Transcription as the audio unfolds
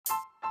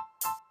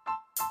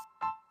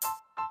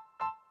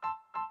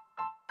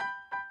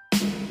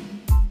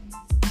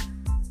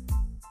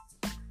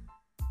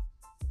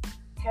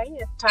Hey,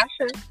 it's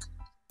Tasha.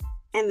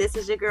 And this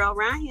is your girl,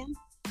 Ryan.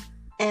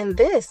 And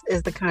this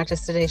is the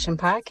Conscious Sedation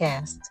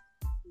Podcast.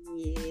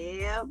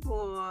 Yeah,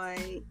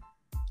 boy.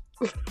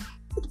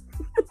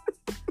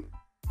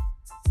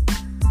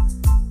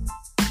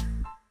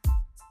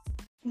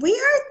 We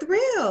are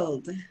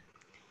thrilled.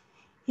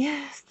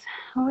 Yes,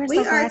 we're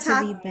so glad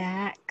to be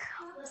back.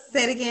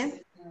 Say it again.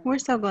 We're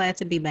so glad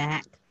to be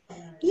back.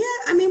 Yeah,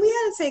 I mean, we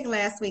had to take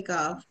last week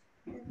off.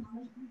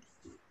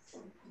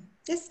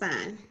 It's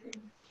fine.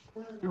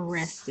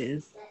 Rest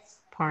is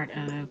part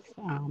of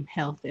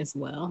health as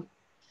well.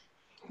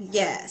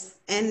 Yes,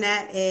 and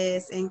that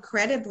is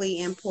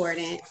incredibly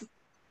important.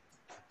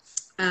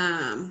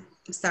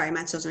 Sorry,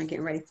 my children are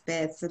getting ready for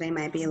bed, so they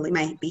might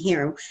be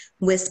hearing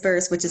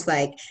whispers, which is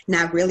like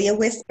not really a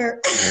whisper.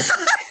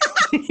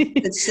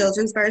 The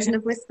children's version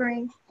of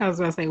whispering. I was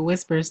going to say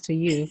whispers to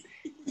you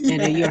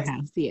and at your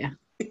house. Yeah.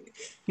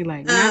 You're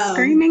like, not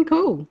screaming?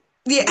 Cool.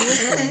 Yeah.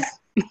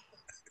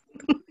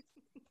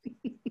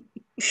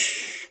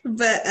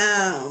 But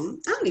I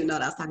don't even know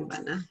what I was talking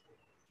about now.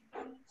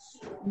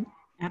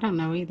 I don't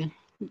know either.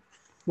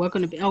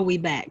 Welcome to we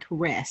back.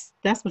 Rest.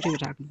 That's what you were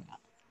talking about.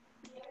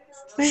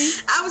 See?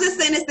 I was just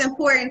saying it's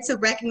important to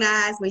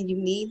recognize when you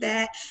need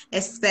that,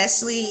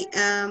 especially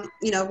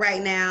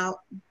right now,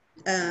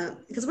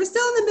 because we're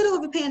still in the middle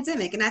of a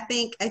pandemic. And I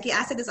think, again,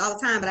 I say this all the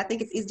time, but I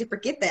think it's easy to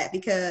forget that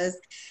because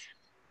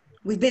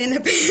we've been in a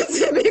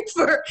pandemic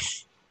for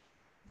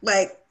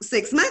like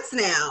 6 months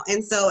now.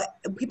 And so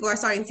people are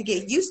starting to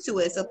get used to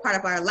it. It's a part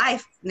of our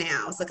life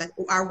now. It's like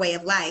our way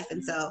of life.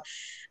 And so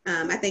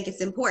I think it's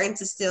important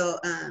to still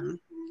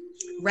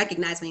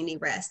recognize when you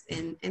need rest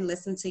and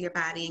listen to your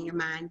body and your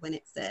mind when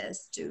it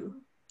says to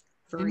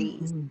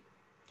freeze.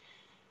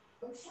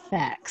 Mm-hmm.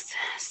 Facts.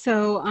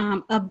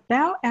 So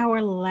about our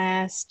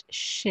last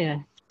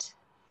shift,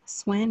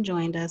 Swen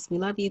joined us. We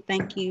love you.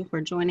 Thank you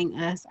for joining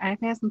us. I've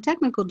had some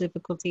technical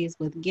difficulties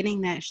with getting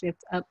that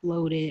shift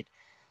uploaded.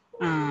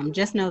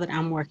 Just know that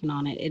I'm working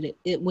on it.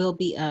 It will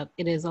be up.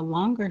 It is a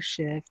longer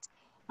shift.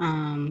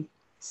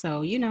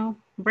 So,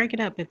 break it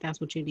up if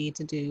that's what you need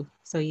to do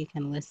so you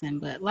can listen.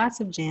 But lots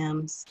of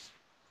gems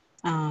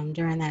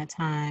during that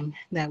time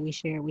that we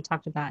shared. We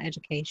talked about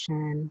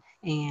education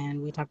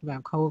and we talked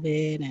about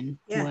COVID and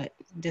what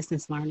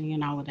distance learning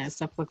and all of that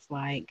stuff looks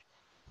like.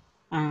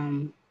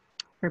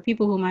 For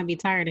people who might be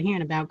tired of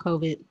hearing about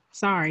COVID,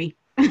 sorry.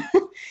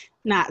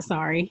 Not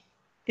sorry.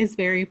 It's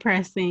very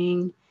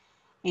pressing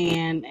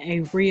and a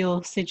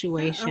real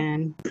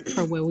situation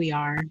for where we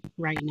are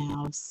right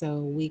now. So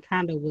we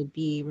kind of would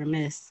be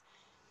remiss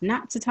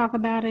not to talk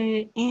about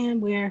it.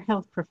 And we're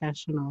health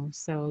professionals.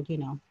 So,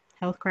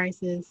 health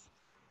crisis,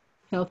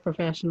 health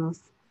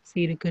professionals,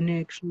 see the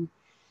connection.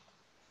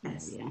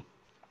 Yes. Yeah.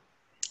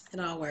 It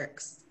all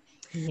works.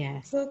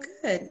 Yes. Well,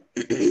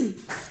 good.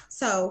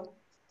 So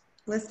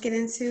let's get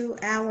into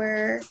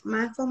our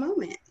mindful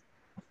moment.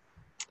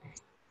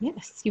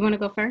 Yes. You want to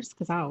go first?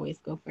 Because I always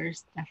go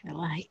first, I feel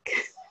like.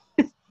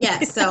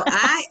 Yes. So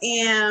I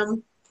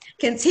am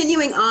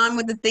continuing on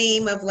with the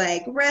theme of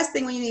like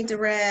resting when you need to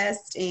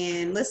rest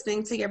and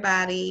listening to your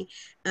body.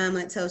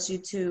 It tells you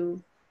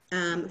to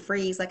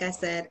freeze. Like I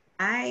said,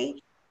 I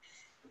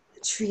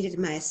treated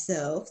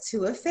myself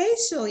to a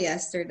facial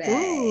yesterday.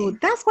 Ooh,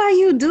 that's why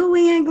you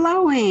dewy and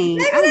glowing.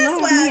 Maybe I that's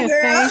love why, me a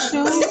girl.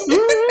 facial.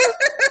 Mm-hmm.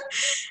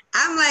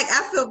 I'm like,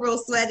 I feel real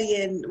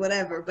sweaty and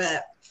whatever,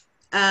 but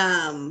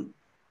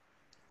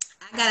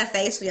I got a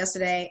facial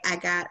yesterday. I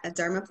got a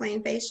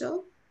dermaplane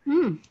facial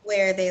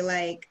where they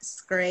like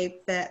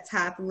scrape that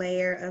top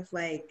layer of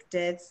like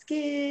dead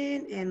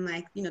skin and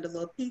like, the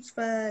little peach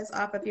fuzz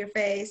off of your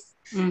face,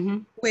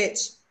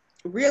 which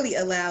really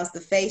allows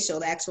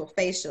the actual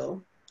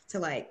facial to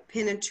like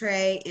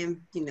penetrate and,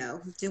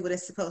 do what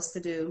it's supposed to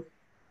do.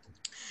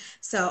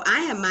 So I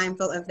am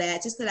mindful of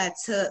that, just that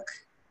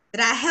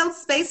I held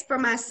space for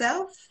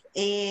myself,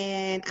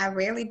 and I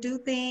rarely do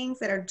things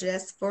that are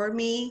just for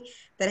me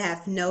that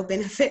have no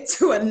benefit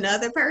to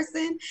another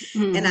person.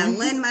 And I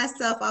lend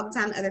myself all the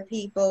time to other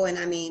people. And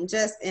I mean,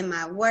 just in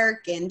my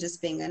work and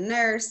just being a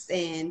nurse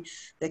and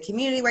the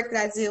community work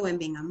that I do and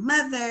being a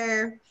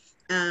mother.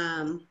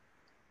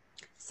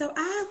 So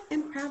I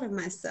am proud of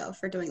myself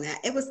for doing that.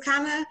 It was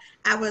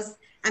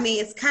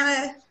it's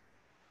kind of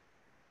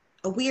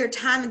a weird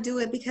time to do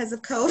it because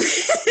of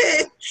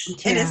COVID.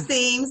 And it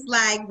seems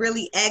like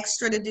really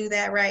extra to do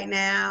that right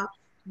now.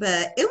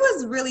 But it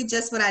was really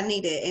just what I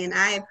needed. And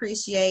I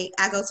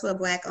go to a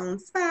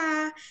Black-owned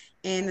spa,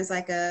 and it's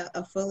like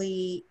a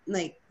fully,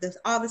 like,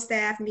 all the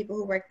staff and people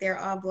who work there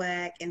are all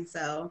Black. And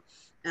so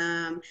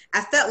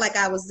I felt like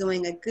I was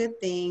doing a good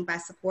thing by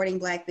supporting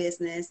Black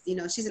business.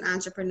 She's an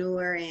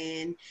entrepreneur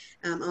and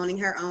owning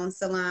her own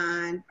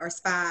salon or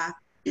spa.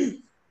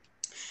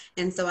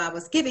 And so I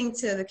was giving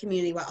to the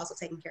community while also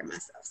taking care of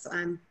myself. So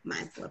I'm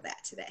mindful of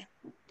that today.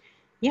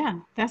 Yeah,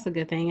 that's a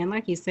good thing. And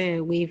like you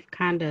said, we've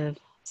kind of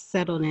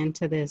settled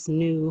into this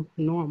new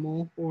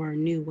normal or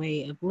new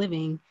way of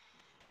living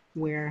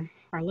where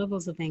our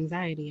levels of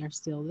anxiety are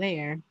still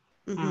there,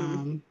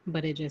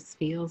 but it just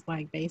feels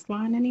like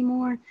baseline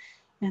anymore.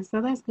 And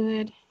so that's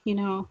good. You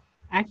know,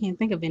 I can't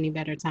think of any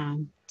better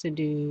time to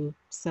do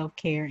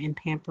self-care and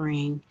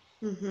pampering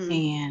Mm-hmm.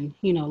 and,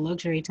 you know,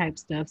 luxury type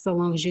stuff, so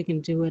long as you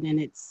can do it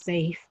and it's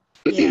safe,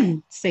 Yeah.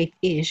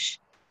 safe-ish,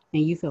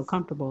 and you feel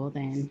comfortable,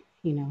 then,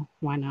 you know,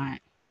 why not?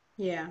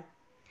 Yeah.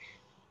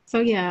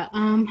 So yeah,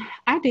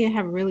 I did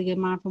have a really good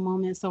mindful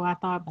moment, so I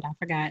thought, but I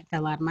forgot, it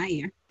fell out of my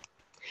ear.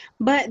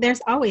 But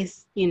there's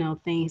always, you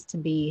know, things to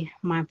be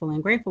mindful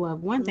and grateful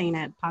of. One thing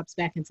that pops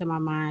back into my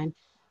mind,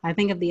 I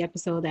think of the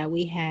episode that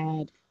we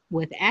had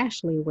with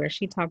Ashley, where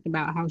she talked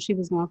about how she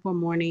was going for a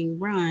morning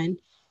run.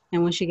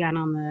 And when she got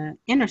on the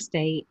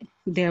interstate,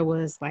 there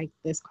was like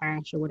this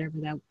crash or whatever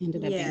that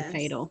ended up being Yes.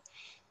 fatal.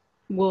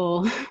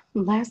 Well,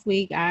 last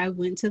week I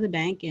went to the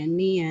bank, and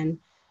me and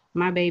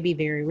my baby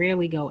very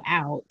rarely go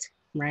out,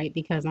 right?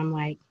 Because I'm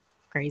like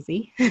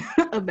crazy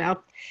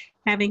about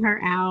having her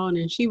out,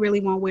 and she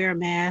really won't wear a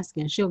mask,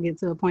 and she'll get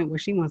to a point where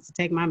she wants to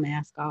take my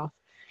mask off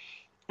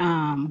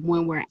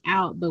when we're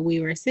out. But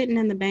we were sitting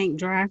in the bank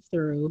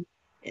drive-through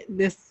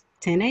this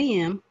 10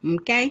 a.m.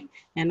 Okay,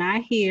 and I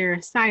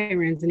hear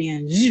sirens and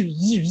then zoo,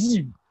 zoo,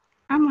 zoo.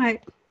 I'm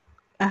like,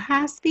 a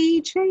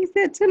high-speed chase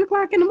at 10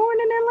 o'clock in the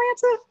morning in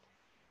Atlanta?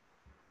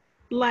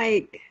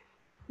 Like,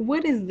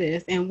 what is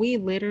this? And we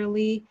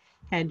literally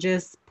had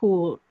just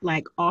pulled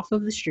like off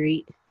of the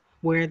street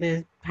where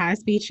the high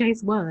speed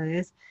chase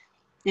was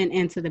and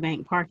into the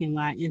bank parking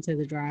lot into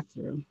the drive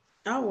through.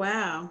 Oh,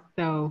 wow.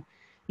 So,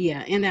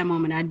 yeah, in that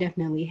moment, I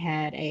definitely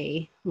had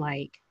a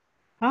like,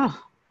 oh,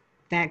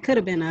 that could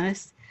have been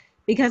us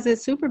because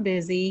it's super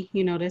busy.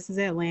 You know, this is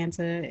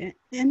Atlanta and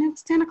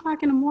it's 10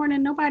 o'clock in the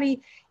morning. Nobody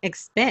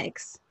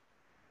expects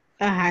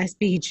a high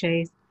speed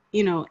chase,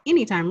 you know,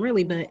 anytime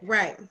really, but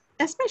Right.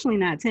 especially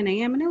not 10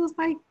 a.m. And it was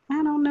like,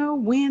 I don't know,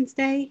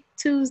 Wednesday,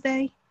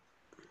 Tuesday.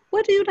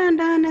 What you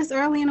done this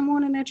early in the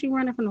morning that you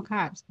running from the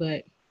cops?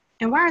 But,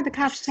 and why are the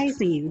cops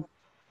chasing you?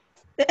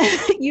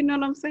 You know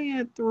what I'm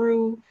saying?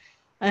 Through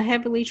a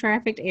heavily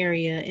trafficked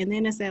area, and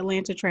then it's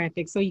Atlanta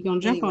traffic. So you're going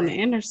to jump on the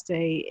Anyway.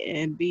 interstate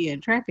and be in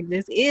traffic.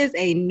 This is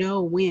a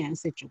no-win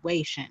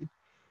situation,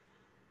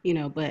 you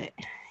know, but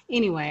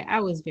anyway, I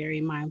was very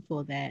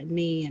mindful that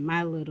me and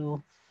my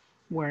little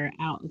were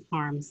out of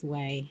harm's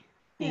way,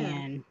 Yeah.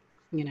 and,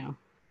 you know,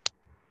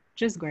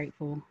 just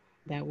grateful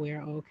that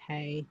we're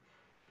okay.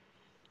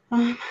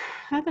 Um,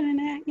 Other than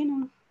that, you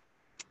know,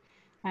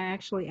 I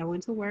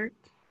went to work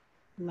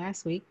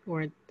last week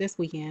or this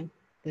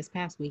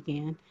past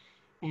weekend,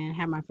 and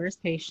had my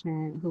first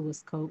patient who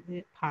was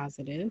COVID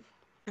positive.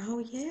 Oh,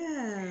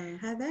 yeah.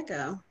 How'd that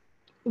go?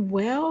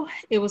 Well,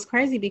 it was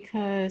crazy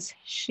because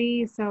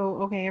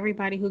okay,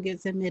 everybody who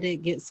gets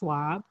admitted gets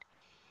swabbed.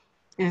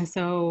 And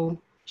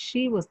so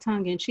she was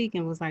tongue in cheek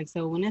and was like,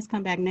 so when this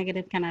come back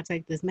negative, can I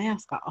take this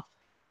mask off?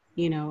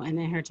 You know, and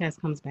then her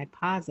test comes back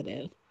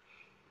positive.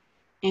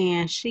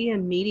 And she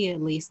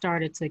immediately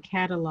started to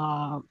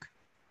catalog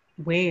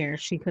where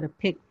she could have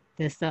picked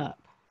this up,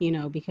 you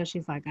know, because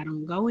she's like, I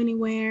don't go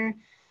anywhere.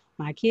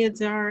 My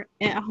kids are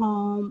at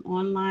home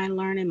online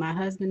learning. My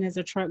husband is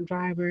a truck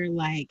driver.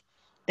 Like,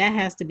 that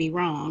has to be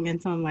wrong.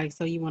 And so I'm like,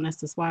 so you want us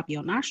to swap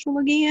your nostril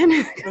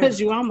again? Because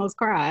you almost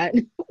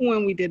cried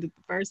when we did it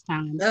the first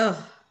time.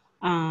 Oh.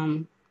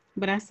 Um,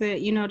 but I said,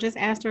 you know, just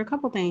asked her a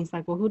couple things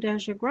like, well, who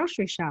does your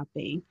grocery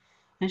shopping?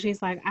 And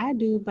she's like, I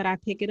do, but I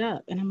pick it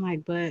up. And I'm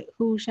like, but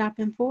who's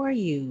shopping for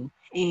you?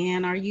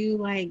 And are you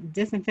like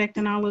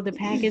disinfecting all of the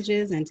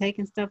packages and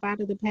taking stuff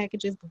out of the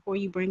packages before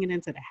you bring it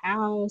into the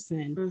house?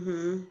 And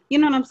Mm-hmm. you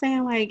know what I'm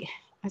saying? Like,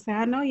 I said,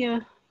 I know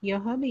your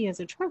hubby is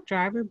a truck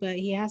driver, but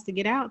he has to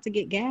get out to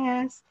get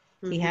gas.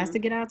 He has Mm-hmm. to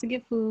get out to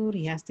get food.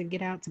 He has to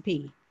get out to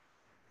pee.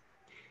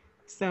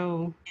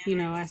 So, you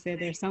know, I said,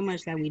 there's so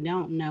much that we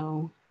don't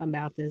know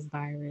about this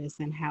virus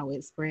and how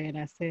it spread.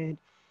 I said,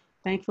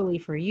 thankfully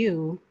for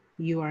you,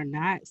 you are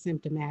not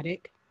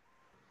symptomatic,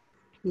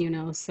 you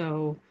know,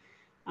 so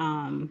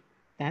um,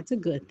 that's a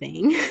good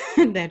thing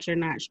that you're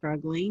not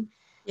struggling.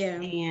 Yeah.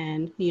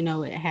 And, you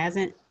know, it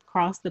hasn't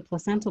crossed the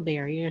placental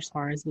barrier as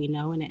far as we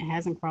know, and it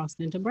hasn't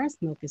crossed into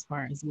breast milk as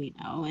far as we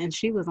know. And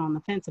she was on the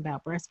fence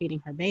about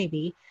breastfeeding her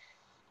baby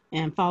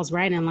and falls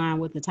right in line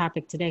with the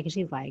topic today because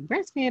she's like,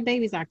 breastfed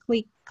babies are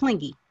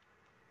clingy.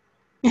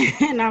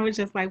 And I was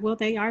just like, well,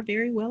 they are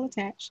very well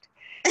attached.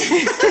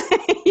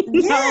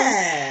 You know,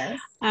 Yes.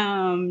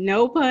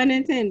 no pun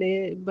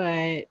intended,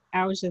 but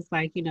I was just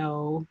like, you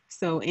know,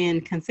 so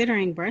in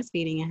considering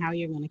breastfeeding and how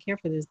you're going to care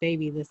for this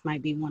baby, this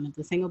might be one of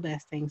the single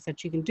best things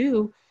that you can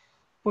do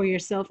for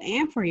yourself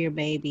and for your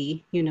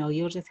baby. You know,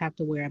 you'll just have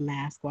to wear a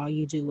mask while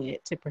you do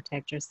it to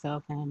protect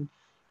yourself. And,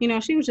 you know,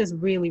 she was just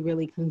really,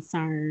 really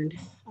concerned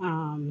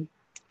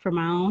for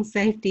my own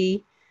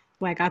safety.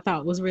 Like, I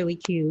thought was really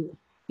cute.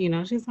 You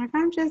know, she's like,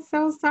 I'm just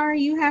so sorry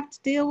you have to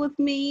deal with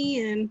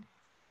me. And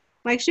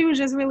like, she was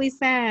just really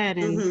sad.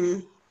 And Mm-hmm.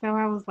 so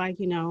I was like,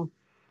 you know,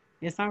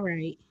 it's all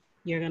right.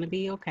 You're going to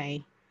be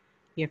okay.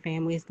 Your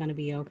family's going to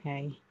be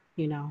okay.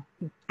 You know,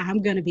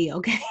 I'm going to be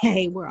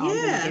okay. We're all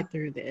going to Yeah. get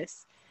through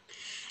this.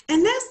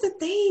 And that's the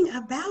thing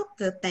about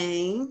the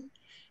thing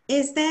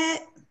is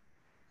that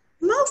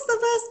most of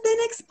us been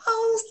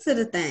exposed to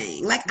the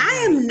thing. Like, I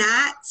am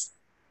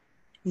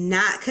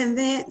not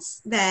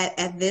convinced that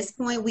at this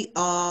point we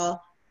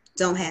all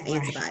don't have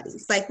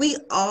antibodies. Like, we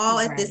all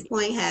at this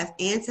point have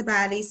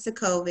antibodies to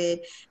COVID,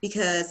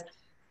 because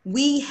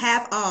we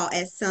have all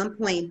at some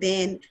point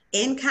been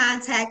in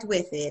contact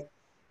with it,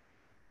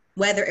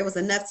 whether it was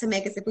enough to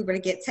make us, if we were to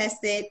get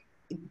tested,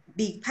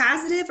 be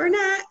positive or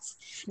not.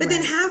 But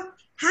then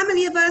how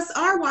many of us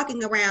are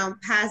walking around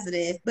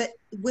positive but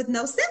with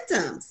no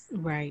symptoms?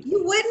 Right.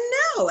 You wouldn't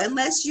know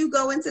unless you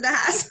go into the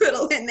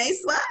hospital and they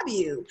swab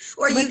you.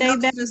 But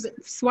they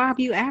swab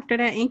you after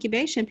that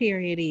incubation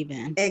period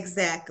even.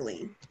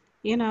 Exactly.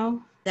 You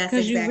know,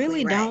 because you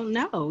really don't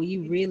know.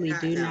 You really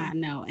do not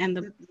know.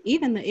 And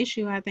even the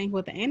issue, I think,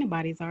 with the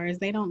antibodies is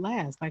they don't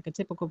last like a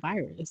typical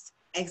virus.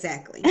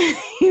 Exactly.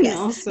 you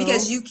know, so.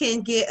 Because you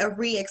can get a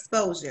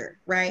re-exposure,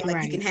 right?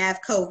 Like, you can have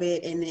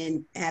COVID and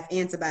then have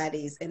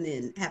antibodies and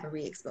then have a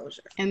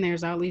re-exposure. And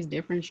there's all these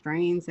different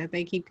strains that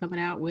they keep coming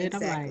out with.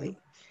 Exactly.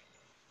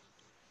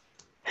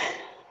 I'm like,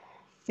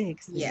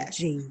 fix it,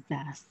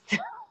 Jesus.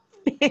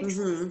 Fix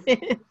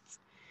it.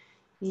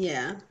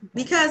 Yeah,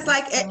 because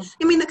like, I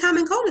mean, the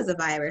common cold is a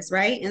virus,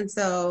 right? And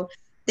so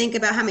think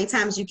about how many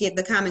times you get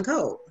the common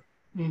cold.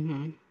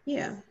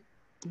 Yeah.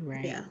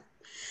 Right. Yeah.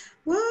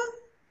 Well,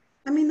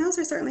 I mean, those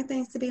are certainly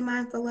things to be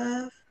mindful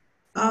of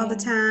all the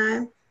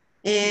time.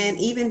 And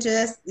even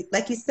just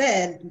like you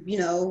said, you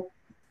know,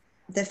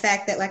 the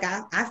fact that, like,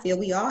 I feel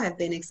we all have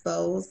been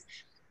exposed,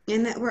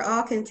 and that we're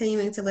all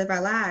continuing to live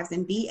our lives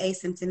and be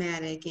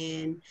asymptomatic,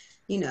 and,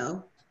 you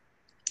know,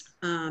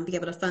 be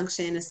able to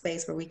function in a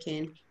space where we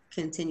can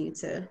continue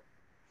to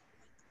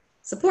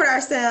support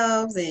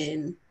ourselves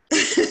and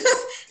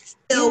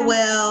still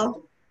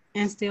well.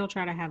 And still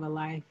try to have a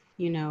life,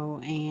 you know,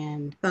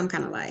 and some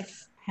kind of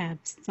life. Have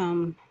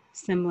some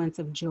semblance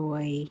of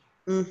joy,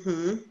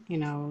 you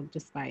know,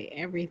 despite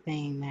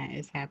everything that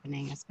is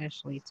happening,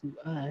 especially to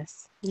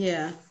us.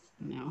 Yeah.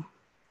 You know.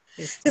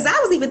 Because I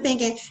was even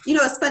thinking, you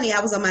know, it's funny, I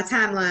was on my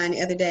timeline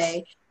the other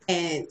day,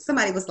 and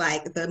somebody was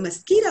like, the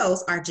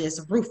mosquitoes are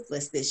just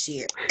ruthless this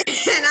year.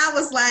 And I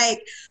was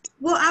like,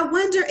 well, I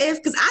wonder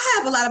if, because I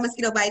have a lot of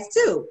mosquito bites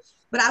too,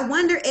 but I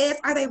wonder if,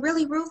 are they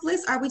really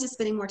ruthless? Or are we just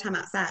spending more time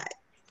outside?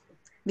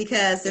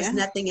 Because there's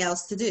nothing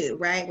else to do,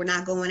 right? We're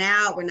not going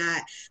out. We're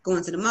not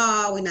going to the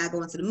mall. We're not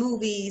going to the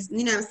movies.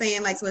 You know what I'm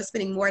saying? Like, so we're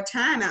spending more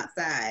time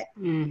outside.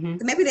 So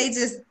maybe they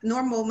just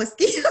normal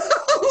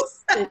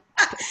mosquitoes.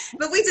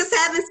 But we just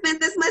haven't spent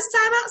this much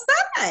time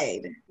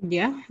outside.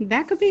 Yeah,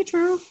 that could be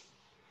true.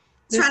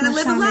 Trying to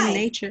live a life.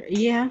 Nature.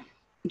 Yeah.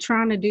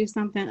 Trying to do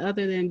something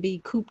other than be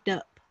cooped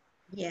up.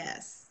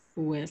 Yes.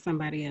 With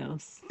somebody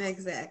else.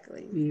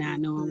 Exactly. Not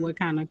knowing what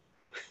kind of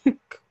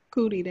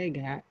cootie they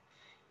got.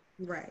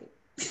 Right.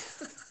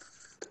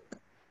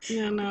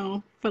 You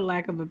know, for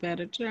lack of a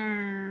better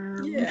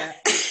term. Yeah.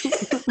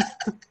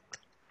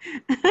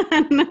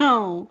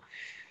 No.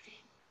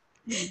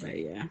 But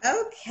yeah.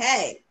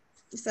 Okay.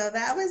 So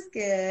that was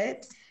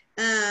good.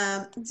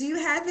 Do you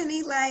have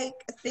any like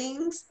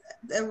things,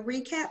 a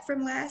recap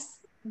from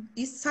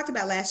you talked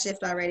about last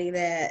shift already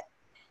but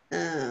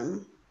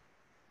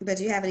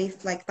do you have any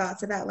like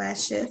thoughts about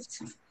last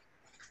shift?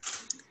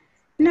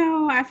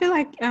 No, I feel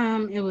like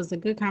it was a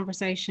good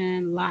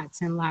conversation.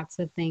 Lots and lots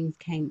of things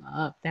came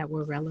up that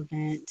were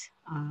relevant.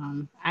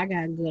 I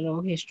got a good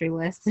old history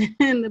lesson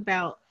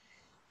about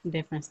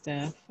different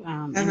stuff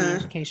in the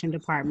education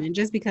department,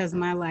 just because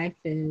my life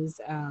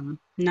is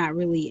not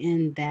really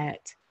in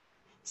that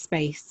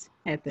space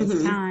at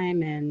this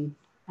time, and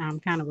I'm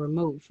kind of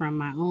remote from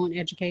my own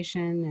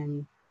education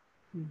and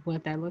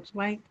what that looks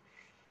like.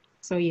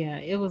 So yeah,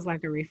 it was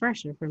like a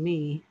refresher for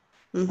me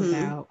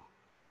about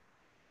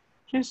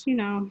just, you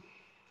know,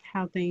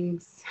 how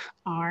things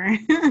are.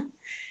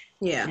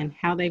 Yeah. And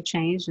how they've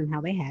changed and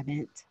how they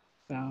haven't.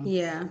 So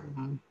yeah.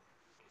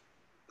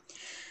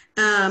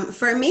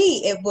 For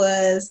me, it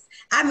was,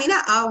 I mean,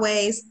 I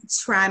always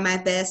try my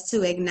best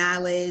to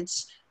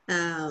acknowledge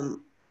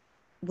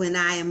when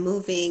I am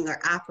moving or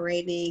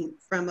operating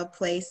from a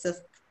place of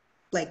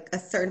like a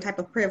certain type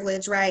of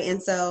privilege, right?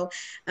 And so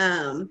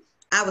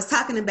I was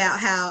talking about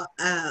how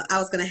I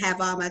was going to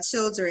have all my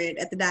children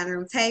at the dining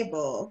room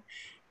table,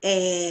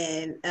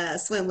 and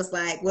Swin was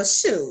like, well,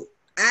 shoot.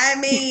 I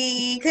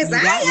mean, because I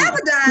have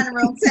a dining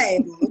room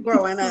table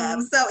growing up.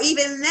 So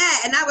even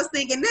that, and I was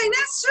thinking, dang,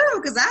 that's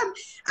true. Because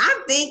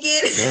I'm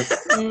thinking,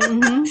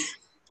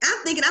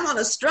 I'm thinking I'm on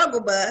a struggle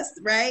bus,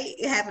 right?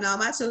 Having all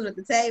my children at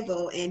the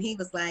table. And he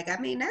was like, I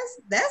mean,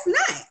 that's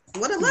nice.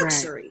 What a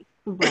luxury.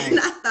 Right. And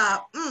I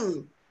thought,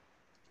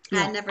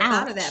 I never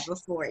thought of that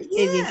before. Yeah.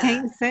 If you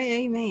can't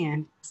say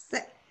amen.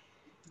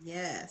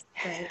 Yes,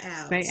 say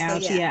ouch. Say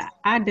ouch. So, yeah,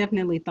 I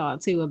definitely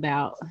thought too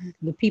about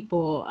the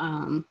people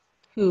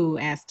who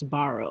asked to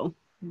borrow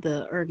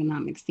the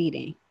ergonomic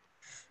seating.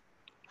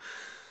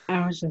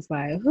 I was just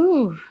like,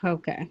 whew,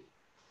 okay.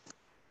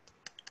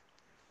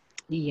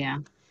 Yeah.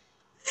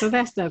 So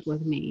that stuck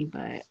with me,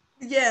 but.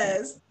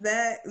 Yes,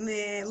 that,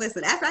 man,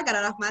 listen, after I got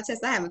it off my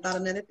chest, I haven't thought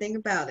another thing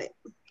about it.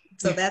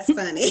 So that's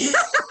funny.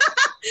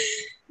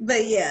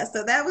 But yeah,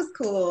 so that was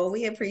cool.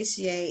 We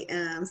appreciate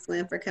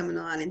Swim for coming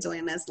on and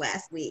joining us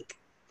last week.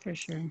 For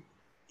sure.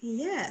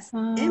 Yes.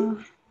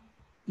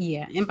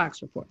 Yeah,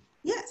 inbox report.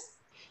 Yes.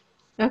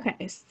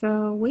 Okay,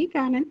 so we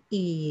got an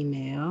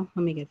email.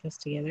 Let me get this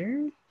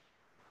together.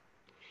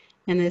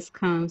 And this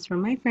comes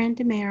from my friend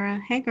Demara.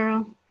 Hey,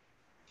 girl.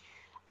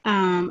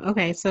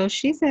 Okay, so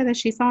she said that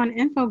she saw an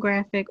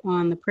infographic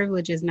on the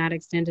privileges not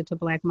extended to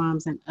Black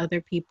moms and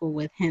other people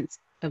with hints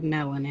of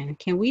melanin.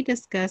 Can we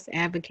discuss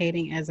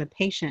advocating as a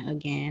patient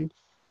again?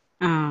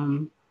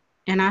 And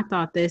I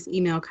thought this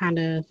email kind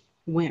of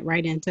went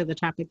right into the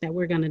topic that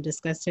we're going to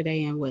discuss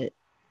today and would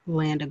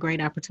land a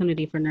great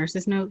opportunity for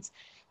nurses' notes.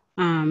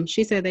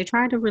 She said they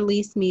tried to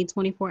release me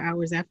 24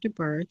 hours after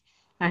birth.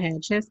 I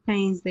had chest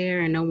pains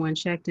there and no one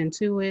checked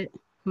into it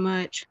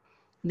much.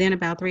 Then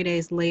about 3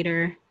 days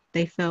later,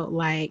 they felt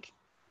like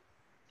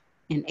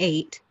an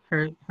 8.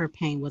 Her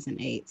pain was an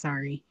 8,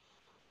 sorry.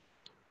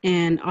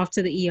 And off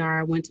to the ER,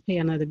 I went to pay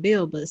another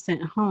bill, but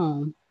sent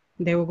home.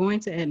 They were going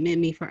to admit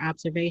me for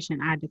observation.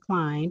 I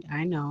declined,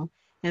 I know,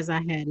 as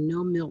I had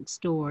no milk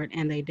stored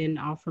and they didn't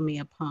offer me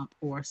a pump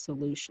or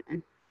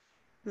solution.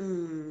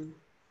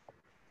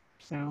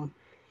 So,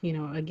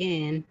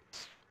 again,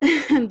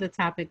 the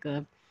topic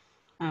of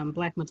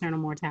Black maternal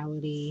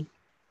mortality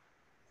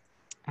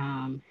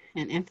and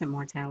infant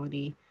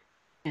mortality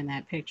in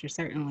that picture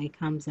certainly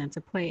comes into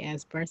play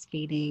as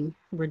breastfeeding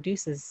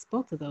reduces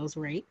both of those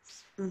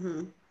rates.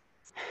 Mm-hmm.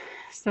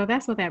 So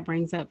that's what that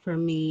brings up for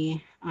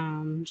me,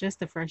 just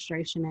the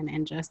frustration and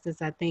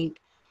injustice. I think,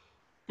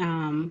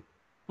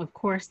 of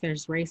course,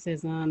 there's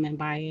racism and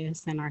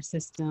bias in our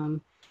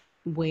system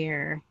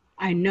where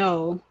I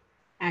know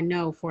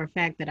for a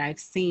fact that I've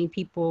seen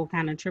people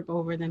kind of trip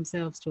over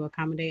themselves to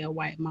accommodate a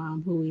white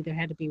mom who either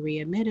had to be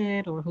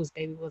readmitted or whose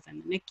baby was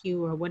in the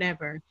NICU or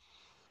whatever.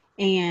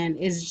 And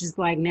it's just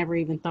like never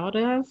even thought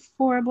of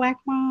for a Black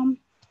mom.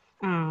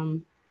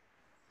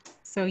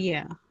 So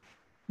yeah,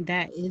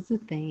 that is a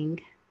thing.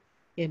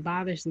 It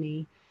bothers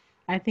me.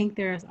 I think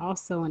there's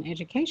also an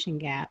education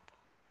gap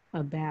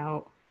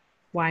about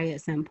why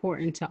it's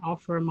important to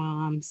offer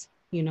moms,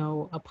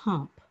 a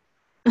pump.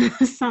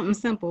 Something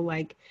simple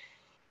like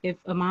if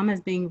a mom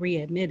is being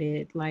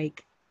readmitted,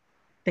 like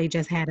they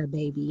just had a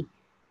baby,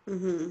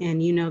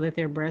 and you know that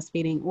they're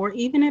breastfeeding, or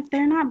even if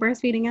they're not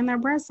breastfeeding and their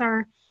breasts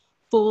are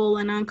full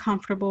and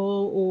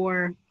uncomfortable,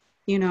 or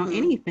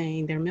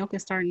anything, their milk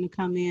is starting to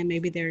come in,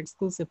 maybe they're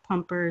exclusive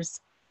pumpers,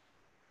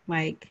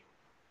 like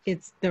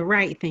it's the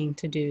right thing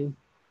to do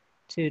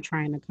to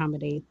try and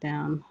accommodate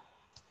them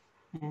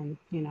and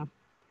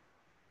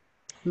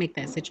make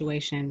that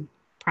situation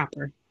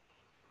proper.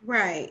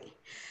 Right.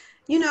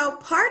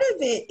 Part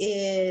of it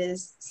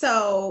is,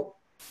 so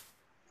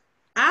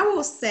I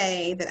will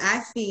say that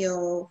I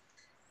feel,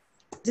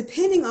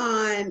 depending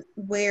on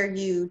where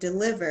you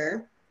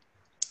deliver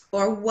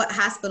or what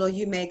hospital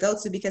you may go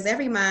to, because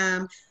every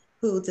mom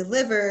who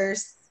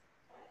delivers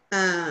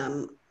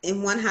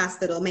in one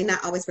hospital may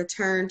not always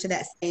return to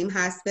that same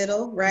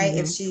hospital, right?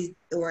 If she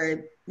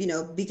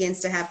begins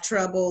to have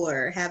trouble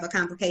or have a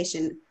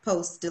complication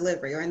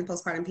post-delivery or in the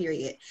postpartum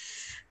period.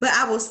 But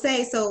I will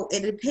say, so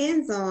it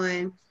depends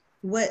on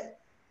what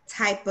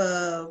type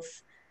of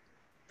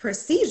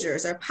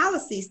procedures or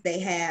policies they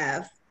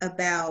have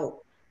about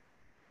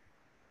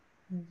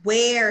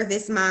where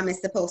this mom is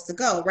supposed to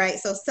go, right?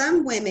 So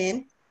some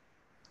women,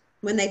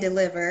 when they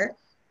deliver,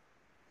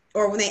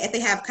 or if they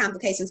have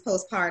complications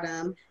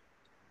postpartum,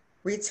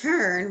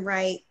 return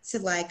right to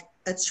like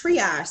a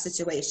triage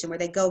situation where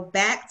they go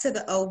back to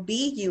the OB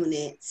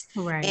unit,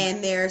 right,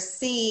 and they're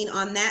seen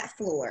on that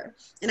floor.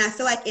 And I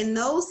feel like in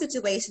those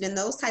situations, in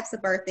those types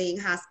of birthing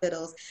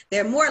hospitals,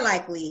 they're more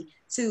likely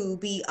to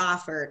be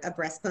offered a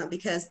breast pump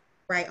because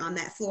right on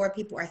that floor,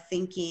 people are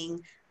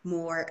thinking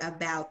more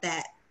about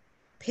that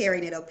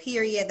perinatal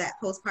period, that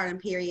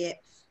postpartum period.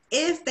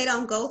 If they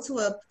don't go to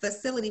a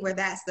facility where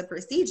that's the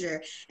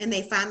procedure and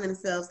they find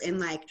themselves in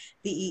like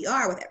the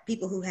ER with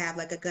people who have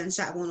like a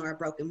gunshot wound or a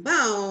broken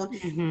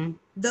bone,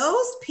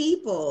 those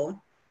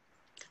people,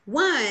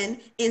 one,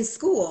 in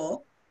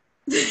school,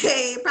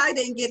 they probably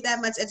didn't get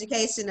that much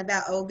education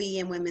about OB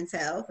and women's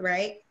health,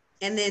 right?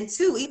 And then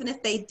two, even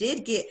if they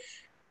did get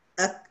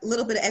a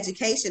little bit of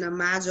education, a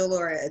module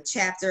or a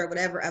chapter or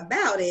whatever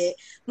about it,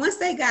 once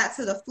they got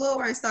to the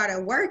floor and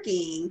started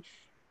working,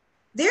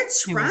 they're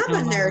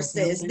trauma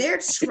nurses, they're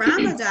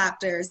trauma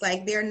doctors.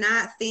 Like they're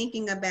not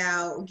thinking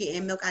about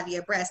getting milk out of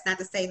your breast. Not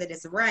to say that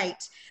it's right.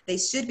 They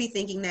should be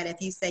thinking that if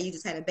you say you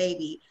just had a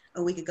baby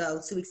a week ago,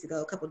 2 weeks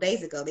ago, a couple of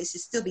days ago, they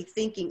should still be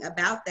thinking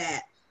about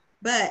that.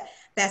 But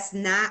that's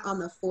not on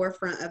the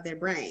forefront of their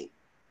brain.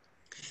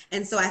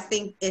 And so I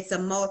think it's a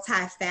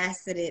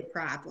multifaceted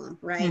problem,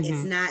 right?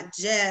 It's not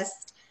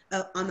just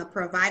on the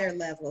provider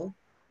level.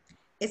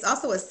 It's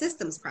also a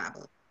systems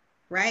problem,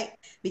 right?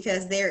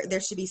 Because there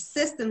should be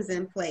systems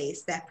in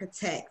place that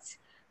protect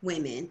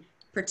women,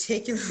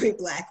 particularly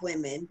Black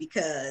women,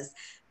 because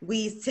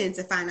we tend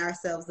to find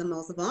ourselves the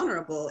most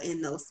vulnerable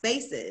in those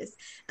spaces.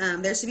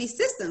 There should be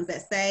systems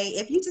that say,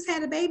 if you just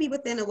had a baby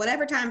within a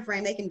whatever time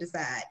frame they can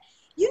decide,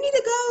 you need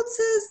to go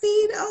to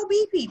see the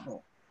OB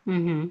people.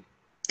 Mm-hmm.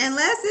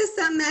 Unless it's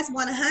something that's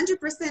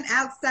 100%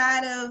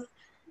 outside of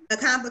a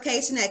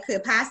complication that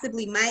could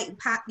possibly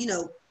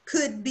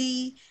could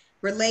be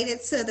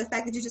related to the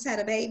fact that you just had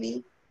a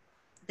baby,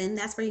 then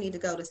that's where you need to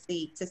go to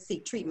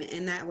seek treatment.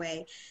 And that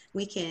way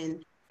we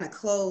can kind of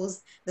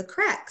close the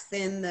cracks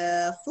in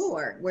the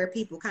floor where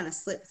people kind of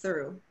slip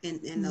through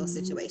in those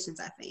situations,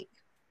 I think.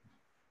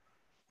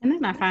 And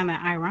then I find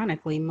that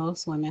ironically,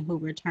 most women who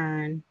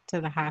return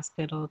to the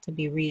hospital to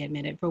be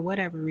readmitted for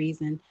whatever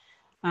reason,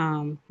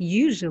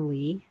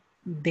 usually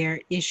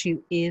their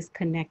issue is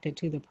connected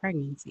to the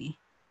pregnancy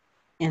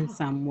in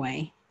some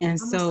way. And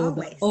Almost so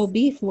the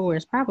always. OB floor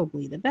is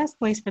probably the best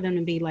place for them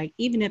to be. Like,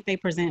 even if they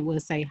present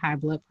with, say, high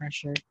blood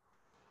pressure,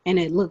 and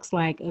it looks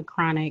like a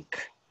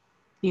chronic,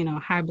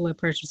 high blood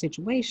pressure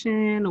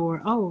situation,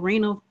 or,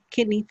 renal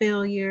kidney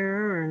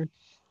failure,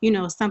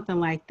 or, something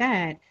like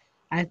that.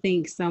 I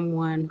think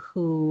someone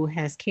who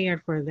has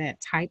cared for that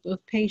type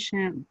of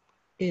patient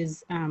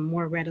is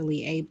more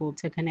readily able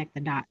to connect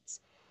the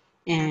dots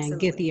and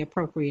get the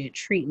appropriate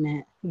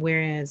treatment,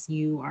 whereas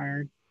you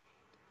are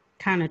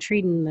kind of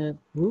treating the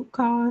root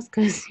cause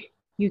because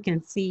you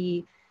can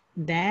see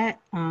that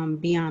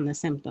beyond the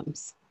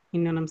symptoms. You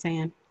know what I'm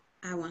saying?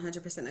 I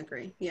 100%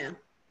 agree. Yeah,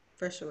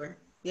 for sure.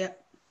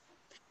 Yep.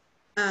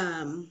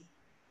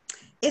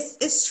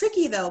 It's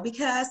tricky though,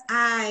 because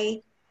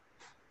the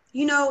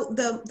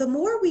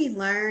more we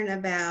learn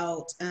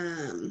about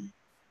and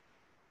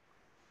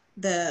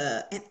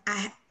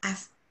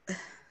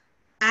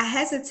I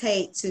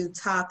hesitate to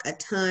talk a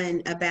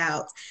ton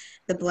about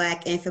the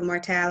Black infant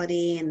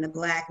mortality and the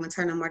Black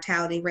maternal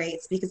mortality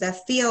rates, because I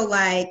feel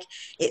like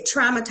it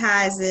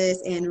traumatizes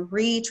and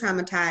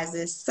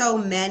re-traumatizes so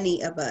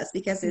many of us,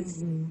 because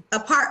it's a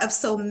part of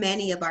so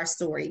many of our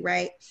story,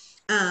 right?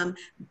 And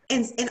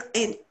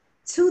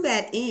to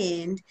that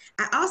end,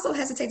 I also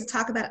hesitate to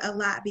talk about it a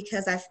lot,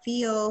 because I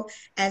feel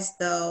as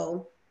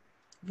though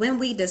when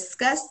we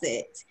discuss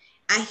it,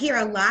 I hear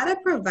a lot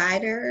of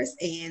providers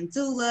and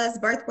doulas,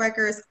 birth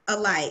workers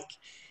alike,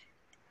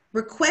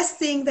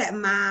 requesting that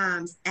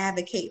moms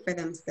advocate for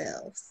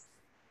themselves.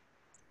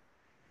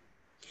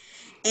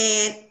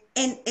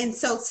 And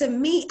so to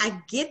me, I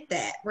get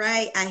that,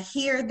 right? I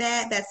hear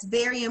that. That's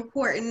very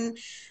important.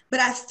 But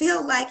I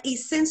feel like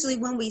essentially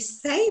when we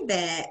say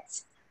that,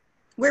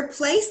 we're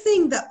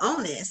placing the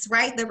onus,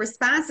 right? The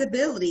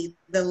responsibility,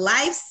 the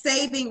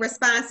life-saving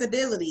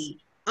responsibility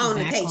on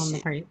the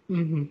patient.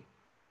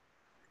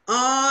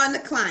 On the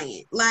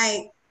client.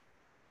 Like,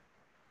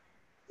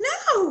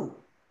 no.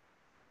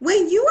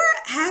 When you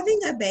are having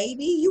a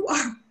baby, you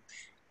are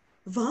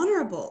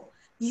vulnerable.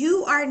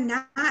 You are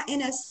not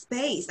in a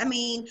space,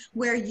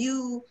 where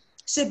you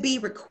should be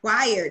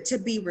required to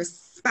be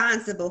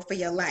responsible for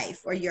your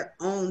life or your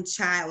own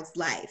child's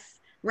life,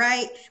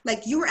 right?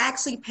 Like, you are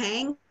actually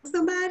paying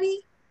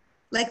somebody.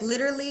 Like,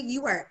 literally,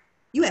 you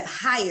have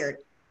hired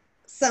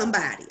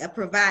somebody, a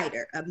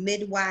provider, a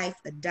midwife,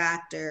 a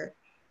doctor,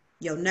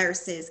 your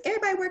nurses,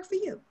 everybody work for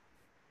you.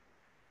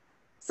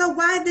 So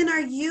why then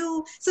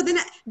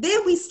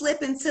then we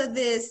slip into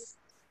this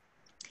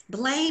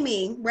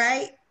blaming,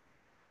 right?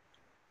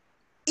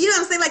 You know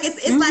what I'm saying? Like,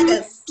 it's like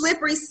a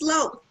slippery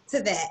slope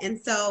to that.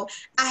 And so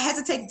I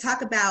hesitate to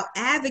talk about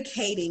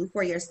advocating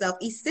for yourself.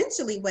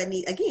 Essentially what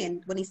needs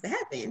to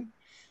happen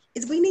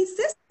is we need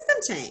system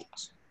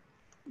change.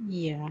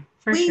 Yeah,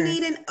 we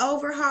need an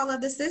overhaul of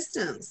the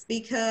systems,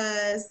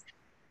 because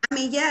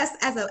yes,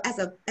 as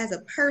a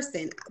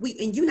person, we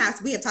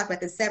have talked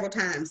about this several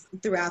times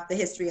throughout the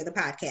history of the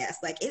podcast.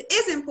 Like, it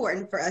is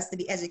important for us to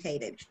be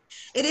educated.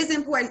 It is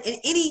important in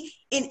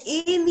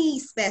any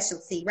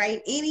specialty,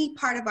 right? Any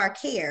part of our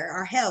care,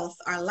 our health,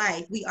 our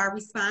life, we are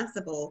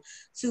responsible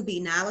to be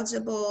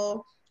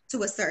knowledgeable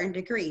to a certain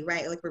degree,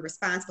 right? Like, we're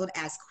responsible to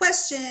ask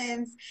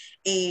questions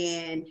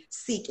and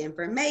seek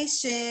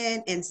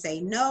information and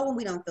say no when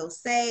we don't feel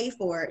safe,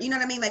 or, you know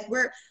what I mean? Like,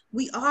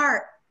 we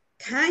are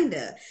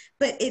kinda,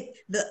 but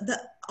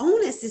the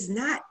onus is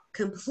not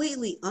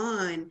completely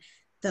on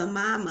the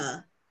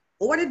mama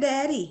or the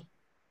daddy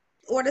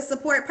or the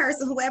support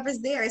person, whoever's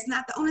there.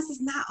 The onus is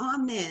not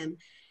on them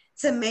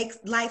to make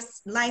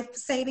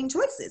life-saving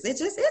choices. It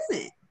just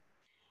isn't.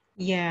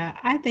 Yeah,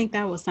 I think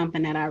that was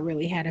something that I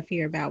really had a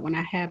fear about when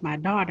I had my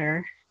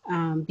daughter,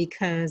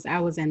 because I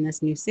was in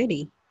this new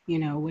city,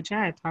 which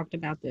I had talked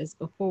about this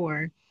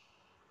before,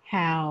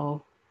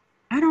 how,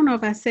 I don't know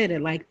if I said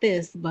it like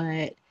this,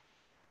 but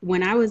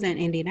when I was in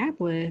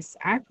Indianapolis,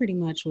 I pretty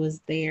much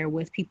was there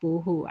with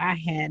people who I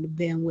had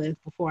been with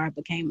before I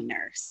became a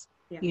nurse,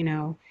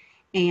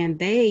 and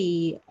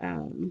they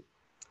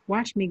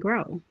watched me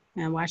grow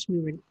and watched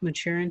me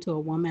mature into a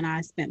woman.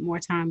 I spent more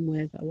time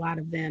with a lot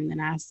of them than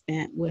I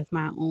spent with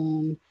my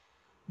own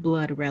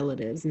blood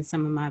relatives and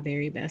some of my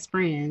very best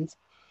friends.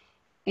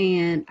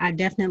 And I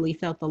definitely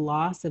felt the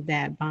loss of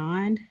that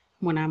bond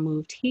when I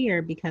moved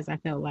here, because I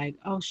felt like,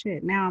 oh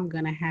shit, now I'm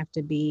going to have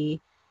to be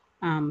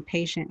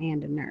patient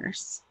and a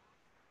nurse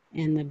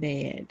in the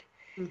bed.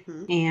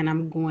 And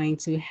I'm going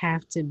to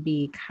have to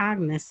be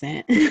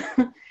cognizant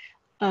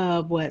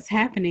of what's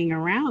happening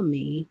around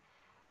me.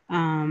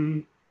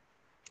 And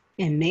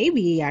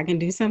maybe I can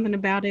do something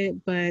about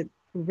it. But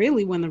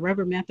really, when the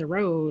rubber met the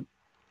road,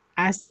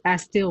 I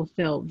still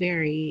felt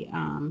very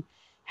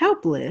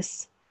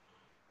helpless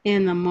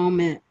in the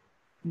moment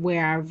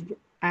where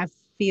I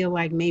feel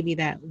like maybe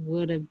that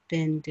would have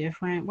been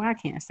different. Well, I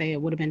can't say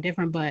it would have been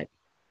different, but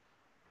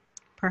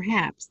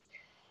perhaps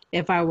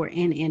if I were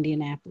in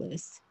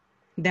Indianapolis,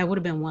 that would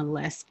have been one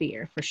less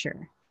fear for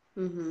sure.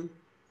 Mm-hmm.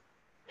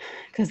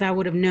 Because I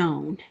would have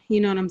known,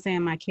 you know what I'm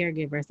saying? My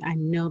caregivers, I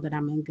know that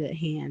I'm in good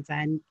hands.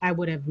 I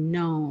would have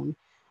known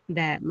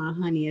that my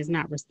honey is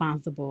not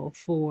responsible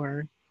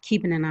for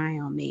keeping an eye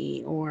on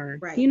me, or,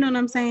 right. You know what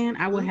I'm saying?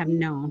 I would have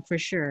known for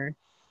sure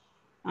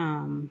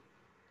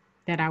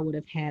that I would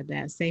have had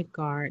that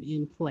safeguard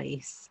in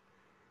place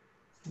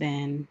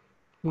than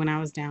when I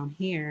was down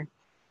here.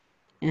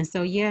 And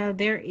so, yeah,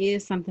 there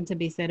is something to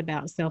be said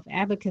about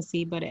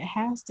self-advocacy, but it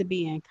has to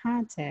be in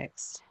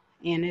context.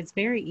 And it's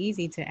very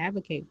easy to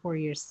advocate for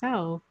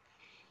yourself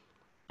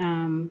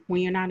when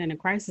you're not in a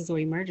crisis or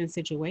emergent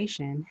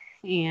situation.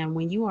 And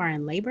when you are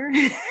in labor,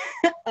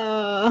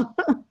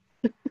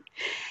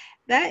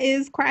 that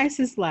is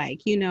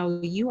crisis-like. You know,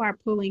 you are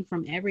pulling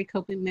from every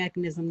coping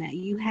mechanism that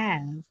you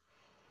have.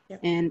 Yep.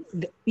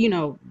 And, you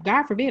know,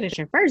 God forbid it's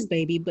your first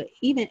baby, but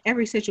even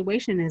every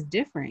situation is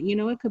different. You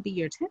know, it could be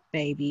your 10th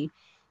baby.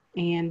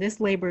 And this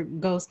labor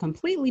goes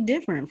completely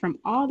different from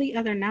all the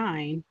other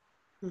 9.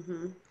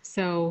 Mm-hmm.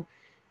 So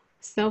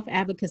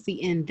self-advocacy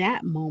in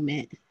that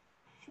moment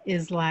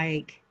is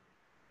like,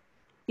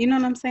 you know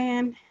what I'm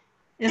saying?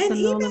 It's a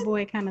null and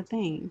void kind of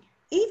thing.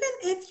 Even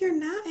if you're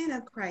not in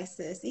a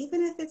crisis,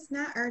 even if it's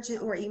not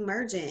urgent or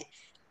emergent,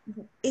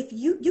 if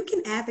you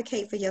can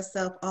advocate for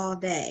yourself all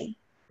day,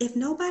 if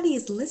nobody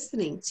is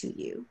listening to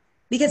you.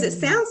 Because it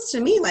sounds to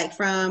me like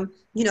from,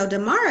 you know,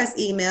 Damara's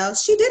email,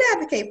 she did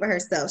advocate for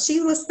herself. She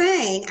was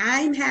saying,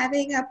 I'm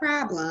having a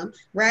problem,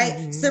 right?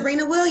 Mm-hmm.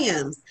 Serena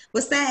Williams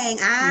was saying,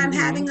 I'm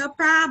having a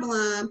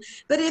problem.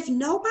 But if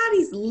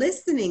nobody's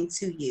listening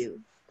to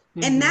you,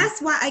 and that's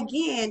why,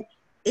 again,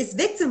 it's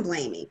victim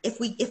blaming.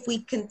 If we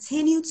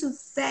continue to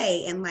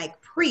say and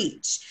like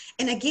preach,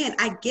 and again,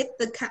 I get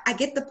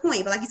the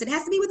point, but like you said, it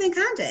has to be within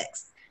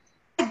context.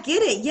 I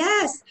get it.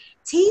 Yes.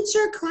 Teach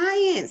your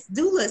clients,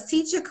 doulas,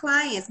 teach your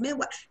clients,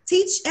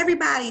 teach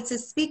everybody to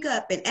speak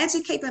up and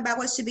educate them about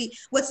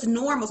what's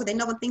normal so they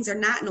know when things are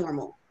not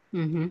normal.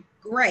 Mm-hmm.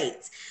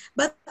 Great.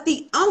 But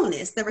the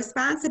onus, the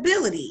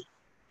responsibility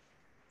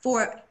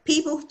for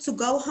people to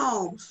go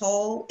home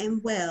whole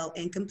and well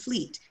and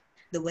complete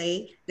the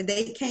way that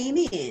they came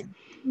in,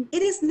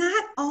 it is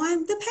not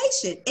on the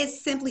patient. It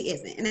simply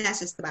isn't. And that's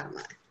just the bottom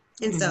line.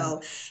 And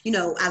so, you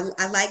know,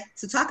 I like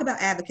to talk about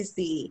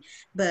advocacy,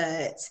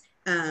 but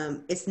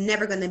it's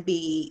never going to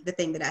be the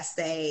thing that I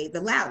say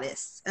the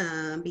loudest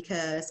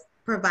because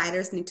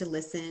providers need to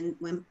listen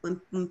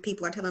when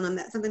people are telling them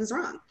that something is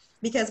wrong,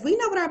 because we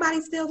know what our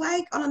bodies feel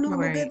like on a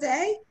normal good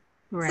day.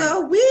 Right.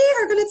 So we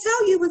are going to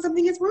tell you when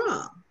something is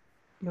wrong.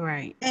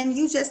 Right. And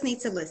you just need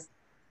to listen.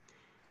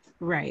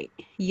 Right.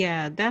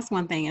 Yeah, that's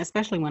one thing,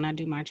 especially when I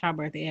do my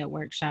childbirth ed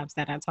workshops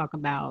that I talk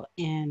about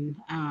in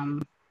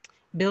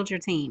build your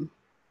team.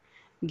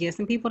 Get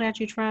some people that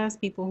you trust,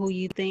 people who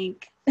you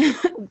think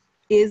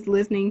is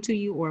listening to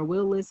you or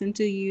will listen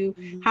to you.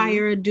 Mm-hmm.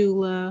 Hire a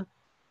doula.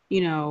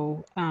 You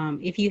know,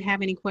 if you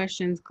have any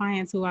questions,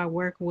 clients who I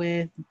work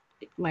with,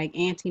 like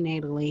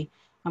antenatally,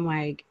 I'm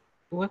like,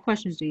 what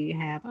questions do you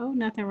have? Oh,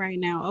 nothing right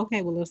now.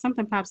 Okay, well, if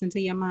something pops into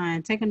your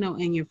mind, take a note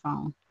in your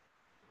phone.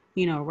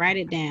 You know, write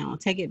it down,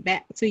 take it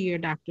back to your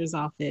doctor's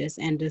office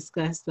and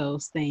discuss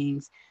those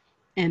things.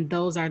 And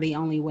those are the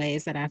only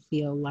ways that I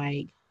feel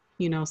like,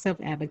 you know,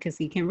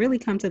 self-advocacy can really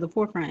come to the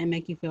forefront and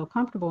make you feel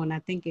comfortable. And I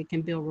think it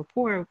can build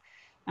rapport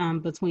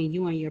between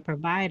you and your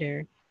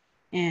provider.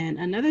 And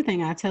another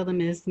thing I tell them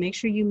is make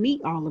sure you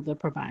meet all of the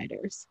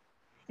providers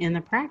in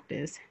the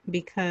practice,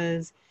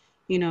 because,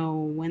 you know,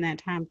 when that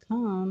time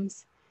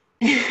comes,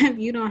 if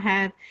you don't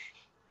have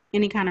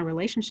any kind of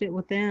relationship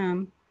with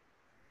them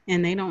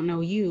and they don't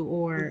know you,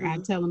 or I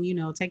tell them, you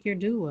know, take your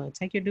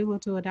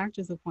doula to a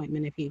doctor's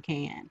appointment if you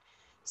can,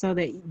 so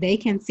that they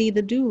can see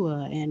the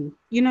doula. And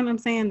you know what I'm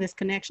saying? This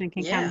connection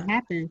can kind of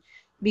happen,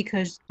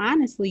 because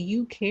honestly,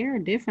 you care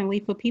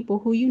differently for people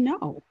who you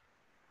know,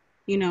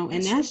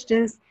 and that's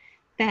just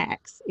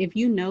facts. If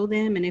you know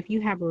them and if you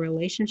have a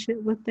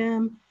relationship with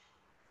them,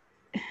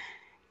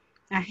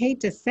 I hate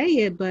to say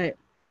it, but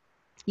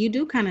you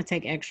do kind of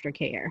take extra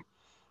care.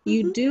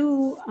 You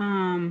do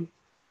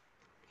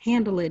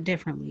handle it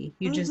differently.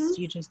 You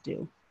just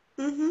do.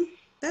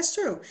 That's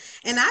true.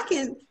 And I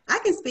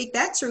can speak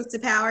that truth to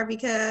power,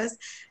 because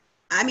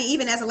I mean,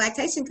 even as a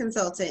lactation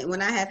consultant,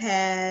 when I have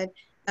had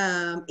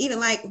even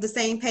like the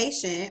same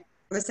patient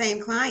or the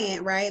same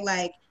client, right?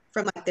 Like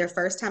from like their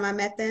first time I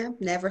met them,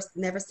 never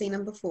seen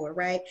them before,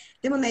 right?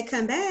 Then when they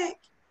come back,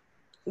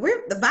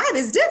 the vibe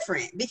is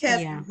different,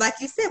 because like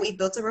you said, we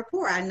built a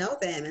rapport. I know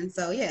them. And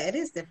so, yeah, it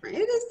is different.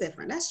 It is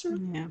different. That's true.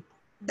 Yeah.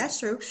 That's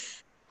true.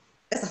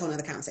 That's a whole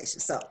nother conversation.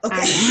 So,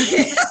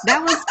 okay.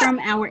 That was from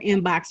our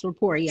inbox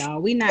report,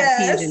 y'all. We not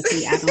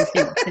tangency, I don't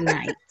think,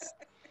 tonight.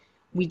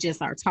 We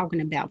just are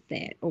talking about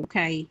that,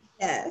 okay?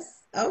 Yes.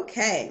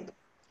 Okay.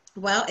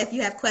 Well, if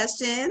you have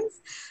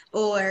questions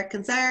or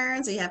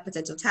concerns, or you have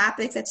potential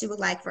topics that you would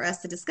like for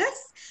us to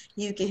discuss,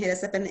 you can hit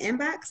us up in the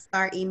inbox.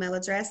 Our email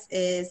address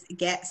is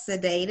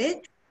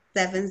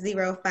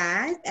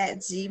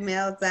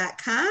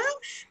getsedated705@gmail.com.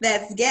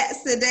 That's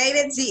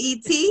getsedated,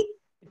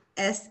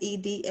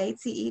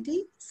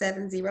 GETSEDATED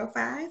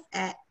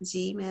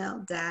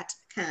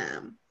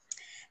 705@gmail.com.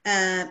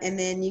 And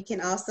then you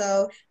can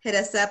also hit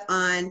us up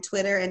on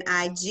Twitter and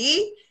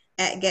IG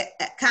at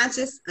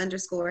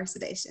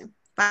conscious_sedation.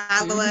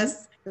 Follow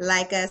us,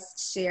 like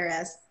us, share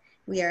us.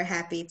 We are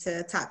happy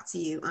to talk to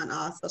you on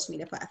all social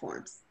media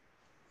platforms.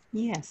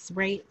 Yes,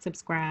 rate,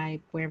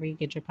 subscribe, wherever you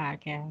get your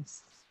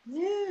podcasts.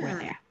 Yeah. We're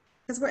there.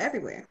 Because we're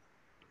everywhere.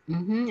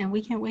 And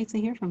we can't wait to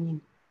hear from you.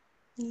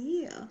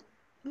 Yeah.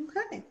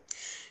 Okay.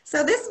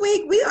 So this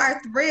week we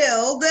are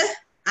thrilled.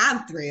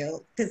 I'm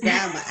thrilled because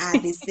I'm an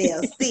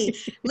IBCLC.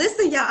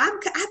 Listen, y'all, I've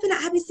been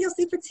an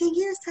IBCLC for 10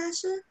 years,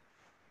 Tasha.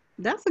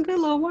 That's a good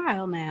little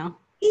while now.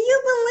 Can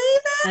you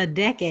believe that? A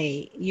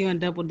decade. You're in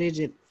double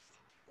digits.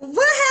 What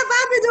have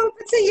I been doing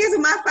for 10 years with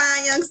my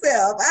fine young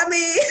self? I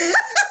mean,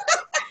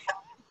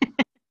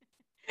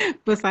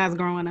 besides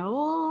growing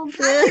old.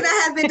 How can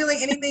I have been doing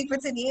anything for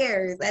 10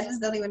 years? I just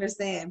don't even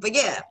understand. But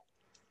yeah.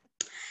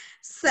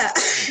 So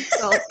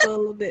a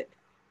little bit.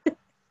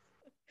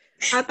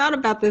 I thought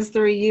about this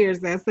 3 years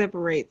that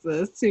separates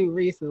us too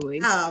recently.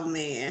 Oh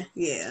man,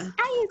 yeah.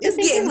 It's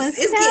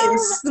getting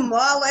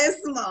smaller and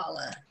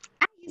smaller.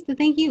 I used to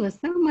think you were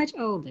so much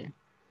older.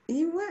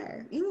 You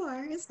were.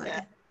 It's fine.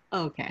 Yeah.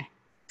 Okay.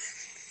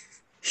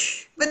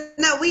 But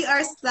no, we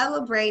are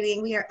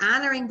celebrating, we are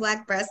honoring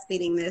Black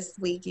breastfeeding this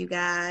week, you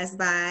guys,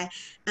 by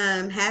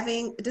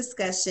having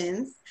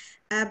discussions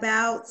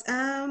about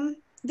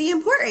the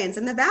importance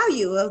and the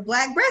value of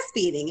Black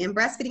breastfeeding and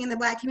breastfeeding in the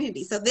Black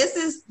community. So this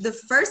is the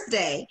first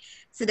day.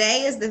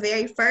 Today is the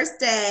very first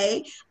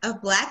day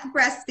of Black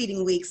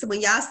Breastfeeding Week. So when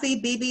y'all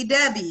see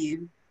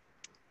BBW,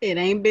 it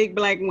ain't Big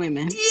Black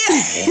Women.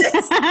 Yes.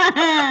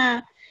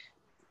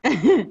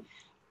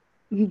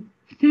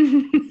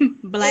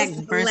 Black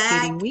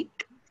Breastfeeding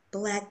Week.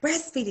 Black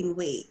Breastfeeding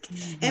Week.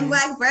 And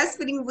Black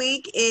Breastfeeding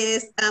Week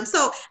is,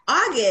 so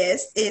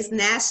August is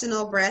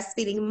National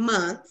Breastfeeding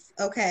Month,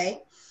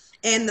 okay?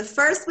 And the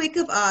first week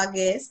of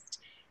August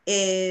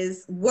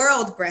is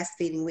World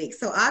Breastfeeding Week.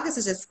 So August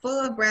is just full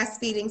of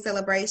breastfeeding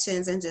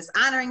celebrations and just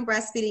honoring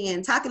breastfeeding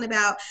and talking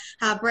about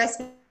how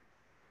breastfeeding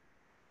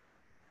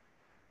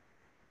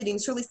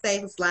truly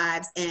saves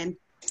lives. And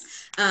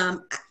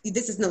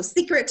this is no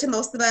secret to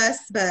most of us,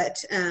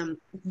 but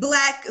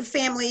Black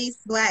families,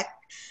 Black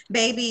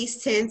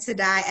babies tend to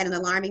die at an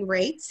alarming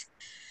rate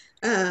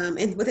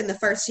and within the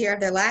first year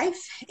of their life.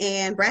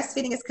 And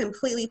breastfeeding is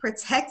completely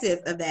protective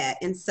of that.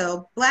 And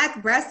so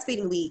Black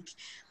Breastfeeding Week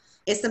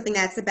is something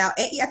that's about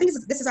 8 years. I think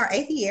this is our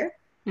 8th year.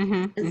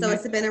 So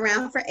it's been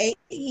around for 8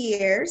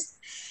 years.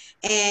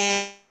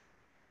 And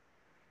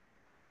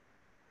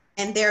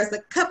there's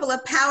a couple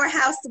of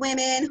powerhouse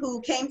women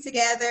who came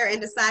together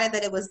and decided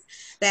that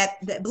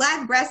that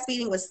Black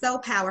breastfeeding was so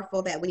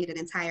powerful that we need an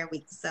entire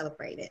week to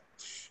celebrate it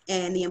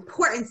and the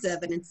importance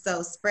of it. And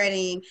so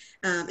spreading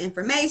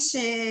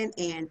information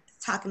and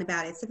talking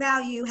about its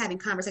value, having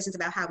conversations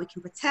about how we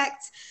can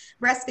protect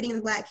breastfeeding in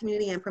the Black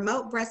community and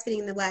promote breastfeeding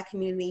in the Black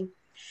community.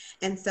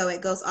 And so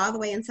it goes all the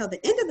way until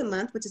the end of the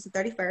month, which is the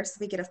 31st.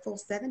 We get a full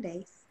 7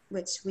 days,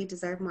 which we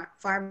deserve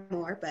far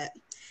more, but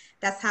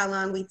that's how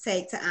long we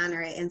take to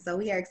honor it. And so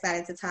we are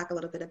excited to talk a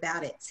little bit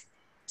about it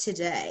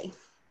today.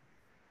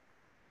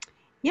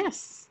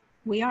 Yes,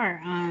 we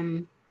are.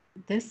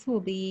 This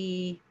will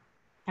be,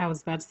 I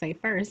was about to say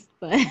first,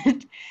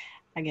 but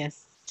I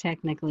guess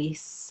technically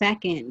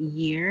second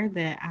year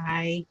that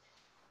I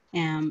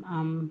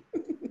am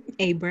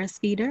a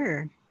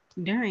breastfeeder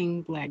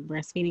during Black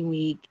Breastfeeding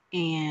Week,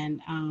 and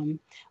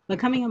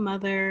becoming a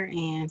mother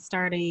and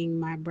starting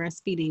my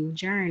breastfeeding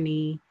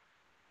journey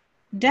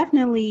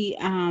definitely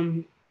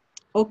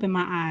opened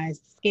my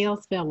eyes.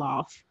 Scales fell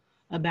off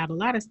about a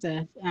lot of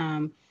stuff.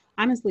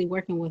 Honestly,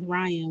 working with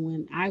Ryan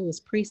when I was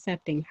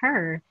precepting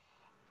her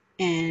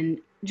and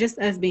just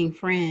us being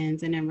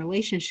friends and in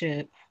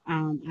relationship,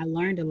 I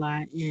learned a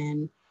lot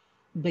and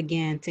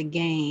began to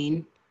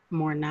gain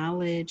more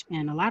knowledge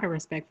and a lot of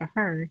respect for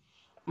her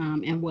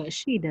and what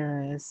she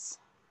does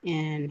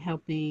in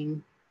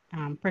helping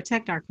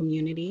protect our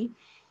community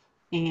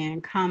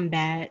and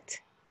combat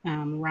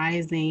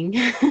rising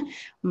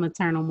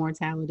maternal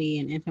mortality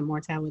and infant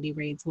mortality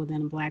rates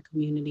within the Black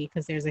community,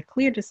 because there's a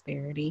clear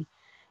disparity.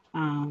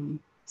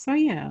 So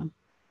yeah,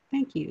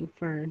 thank you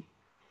for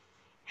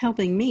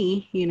helping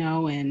me,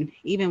 and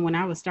even when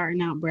I was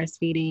starting out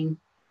breastfeeding,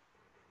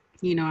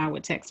 I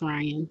would text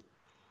Ryan,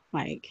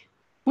 like,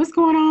 what's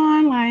going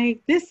on? Like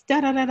this,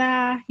 da da da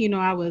da.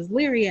 I was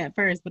leery at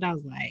first, but I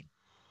was like,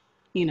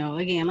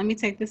 again, let me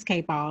take this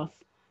cape off.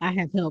 I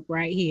have help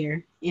right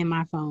here in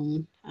my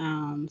phone.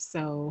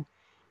 So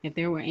if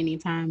there were any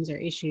times or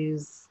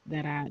issues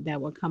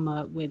that would come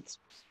up with,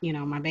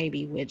 my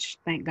baby, which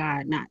thank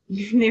God not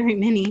very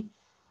many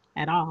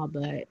at all,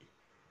 but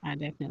I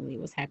definitely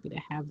was happy to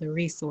have the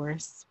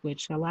resource,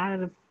 which a lot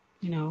of,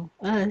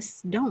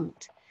 us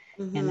don't.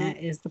 And that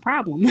is the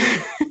problem.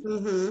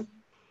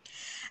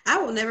 I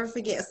will never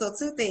forget. So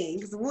 2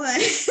 things. One,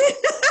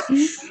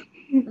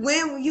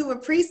 when you were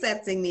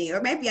precepting me, or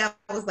maybe I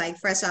was like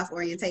fresh off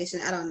orientation,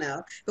 I don't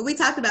know. But we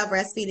talked about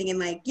breastfeeding and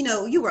like,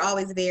 you were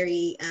always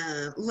very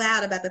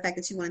loud about the fact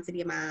that you wanted to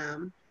be a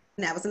mom.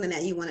 And that was something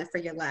that you wanted for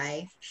your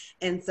life.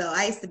 And so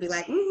I used to be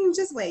like,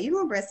 just wait, you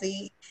gonna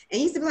breastfeed. And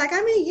you used to be like,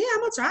 I mean, yeah, I'm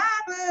gonna try,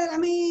 but I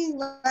mean,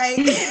 like,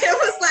 it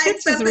was like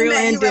something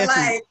that you were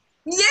like,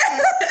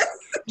 yes.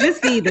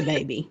 Just feed the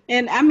baby.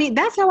 And I mean,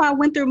 that's how I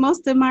went through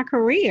most of my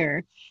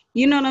career.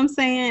 You know what I'm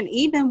saying?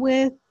 Even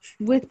with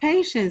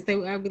patients,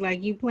 I'd be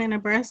like, you plan a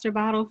breast or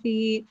bottle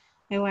feed?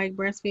 They like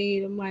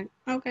breastfeed. I'm like,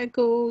 okay,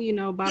 cool.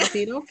 Bottle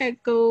feed. Okay,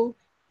 cool.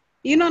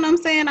 You know what I'm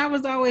saying? I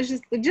was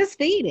always just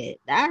feed it.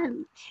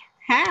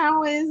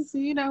 How is,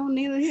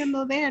 neither here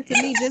nor there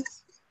to me.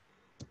 Just,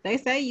 they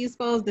say you're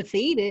supposed to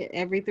feed it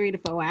every 3 to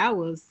 4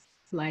 hours.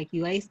 Like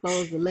you ain't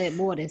supposed to let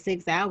more than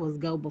 6 hours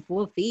go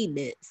before feeding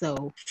it.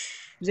 So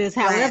just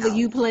however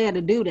you plan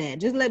to do that,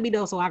 just let me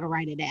know so I can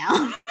write it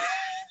down.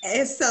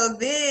 And so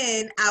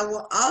then I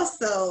will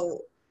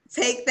also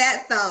take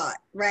that thought,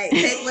 right?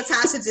 Take what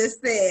Tasha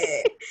just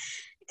said,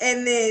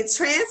 and then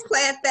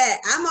transplant that.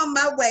 I'm on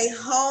my way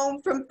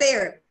home from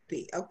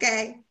therapy,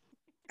 okay?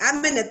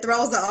 I'm in the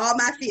throes of all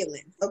my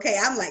feelings, okay?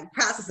 I'm like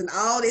processing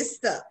all this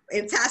stuff,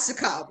 and Tasha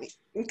called me,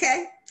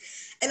 okay?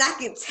 And I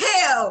can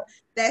tell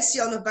that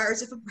she's on the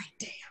verge of a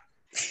breakdown.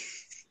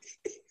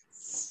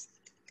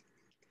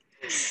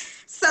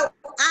 So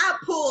I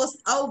pulls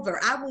over.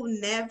 I will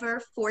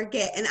never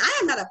forget. And I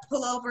am not a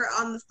pullover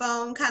on the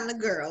phone kind of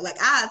girl. Like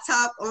I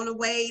talk on the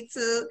way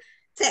to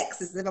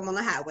Texas if I'm on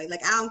the highway.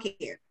 Like I don't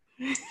care.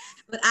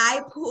 But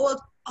I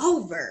pulled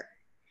over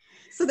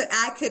so that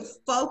I could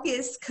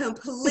focus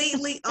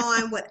completely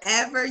on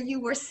whatever you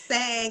were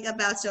saying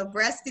about your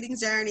breastfeeding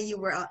journey. You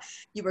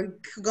were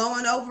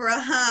going over a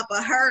hump,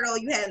 a hurdle.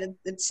 You had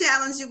a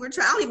challenge you were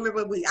trying. I don't even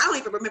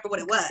remember what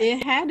it was.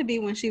 It had to be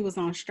when she was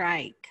on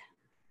strike.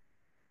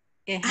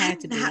 It had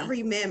to be. I not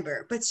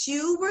remember, but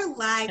you were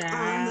like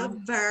on the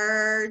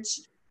verge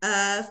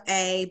of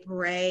a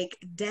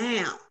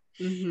breakdown.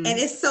 And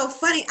it's so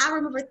funny. I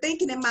remember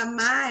thinking in my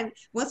mind,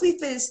 once we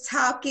finished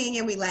talking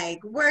and we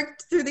like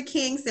worked through the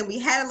kinks and we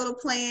had a little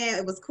plan,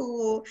 it was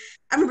cool.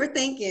 I remember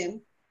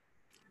thinking,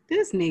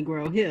 this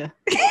Negro here.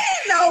 Ain't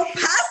no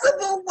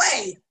possible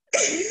way.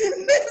 This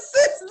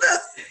is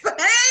the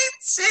same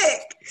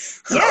chick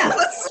who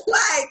was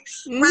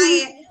like,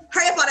 Ryan,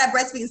 hurry up all that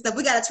breastfeeding stuff.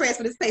 We gotta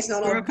transfer this patient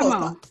on over. Come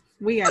on.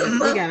 We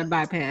got a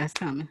bypass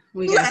coming.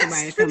 We got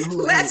somebody coming.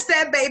 Let's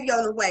that baby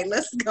on the way.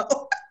 Let's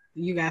go.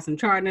 You got some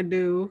charting to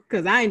do,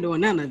 because I ain't doing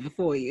none of it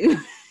for you.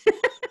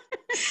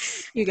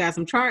 You got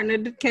some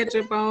charting to catch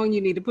up on. You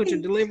need to put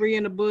your delivery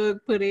in the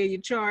book, put in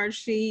your charge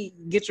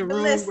sheet, get your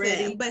room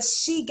ready. But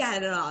she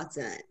got it all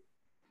done.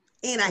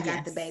 And I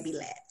got the baby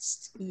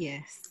latched.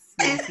 Yes,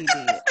 you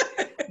did.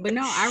 But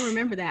no, I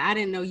remember that. I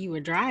didn't know you were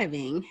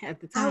driving at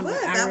the time.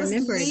 I was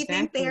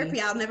leaving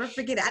therapy. I'll never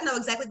forget it. I know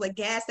exactly what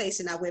gas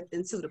station I whipped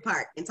into to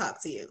park and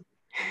talk to you.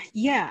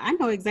 Yeah, I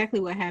know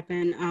exactly what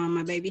happened.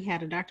 My baby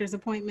had a doctor's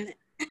appointment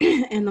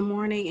in the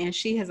morning, and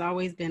she has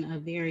always been a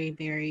very,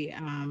 very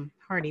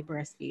hearty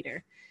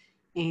breastfeeder.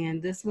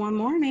 And this one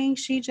morning,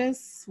 she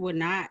just would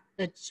not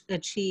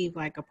achieve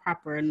like a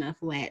proper enough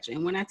latch.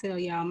 And when I tell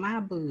y'all, my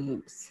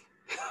boobs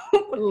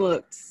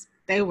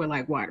they were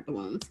like water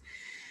balloons.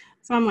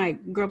 So I'm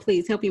like, girl,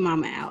 please help your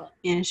mama out.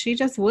 And she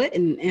just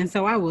wouldn't. And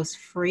so I was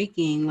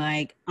freaking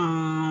like,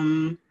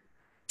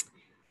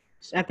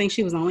 I think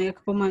she was only a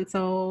couple months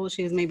old.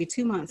 She was maybe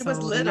 2 months old. It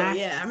was little,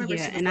 I remember.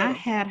 Yeah, and I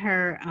had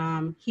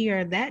her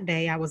here that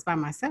day. I was by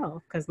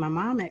myself because my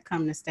mom had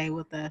come to stay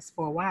with us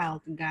for a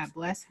while. God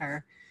bless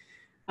her.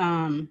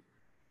 And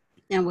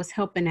was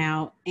helping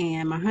out.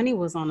 And my honey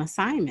was on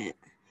assignment.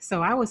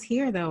 So I was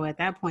here, though, at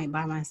that point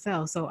by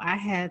myself. So I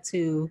had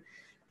to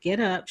get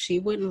up. She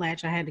wouldn't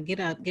latch. I had to get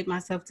up, get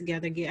myself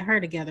together, get her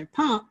together,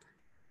 pump,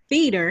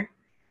 feed her,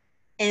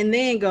 and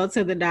then go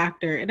to the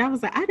doctor. And I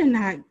was like, I did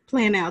not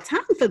plan out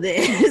time for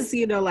this,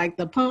 like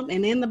the pump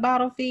and then the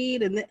bottle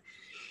feed. And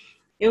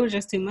it was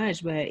just too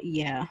much. But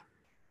yeah,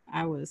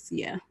 I was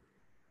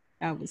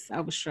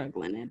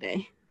struggling that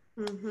day.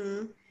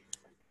 Mm-hmm.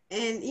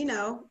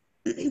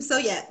 And, so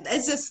yeah,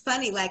 it's just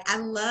funny. Like, I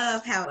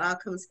love how it all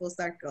comes full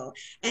circle.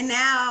 And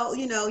now,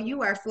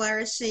 you are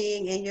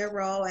flourishing in your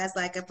role as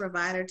like a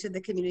provider to the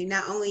community,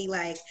 not only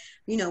like,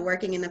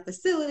 working in a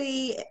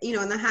facility,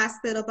 in the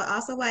hospital, but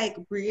also like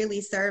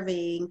really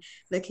serving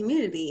the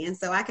community. And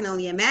so I can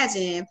only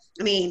imagine,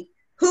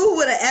 who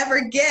would have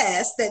ever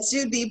guessed that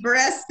you'd be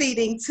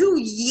breastfeeding 2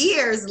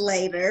 years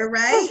later,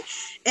 right?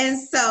 And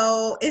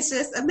so it's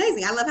just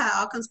amazing. I love how it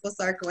all comes full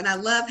circle. And I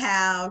love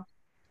how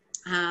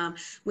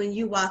when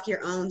you walk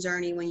your own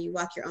journey, when you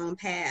walk your own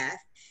path,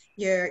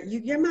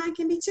 your mind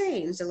can be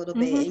changed a little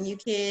bit, and you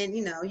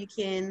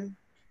can,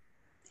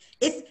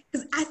 it's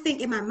because I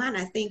think in my mind,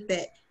 I think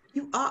that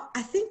you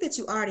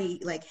already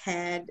like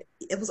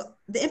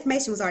the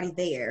information was already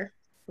there,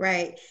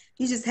 right?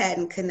 You just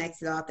hadn't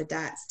connected all the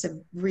dots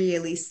to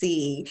really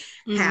see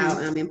how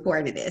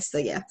important it is. So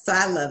yeah, so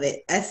I love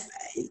it. I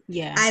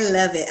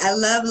love it. I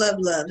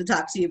love to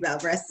talk to you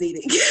about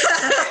breastfeeding.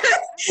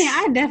 Yeah,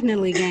 I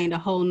definitely gained a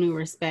whole new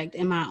respect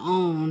in my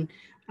own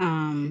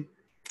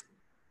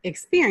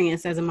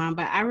experience as a mom.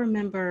 But I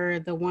remember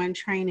the one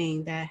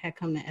training that had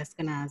come to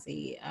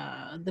Eskenazi,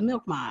 the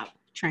Milk Mob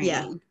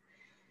training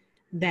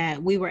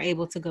that we were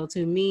able to go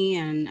to, me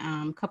and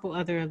a couple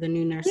other of the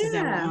new nurses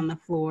that were on the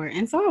floor.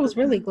 And so I was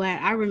really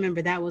glad. I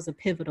remember that was a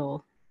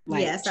pivotal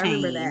change. I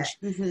remember that.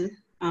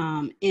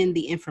 In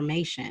the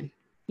information,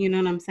 you know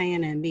what I'm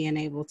saying? And being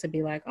able to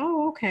be like,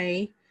 oh,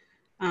 okay.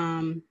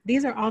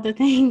 These are all the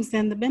things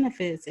and the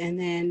benefits. And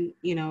then,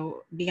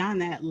 beyond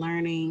that,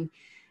 learning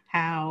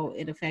how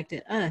it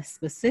affected us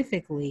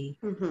specifically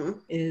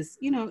is,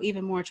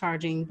 even more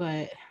charging.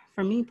 But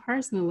for me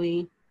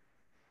personally,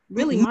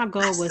 really my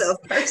goal was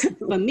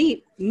for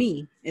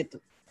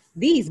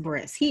these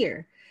breasts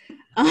here.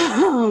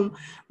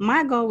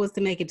 My goal was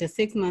to make it to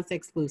 6 months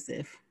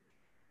exclusive.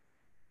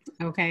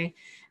 Okay.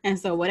 And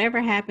so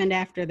whatever happened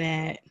after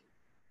that,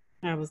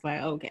 I was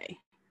like, okay.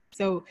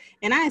 So,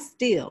 and I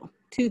still,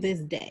 to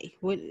this day,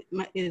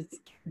 is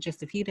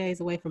just a few days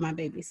away from my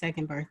baby's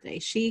second birthday.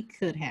 She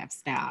could have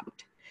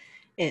stopped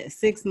at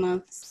 6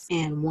 months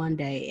and 1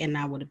 day, and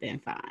I would have been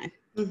fine.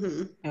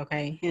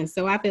 Okay. And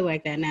so I feel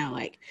like that now,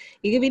 like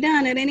you could be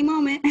done at any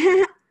moment.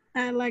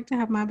 I'd like to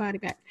have my body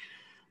back.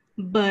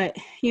 But,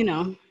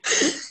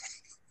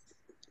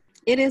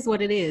 it is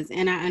what it is.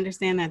 And I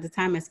understand that the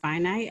time is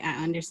finite.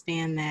 I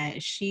understand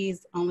that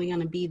she's only going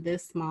to be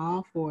this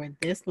small for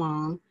this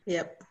long.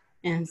 Yep.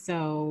 And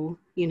so,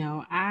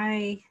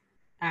 I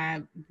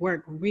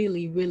work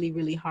really, really,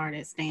 really hard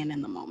at staying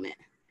in the moment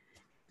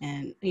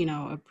and,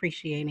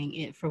 appreciating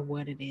it for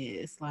what it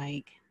is.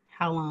 Like,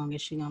 how long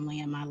is she going to lay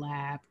in my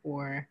lap,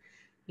 or,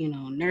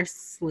 nurse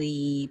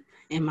sleep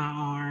in my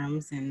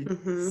arms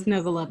and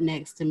snuggle up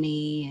next to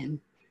me and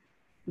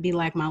be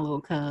like my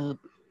little cub.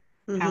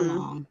 How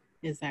long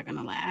is that going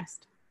to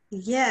last?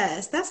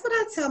 Yes, that's what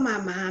I tell my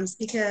moms,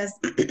 because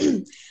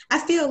I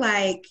feel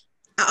like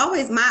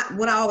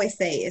what I always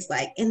say is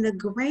like, in the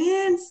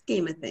grand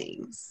scheme of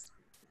things,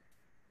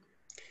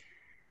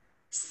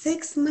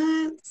 6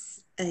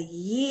 months, a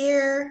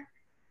year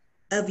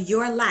of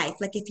your life,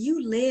 like if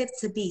you live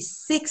to be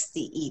 60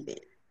 even,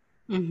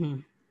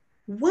 1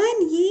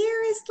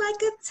 year is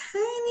like a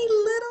tiny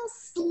little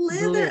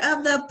slither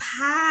of the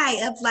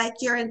pie of like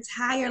your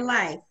entire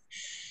life.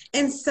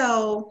 And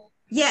so,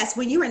 yes,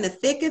 when you're in the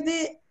thick of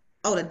it,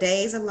 the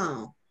days are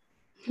long.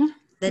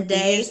 The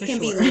days can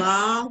be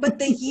long, but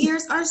the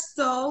years are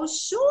so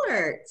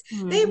short.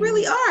 They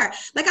really are.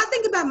 Like, I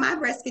think about my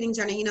breastfeeding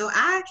journey.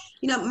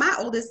 My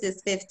oldest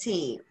is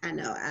 15. I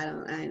know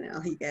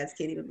you guys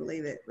can't even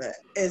believe it, but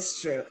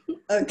it's true.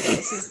 Okay,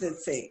 she's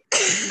 15.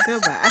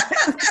 Goodbye.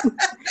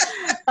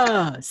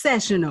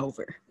 Session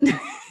over.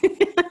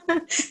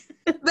 But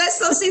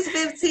so she's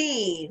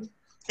 15.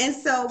 And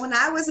so when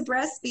I was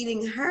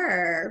breastfeeding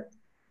her,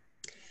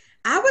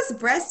 I was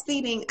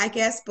breastfeeding, I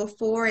guess,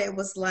 before it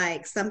was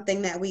like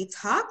something that we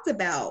talked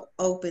about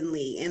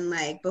openly, and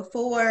like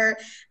before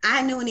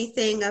I knew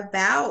anything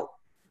about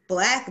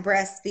Black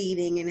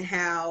breastfeeding and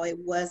how it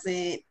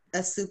wasn't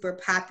a super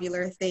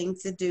popular thing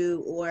to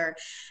do, or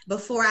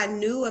before I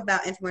knew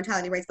about infant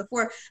mortality rates,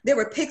 before there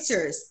were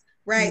pictures,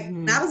 right?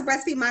 When I was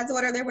breastfeeding my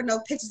daughter, there were no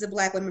pictures of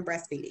Black women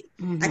breastfeeding.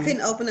 I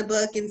couldn't open a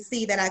book and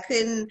see that. I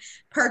couldn't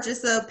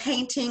purchase a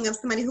painting of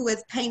somebody who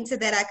has painted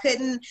that. I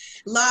couldn't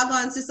log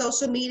on to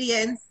social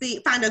media and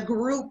find a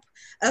group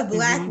of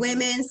Black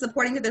women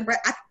supporting the breast.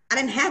 I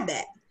didn't have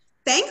that.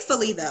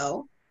 Thankfully,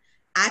 though,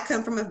 I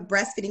come from a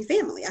breastfeeding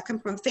family. I come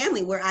from a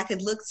family where I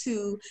could look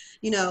to,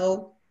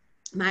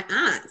 my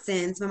aunts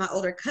and some of my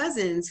older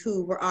cousins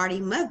who were already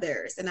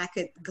mothers, and I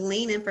could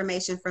glean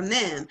information from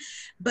them.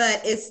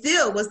 But it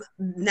still was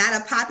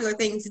not a popular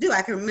thing to do.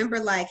 I can remember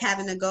like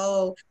having to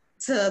go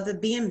to the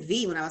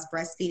BMV when I was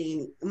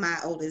breastfeeding my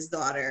oldest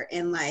daughter,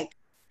 and like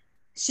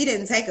she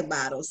didn't take a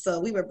bottle, so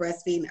we were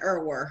breastfeeding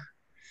Erwar.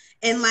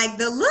 And like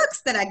the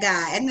looks that I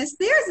got and the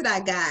stares that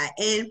I got,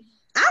 and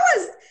I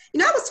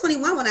was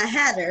 21 when I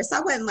had her, so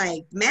I wasn't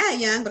like mad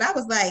young, but I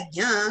was like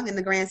young in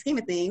the grand scheme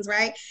of things,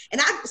 right?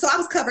 And I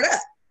was covered up.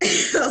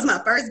 It was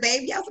my first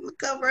baby. I was gonna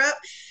cover up,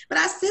 but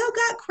I still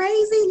got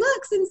crazy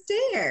looks and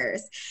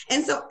stares.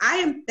 And so I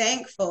am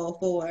thankful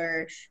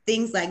for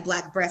things like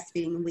Black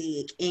Breastfeeding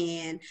Week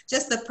and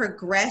just the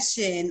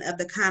progression of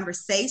the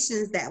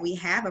conversations that we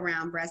have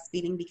around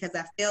breastfeeding, because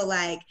I feel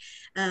like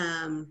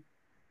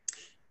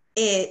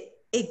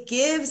it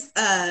gives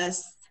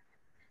us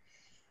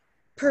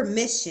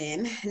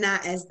permission,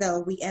 not as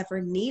though we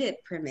ever needed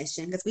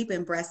permission, because we've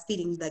been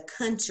breastfeeding the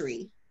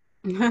country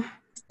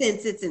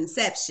since its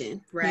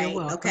inception, right?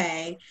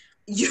 Okay.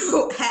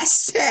 You're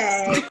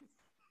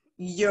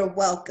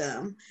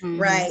welcome,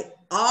 right?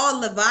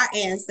 all of our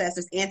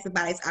ancestors'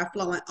 antibodies are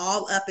flowing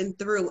all up and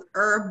through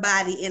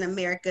everybody in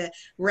America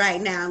right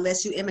now,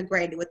 unless you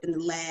immigrated within the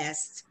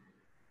last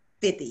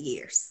 50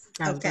 years.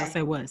 I was going to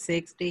say, what,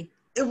 60?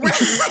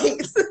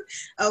 Right.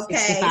 Okay.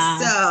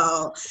 65.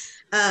 So,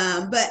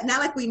 but not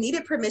like we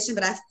needed permission,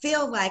 but I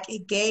feel like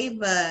it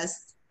gave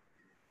us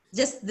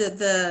just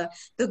the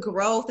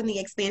growth and the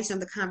expansion of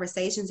the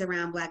conversations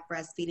around Black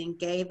breastfeeding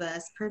gave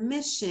us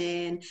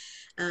permission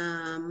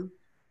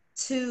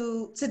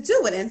to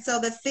do it. And so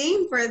the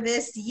theme for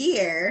this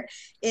year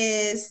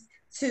is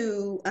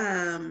to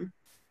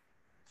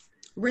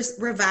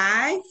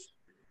revive,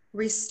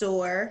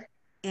 restore,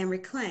 and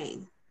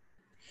reclaim.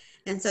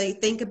 And so you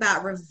think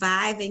about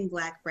reviving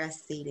Black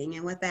breastfeeding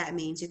and what that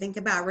means. You think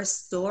about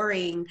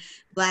restoring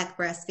Black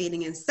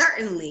breastfeeding and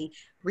certainly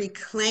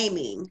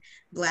reclaiming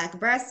Black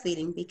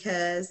breastfeeding,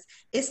 because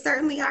it's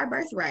certainly our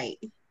birthright.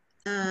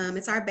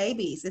 It's our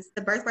babies. It's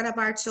the birthright of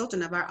our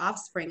children, of our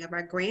offspring, of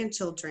our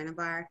grandchildren, of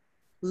our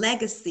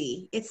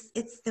legacy.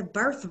 It's the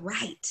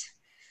birthright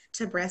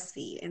to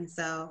breastfeed. And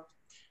so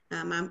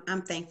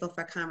I'm thankful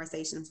for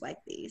conversations like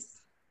these.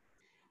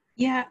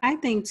 Yeah, I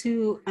think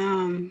too,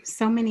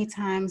 so many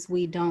times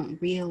we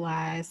don't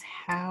realize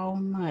how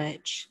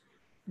much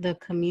the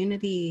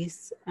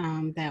communities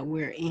that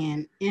we're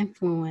in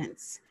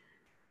influence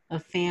a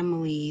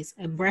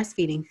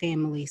breastfeeding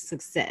family's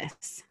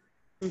success.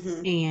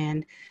 Mm-hmm.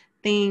 And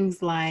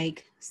things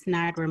like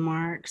snide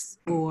remarks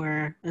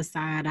or a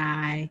side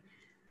eye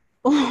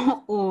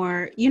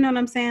or, you know what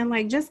I'm saying?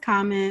 Like just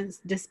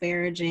comments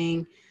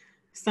disparaging,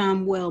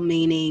 some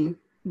well-meaning,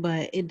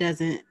 but it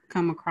doesn't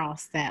come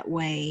across that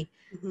way.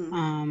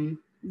 Mm-hmm.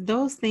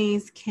 Those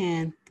things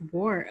can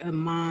thwart a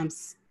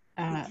mom's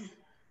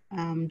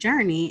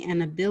journey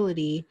and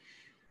ability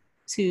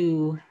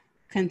to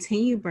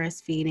continue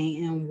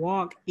breastfeeding and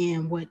walk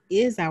in what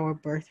is our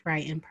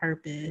birthright and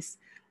purpose,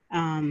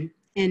 and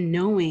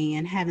knowing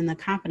and having the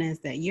confidence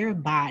that your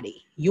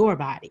body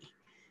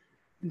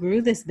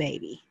grew this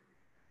baby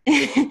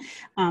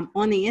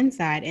on the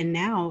inside and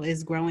now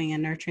is growing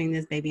and nurturing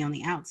this baby on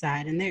the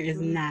outside. And there is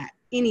not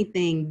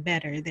anything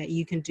better that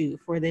you can do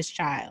for this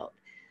child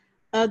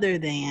other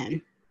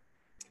than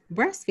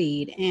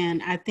breastfeed.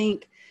 And I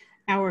think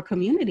our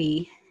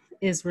community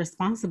is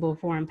responsible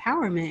for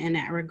empowerment in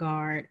that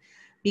regard,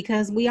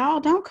 because we all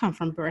don't come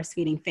from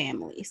breastfeeding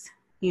families,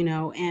 you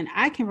know, and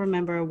I can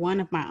remember one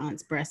of my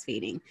aunts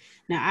breastfeeding.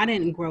 Now, I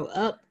didn't grow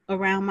up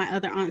around my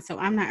other aunts, so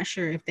I'm not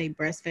sure if they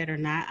breastfed or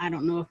not. I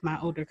don't know if my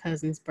older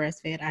cousins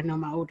breastfed. I know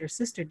my older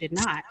sister did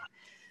not.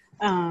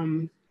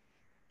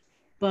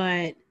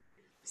 But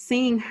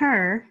seeing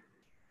her,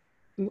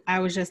 I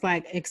was just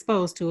like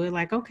exposed to it,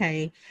 like,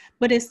 okay,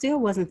 but it still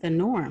wasn't the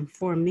norm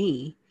for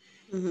me.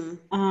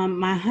 Mm-hmm.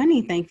 My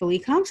honey, thankfully,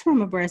 comes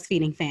from a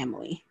breastfeeding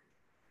family.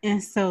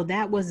 And so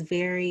that was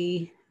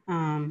very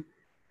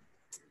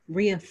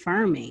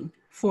reaffirming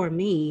for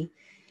me,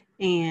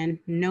 and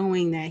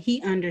knowing that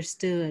he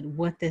understood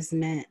what this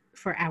meant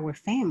for our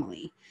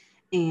family,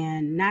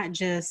 and not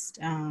just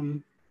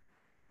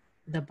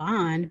the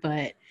bond,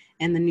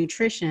 and the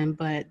nutrition,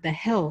 but the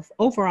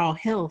overall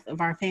health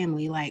of our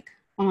family, like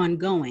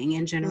ongoing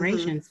in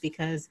generations, mm-hmm.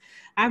 because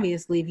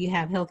obviously if you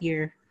have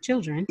healthier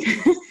children,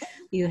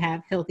 you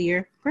have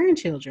healthier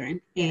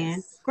grandchildren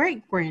and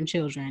great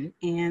grandchildren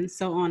and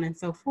so on and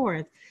so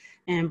forth.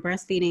 And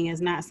breastfeeding is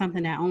not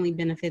something that only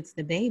benefits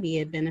the baby,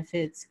 it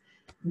benefits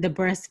the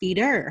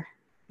breastfeeder,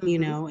 mm-hmm. you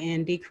know,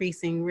 and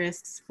decreasing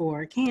risks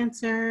for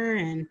cancer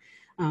and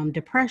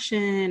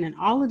depression and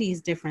all of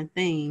these different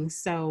things.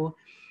 So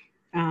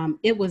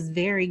it was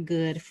very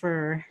good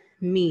for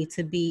me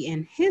to be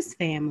in his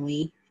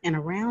family and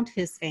around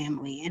his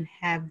family and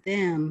have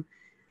them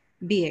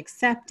be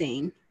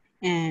accepting,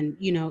 and,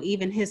 you know,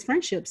 even his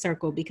friendship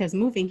circle, because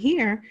moving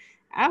here,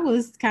 I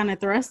was kind of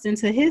thrust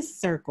into his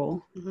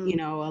circle. Mm-hmm. You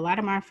know, a lot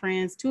of my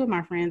friends, 2 of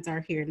my friends are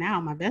here now,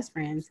 my best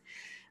friends,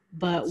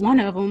 but one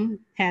of them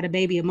had a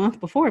baby a month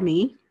before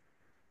me.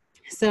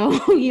 So,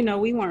 you know,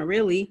 we weren't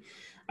really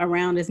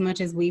around as much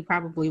as we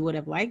probably would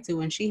have liked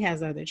to, and she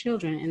has other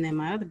children. And then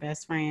my other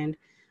best friend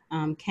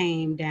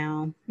came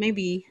down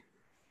maybe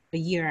a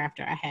year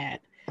after I had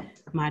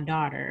my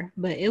daughter,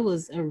 but it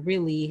was a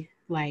really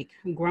like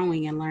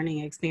growing and learning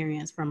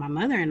experience for my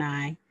mother and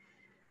I.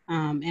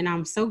 And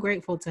I'm so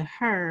grateful to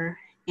her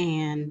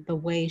and the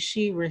way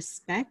she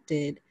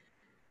respected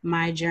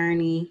my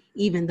journey,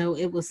 even though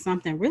it was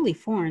something really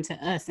foreign to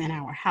us in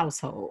our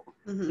household,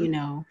 mm-hmm. you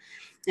know?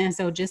 And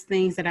so just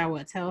things that I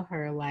would tell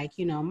her, like,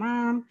 you know,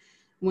 Mom,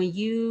 when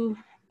you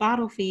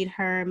bottle feed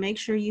her, make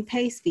sure you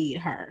pace feed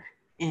her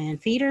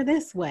and feed her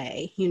this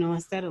way, you know,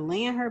 instead of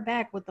laying her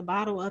back with the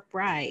bottle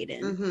upright,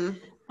 and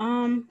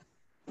mm-hmm.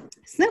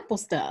 Simple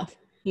stuff.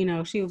 You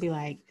know, she would be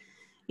like,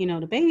 you know,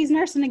 the baby's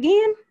nursing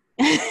again.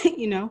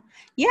 You know,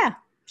 yeah,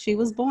 she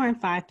was born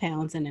 5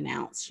 pounds and an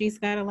ounce. She's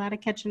got a lot of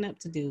catching up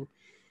to do,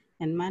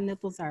 and my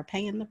nipples are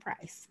paying the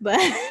price.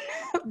 But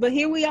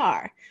here we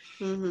are,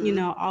 mm-hmm. you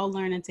know, all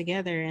learning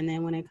together. And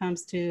then when it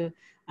comes to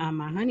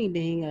my honey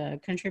being a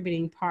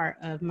contributing part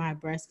of my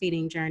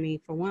breastfeeding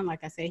journey. For one,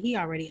 like I said, he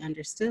already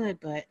understood,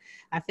 but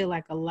I feel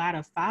like a lot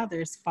of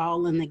fathers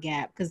fall in the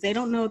gap because they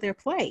don't know their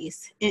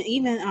place. And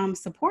even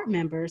support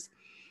members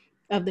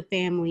of the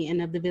family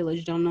and of the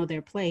village don't know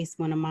their place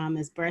when a mom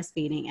is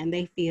breastfeeding, and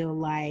they feel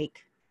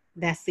like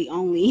that's the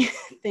only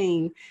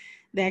thing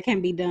that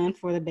can be done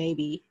for the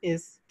baby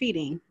is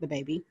feeding the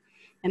baby.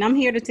 And I'm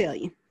here to tell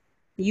you,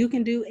 you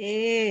can do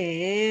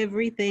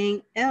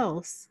everything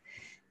else.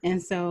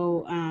 And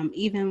so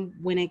even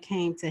when it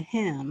came to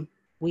him,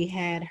 we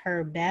had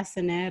her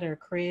bassinet or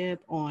crib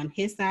on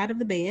his side of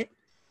the bed.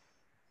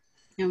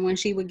 And when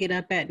she would get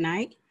up at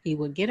night, he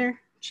would get her,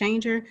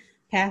 change her,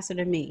 pass her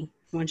to me.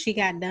 When she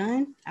got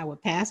done, I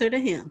would pass her to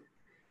him,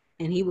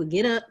 and he would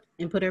get up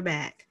and put her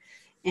back.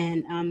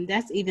 And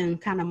that's even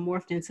kind of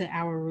morphed into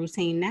our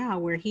routine now,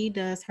 where he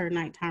does her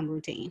nighttime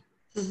routine.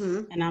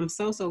 Mm-hmm. And I'm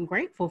so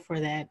grateful for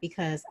that,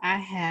 because I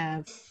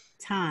have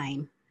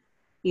time,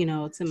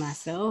 to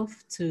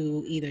myself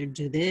to either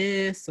do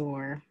this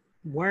or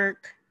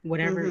work,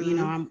 whatever,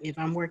 mm-hmm. If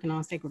I'm working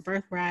on Sacred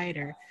Birthright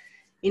or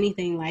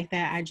anything like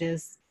that,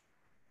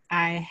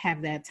 I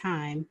have that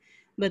time.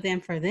 But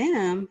then for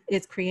them,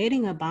 it's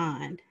creating a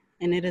bond,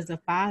 and it is a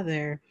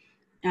father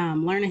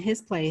learning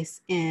his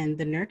place in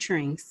the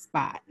nurturing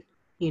spot,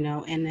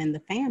 and then the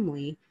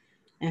family.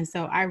 And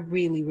so I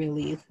really,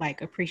 really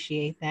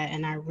appreciate that.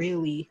 And I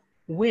really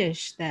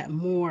wish that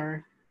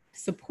more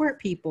support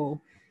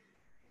people,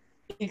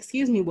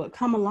 would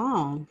come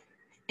along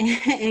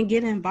and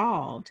get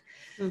involved.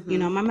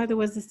 Mm-hmm. My mother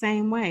was the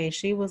same way.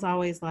 She was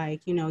always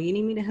like, you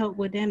need me to help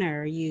with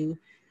dinner, or you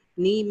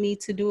need me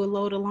to do a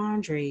load of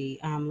laundry.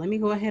 Let me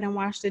go ahead and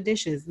wash the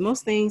dishes.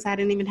 Most things I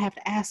didn't even have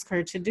to ask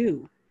her to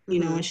do,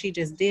 mm-hmm. And she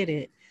just did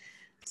it.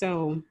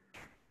 So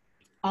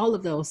all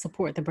of those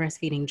support the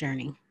breastfeeding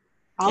journey.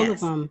 All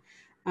yes. of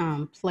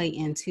them play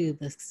into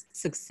the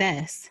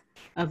success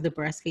of the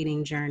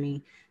breastfeeding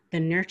journey. The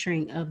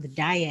nurturing of the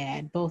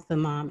dyad, both the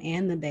mom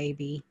and the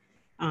baby,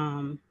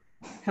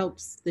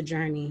 helps the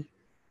journey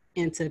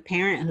into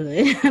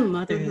parenthood,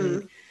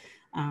 motherhood,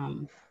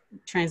 mm-hmm.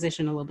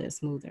 Transition a little bit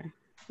smoother.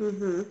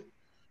 Mm-hmm.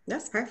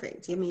 That's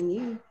perfect. I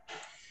mean,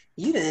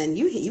 you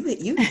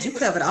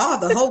covered all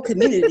the whole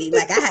community.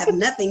 Like, I have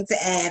nothing to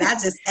add. I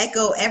just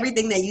echo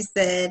everything that you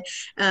said.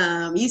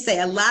 You say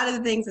a lot of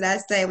the things that I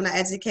say when I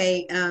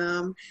educate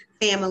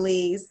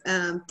families,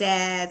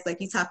 dads.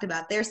 Like, you talked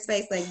about their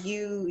space. Like,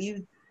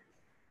 you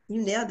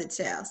nailed it,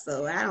 child.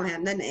 So I don't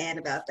have nothing to add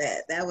about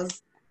that. That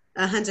was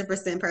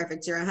 100%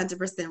 perfect. You're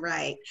 100%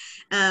 right.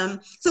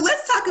 So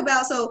let's talk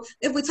about, so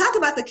if we talk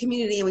about the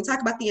community and we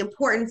talk about the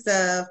importance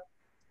of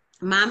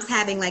moms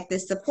having like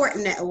this support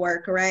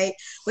network, right,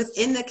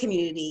 within the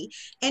community.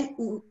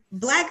 And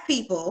Black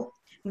people,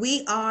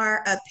 we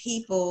are a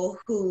people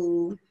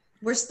who,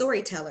 we're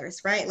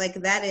storytellers, right? Like,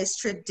 that is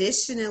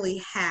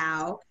traditionally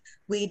how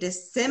we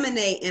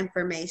disseminate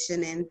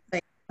information and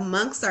like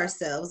amongst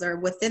ourselves or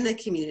within the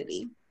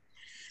community.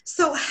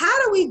 So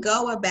how do we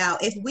go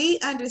about, if we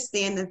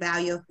understand the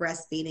value of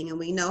breastfeeding and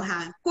we know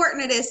how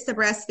important it is to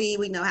breastfeed,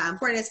 we know how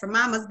important it is for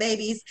mamas,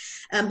 babies,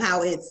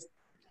 how it's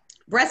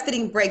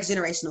breastfeeding breaks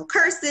generational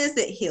curses,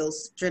 it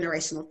heals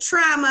generational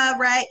trauma,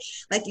 right?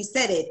 Like you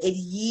said, it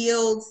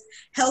yields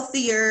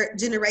healthier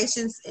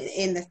generations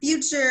in the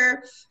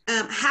future.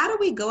 How do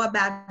we go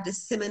about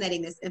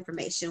disseminating this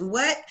information?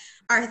 What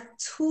are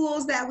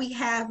tools that we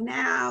have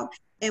now?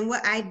 And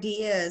what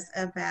ideas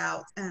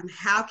about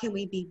how can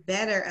we be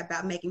better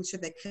about making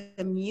sure the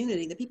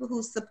community, the people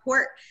who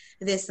support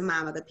this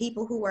mama, the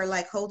people who are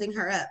like holding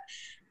her up,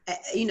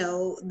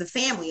 the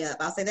family up,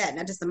 I'll say that,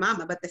 not just the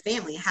mama, but the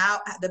family, how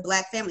the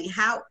Black family,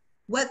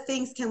 what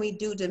things can we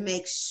do to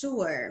make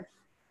sure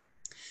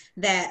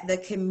that the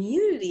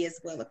community is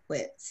well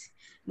equipped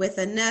with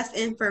enough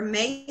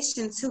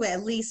information to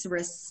at least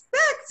respect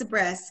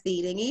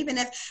breastfeeding, even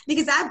if,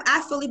 because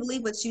I fully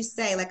believe what you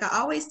say. Like, I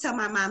always tell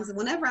my moms,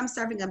 whenever I'm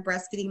serving a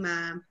breastfeeding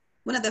mom,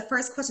 one of the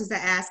first questions I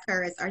ask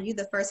her is, are you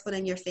the first one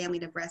in your family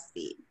to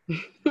breastfeed?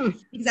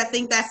 Because I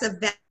think that's a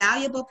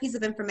valuable piece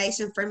of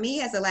information for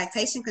me as a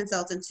lactation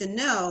consultant to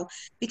know,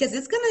 because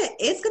it's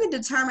gonna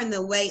determine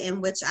the way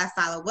in which I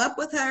follow up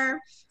with her.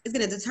 It's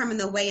gonna determine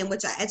the way in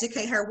which I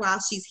educate her while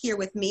she's here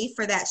with me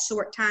for that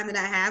short time that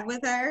I have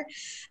with her.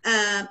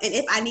 And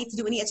if I need to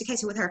do any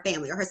education with her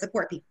family or her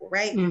support people,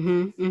 right?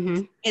 Mm-hmm,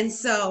 mm-hmm. And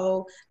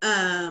so,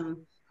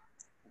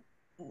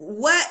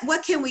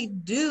 what can we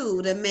do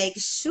to make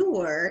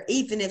sure,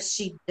 even if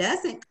she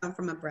doesn't come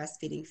from a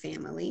breastfeeding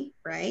family,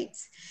 right,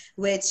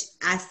 which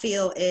I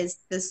feel is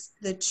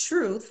the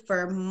truth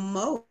for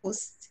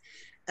most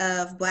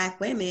of Black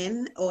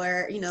women,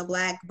 or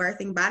Black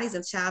birthing bodies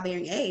of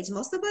childbearing age,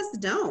 most of us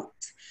don't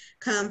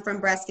come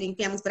from breastfeeding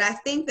families. But I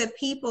think the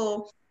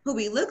people who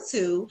we look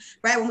to,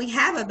 right, when we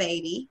have a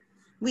baby,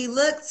 we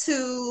look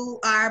to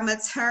our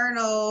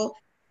maternal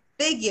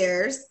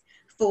figures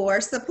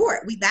for support.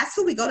 That's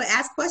who we go to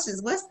ask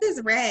questions. What's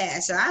this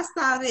rash? Or I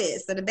saw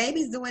this, or the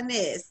baby's doing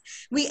this.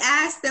 We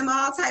ask them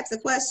all types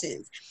of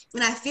questions.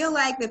 And I feel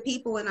like the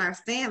people in our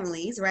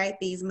families, right,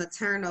 these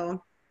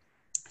maternal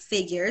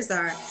figures,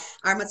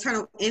 our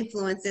maternal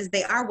influences,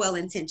 they are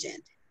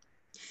well-intentioned.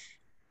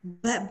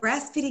 But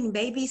breastfeeding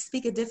babies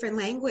speak a different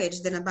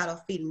language than a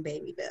bottle feeding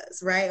baby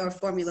does, right? Or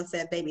formula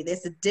fed baby.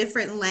 There's a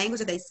different language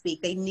that they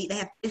speak. They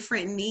have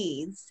different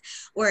needs,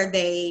 or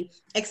they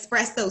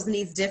express those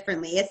needs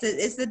differently.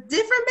 It's a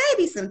different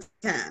baby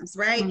sometimes,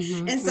 right?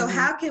 Mm-hmm, and so mm-hmm.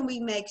 How can we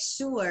make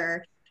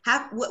sure,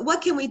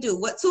 what can we do?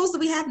 What tools do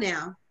we have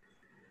now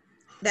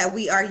that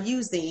we are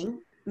using?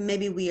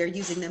 Maybe we are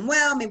using them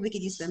well, maybe we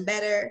could use them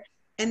better.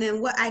 And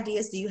then what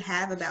ideas do you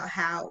have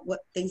about what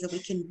things that we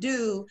can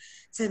do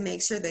to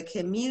make sure the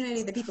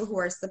community, the people who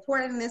are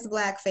supporting this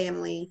Black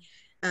family,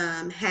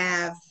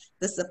 have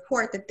the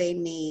support that they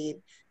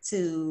need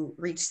to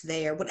reach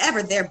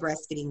whatever their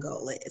breastfeeding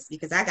goal is?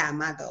 Because I got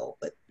my goal,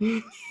 but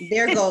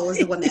their goal is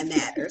the one that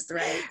matters,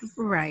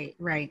 right?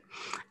 Right.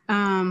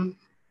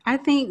 I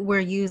think we're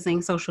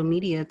using social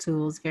media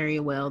tools very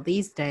well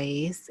these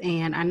days.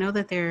 And I know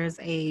that there's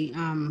a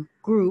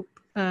group,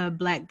 a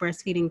Black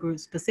breastfeeding group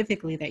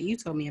specifically that you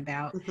told me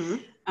about,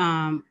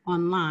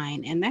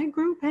 online. And that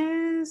group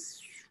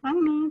has, I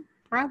don't know,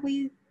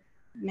 probably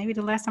maybe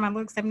the last time I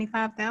looked,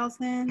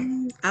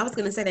 75,000. I was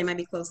going to say they might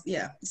be close.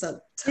 Yeah. So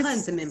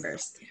tons of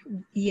members.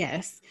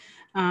 Yes.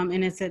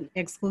 And it's an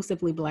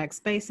exclusively Black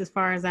space as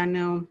far as I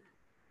know.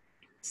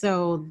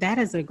 So that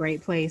is a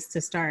great place to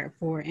start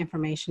for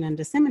information and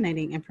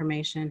disseminating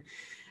information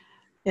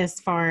as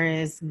far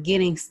as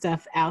getting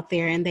stuff out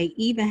there. And they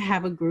even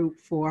have a group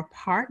for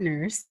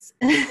partners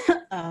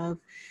of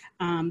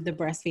the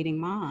breastfeeding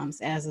moms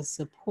as a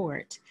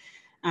support,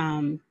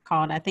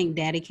 called, I think,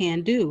 Daddy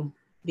Can Do,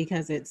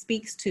 because it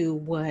speaks to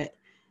what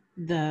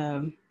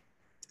the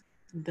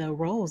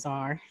roles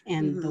are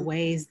and the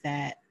ways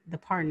that the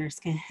partners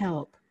can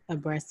help a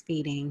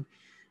breastfeeding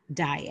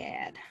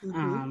dyad.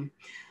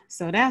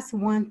 So that's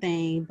one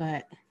thing,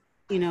 but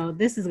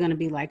this is going to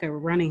be like a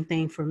running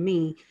thing for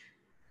me.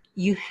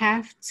 You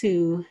have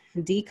to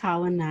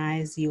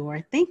decolonize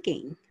your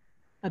thinking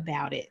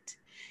about it.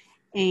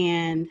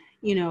 And,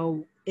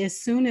 as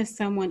soon as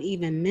someone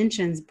even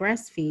mentions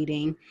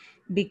breastfeeding,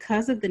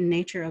 because of the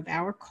nature of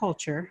our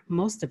culture,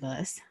 most of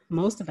us,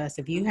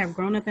 if you have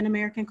grown up in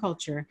American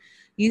culture,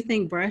 you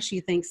think breast,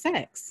 you think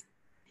sex.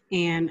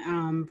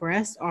 And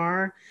breasts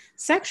are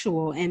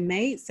sexual and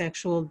made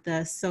sexual,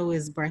 thus so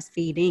is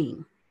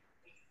breastfeeding,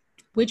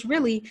 which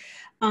really,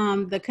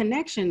 the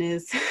connection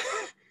is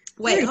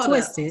Wait, hold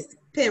twisted. Up.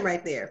 Pin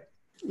right there.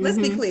 Let's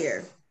be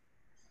clear.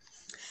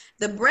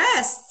 The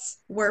breasts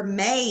were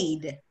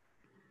made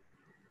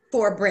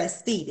for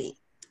breastfeeding.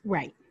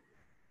 Right.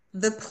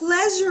 The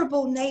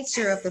pleasurable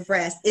nature of the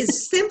breast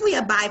is simply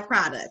a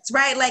byproduct,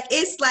 right? Like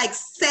it's like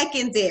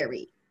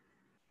secondary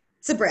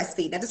to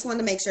breastfeed. I just wanted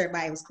to make sure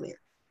everybody was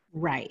clear.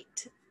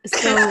 Right.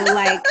 So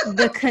like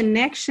the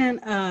connection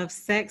of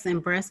sex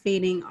and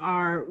breastfeeding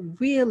are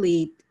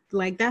really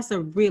like, that's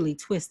a really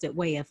twisted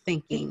way of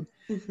thinking.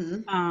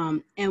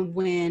 And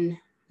when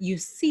you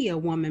see a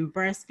woman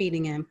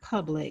breastfeeding in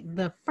public,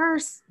 the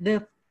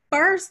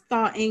first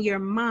thought in your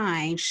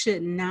mind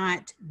should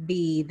not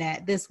be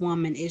that this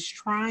woman is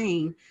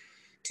trying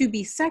to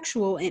be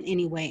sexual in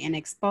any way and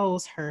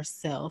expose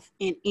herself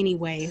in any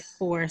way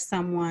for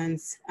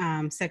someone's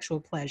sexual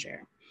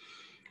pleasure.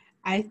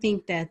 I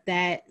think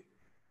that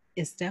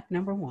is step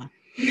number one.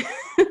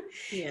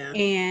 Yeah.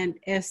 And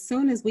as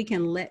soon as we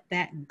can let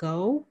that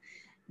go,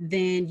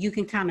 then you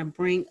can kind of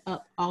bring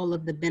up all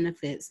of the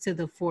benefits to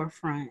the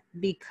forefront.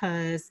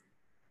 Because,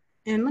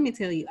 and let me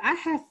tell you, I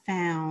have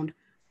found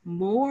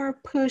more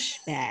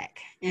pushback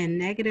and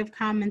negative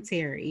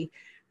commentary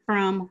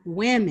from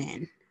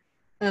women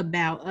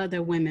about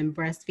other women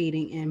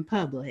breastfeeding in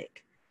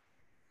public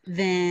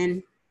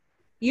than,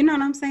 you know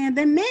what I'm saying,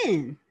 than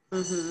men.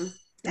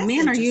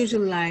 Men are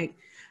usually like,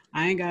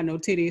 I ain't got no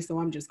titties, so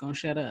I'm just gonna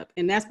shut up.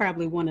 And that's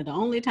probably one of the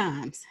only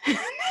times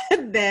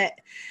that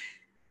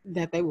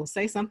they will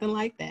say something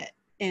like that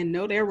and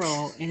know their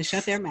role and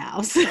shut their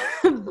mouths.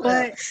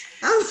 But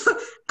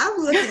I'm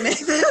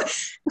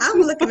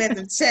looking at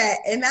the chat,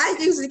 and I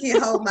usually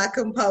can hold my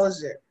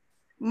composure.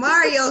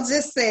 Mario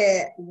just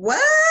said,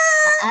 "What?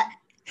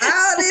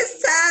 All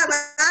this time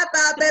I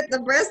thought that the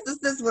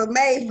breasts were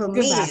made for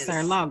men." Goodbye,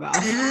 sir. Log off.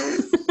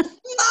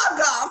 Log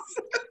off.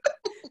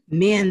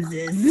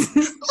 Menses.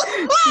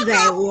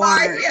 They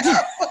weren't.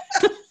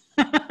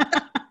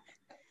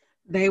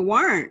 They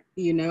weren't,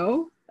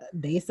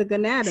 basic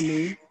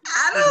anatomy.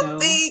 I don't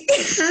think.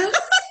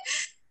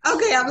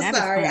 Okay, I'm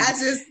sorry. I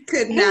just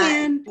could not.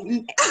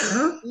 And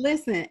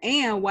listen,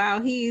 and while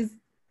he's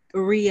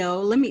Rio,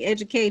 let me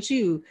educate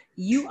you.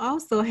 You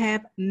also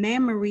have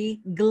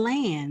mammary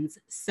glands,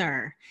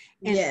 sir.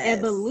 And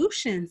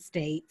evolution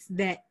states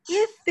that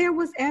if there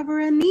was ever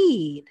a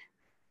need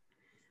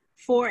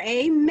for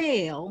a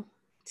male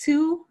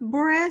to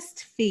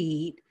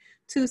breastfeed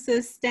to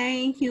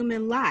sustain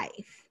human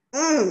life.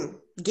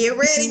 Get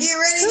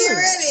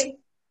ready.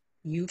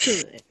 You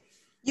could.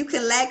 You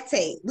can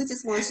lactate. We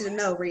just want you to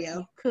know, Rio.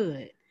 You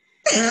could.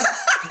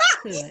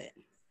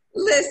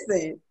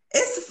 Listen,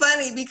 it's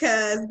funny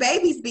because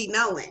babies be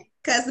knowing.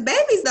 Because the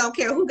babies don't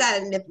care who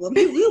got a nipple.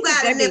 If you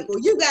got a nipple,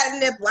 you got a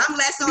nipple. I'm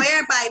less on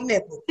everybody's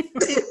nipple.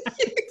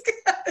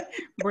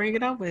 Bring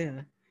it over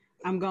here.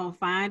 I'm going to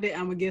find it.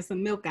 I'm going to get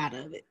some milk out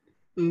of it.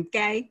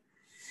 Okay?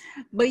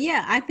 But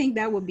yeah, I think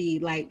that would be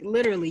like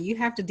literally you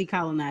have to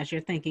decolonize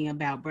your thinking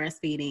about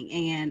breastfeeding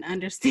and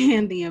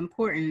understand the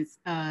importance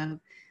of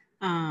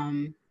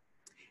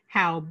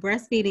how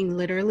breastfeeding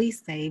literally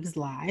saves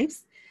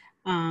lives.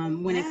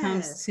 When it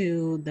comes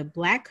to the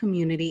Black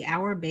community,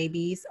 our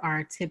babies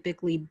are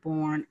typically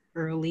born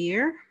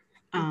earlier,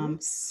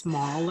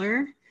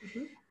 smaller,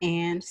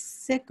 and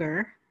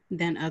sicker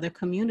than other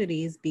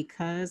communities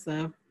because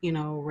of,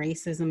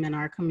 racism in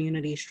our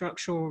community,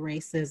 structural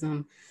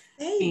racism.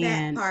 Say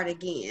that part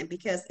again,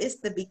 because it's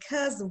the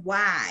because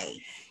why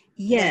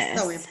that's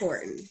so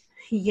important.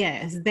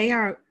 Yes, they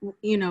are,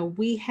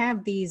 we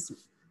have these.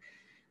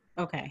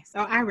 Okay, so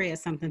I read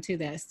something too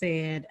that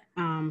said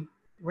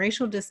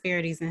racial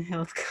disparities in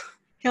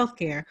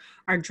healthcare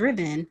are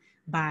driven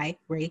by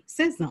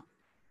racism.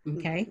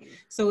 Okay,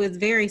 so it's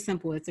very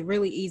simple. It's a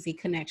really easy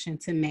connection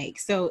to make.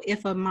 So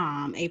if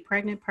a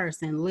pregnant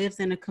person lives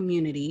in a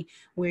community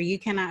where you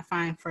cannot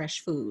find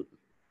fresh food,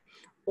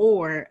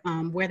 or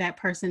where that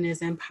person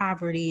is in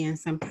poverty in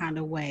some kind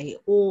of way,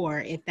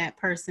 or if that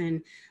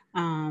person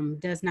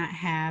does not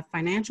have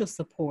financial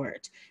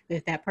support,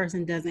 if that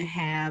person doesn't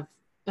have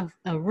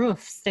a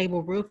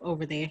stable roof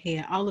over their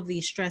head, all of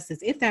these stresses,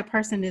 if that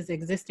person is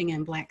existing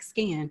in Black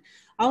skin,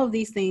 all of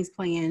these things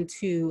play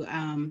into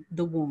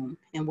the womb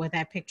and what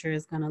that picture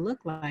is going to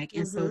look like.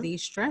 And so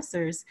these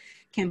stressors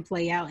can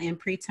play out in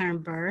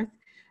preterm birth,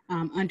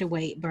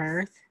 underweight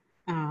birth,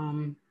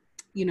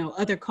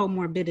 other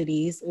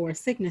comorbidities or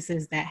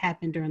sicknesses that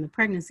happen during the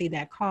pregnancy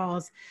that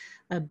cause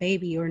a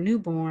baby or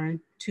newborn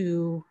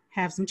to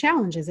have some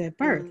challenges at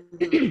birth.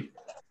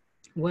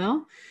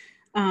 Well,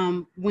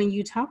 when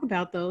you talk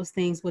about those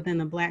things within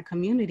the Black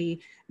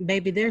community,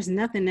 baby, there's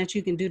nothing that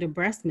you can do to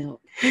breast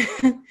milk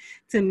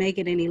to make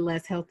it any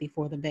less healthy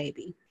for the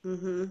baby.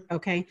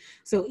 Okay.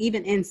 So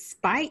even in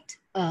spite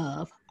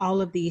of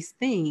all of these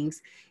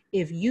things,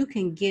 if you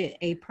can get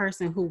a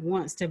person who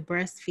wants to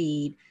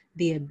breastfeed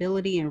the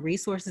ability and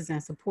resources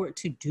and support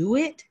to do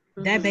it,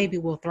 that baby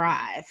will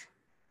thrive.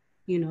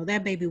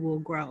 That baby will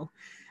grow.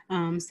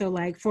 So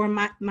like for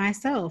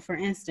myself, for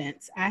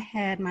instance, I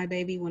had my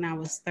baby when I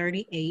was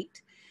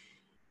 38,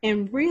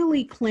 and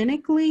really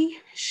clinically,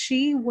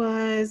 she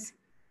was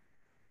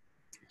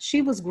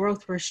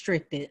growth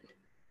restricted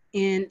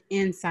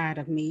inside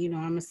of me. I'm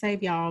gonna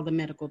save y'all all the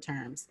medical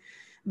terms,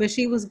 but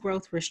she was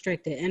growth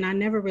restricted, and I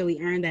never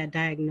really earned that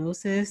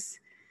diagnosis.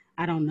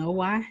 I don't know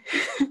why.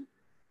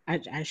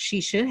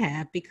 She should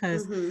have,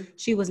 because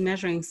she was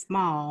measuring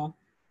small,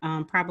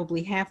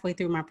 probably halfway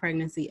through my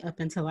pregnancy up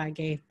until I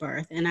gave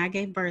birth. And I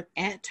gave birth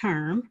at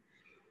term.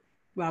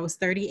 Well, I was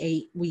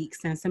 38 weeks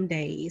and some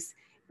days,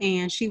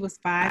 and she was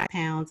 5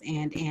 pounds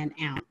and an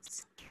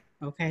ounce.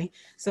 Okay.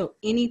 So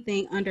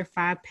anything under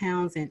 5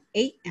 pounds and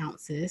 8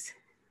 ounces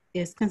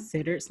is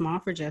considered small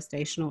for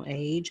gestational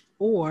age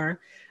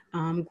or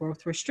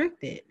growth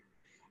restricted.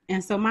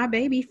 And so my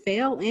baby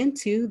fell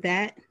into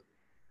that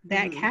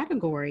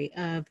category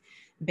of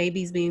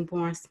babies being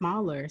born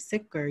smaller,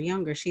 sicker,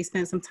 younger. She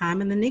spent some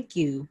time in the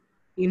NICU,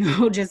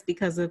 just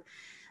because of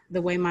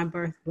the way my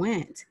birth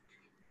went.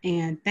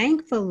 And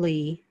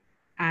thankfully,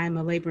 I'm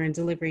a labor and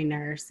delivery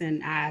nurse,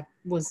 and I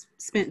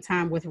spent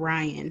time with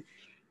Ryan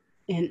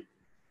and,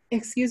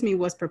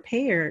 was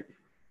prepared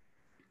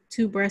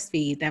to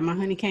breastfeed, that my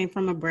honey came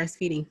from a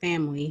breastfeeding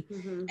family,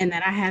 and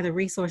that I had the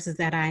resources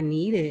that I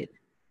needed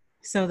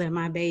so that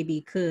my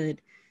baby could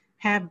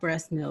have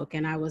breast milk.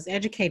 And I was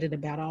educated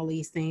about all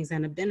these things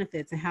and the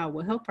benefits and how it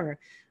would help her.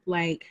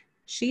 Like,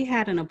 she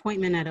had an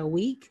appointment at a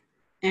week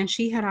and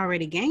she had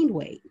already gained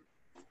weight,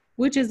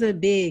 which is a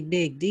big,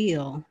 big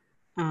deal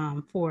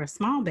for a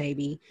small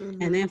baby.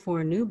 And then for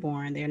a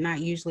newborn, they're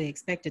not usually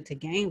expected to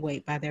gain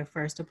weight by their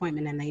first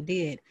appointment, and they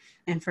did.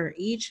 And for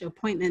each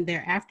appointment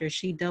thereafter,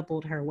 she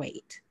doubled her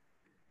weight,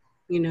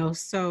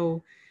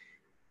 so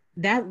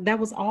that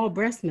was all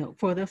breast milk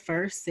for the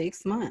first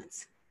 6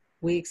 months.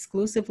 We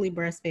exclusively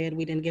breastfed.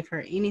 We didn't give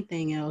her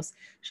anything else.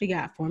 She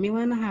got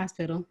formula in the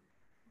hospital.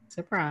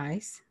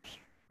 Surprise.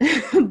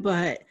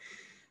 But,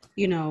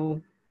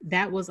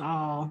 that was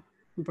all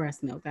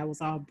breast milk. That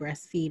was all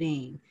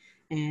breastfeeding.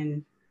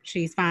 And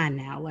she's fine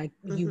now. Like,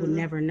 you would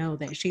never know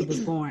that she was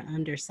born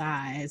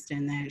undersized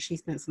and that she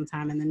spent some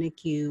time in the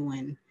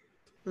NICU,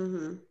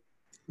 and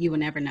you would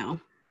never know.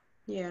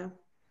 Yeah.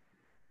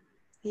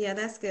 Yeah,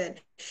 that's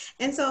good.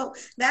 And so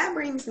that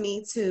brings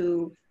me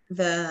to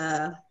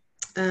the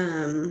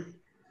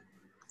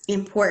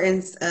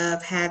importance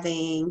of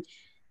having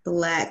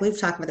we've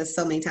talked about this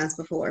so many times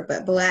before,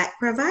 but Black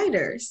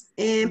providers,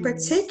 and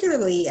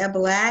particularly a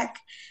Black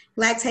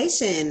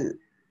lactation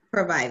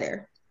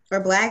provider or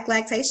Black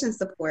lactation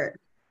support.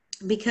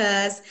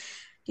 Because,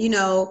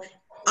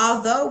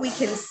 although we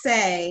can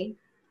say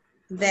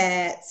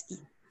that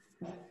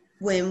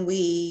when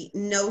we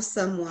know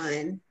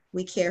someone,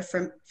 we care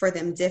for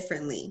them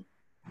differently,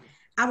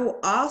 I will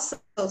also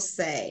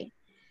say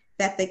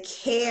that the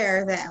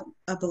care that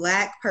a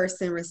Black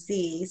person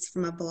receives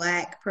from a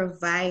Black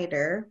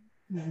provider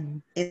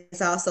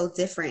is also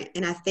different.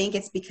 And I think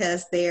it's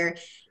because there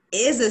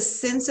is a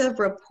sense of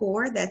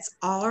rapport that's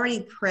already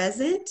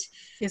present.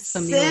 It's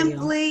familial.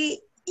 Simply,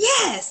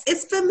 yes,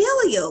 it's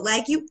familial.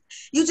 Like you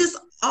just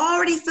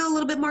already feel a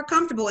little bit more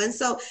comfortable. And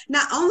so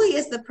not only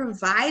is the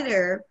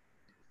provider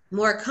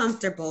more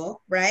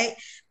comfortable, right?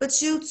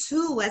 But you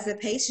too, as a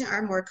patient,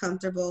 are more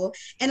comfortable.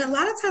 And a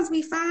lot of times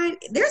we find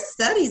there's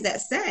studies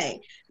that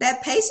say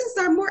that patients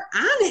are more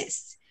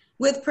honest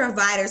with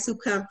providers who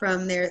come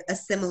from a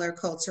similar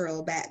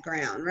cultural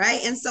background, right?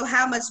 And so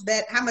how much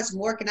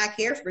more can I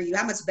care for you?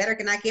 How much better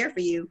can I care for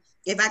you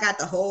if I got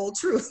the whole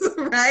truth,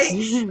 right?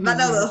 If I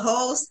know the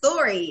whole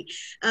story.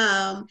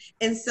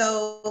 And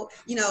so,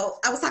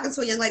 I was talking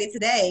to a young lady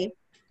today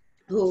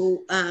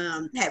who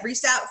had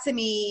reached out to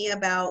me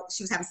about,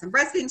 she was having some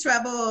breastfeeding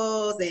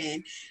troubles,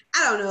 and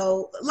I don't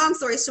know, long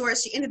story short,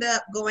 she ended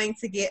up going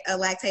to get a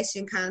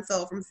lactation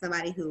consult from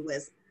somebody who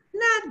was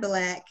not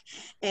Black,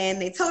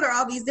 and they told her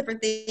all these different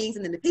things,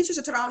 and then the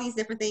pediatrician told her all these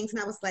different things, and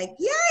I was like,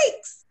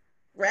 yikes,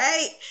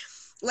 right?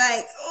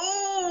 Like,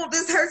 oh,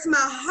 this hurts my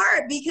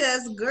heart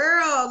because,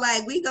 girl,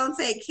 like, we gonna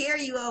take care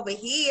of you over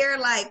here.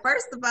 Like,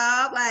 first of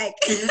all,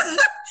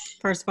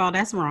 first of all,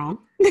 that's wrong.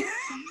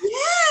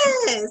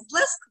 Yes,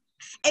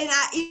 and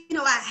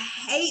I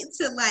hate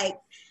to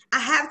I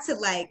have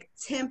to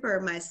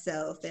temper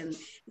myself and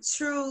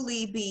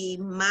truly be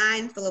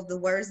mindful of the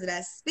words that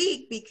I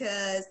speak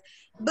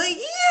but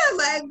yeah,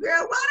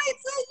 girl, why they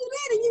tell you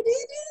that and you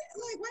did it?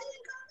 Like, why you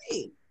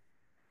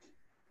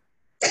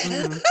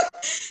didn't call me?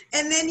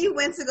 And then you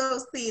went to go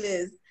see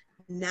this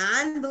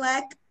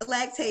non-Black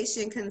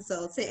lactation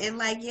consultant,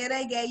 and yeah,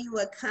 they gave you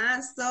a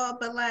consult,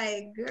 but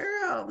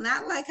girl,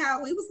 not like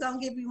how we was gonna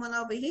give you one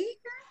over here.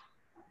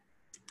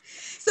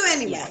 So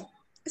anyway,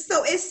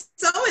 so it's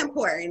so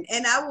important.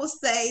 And I will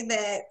say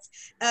that,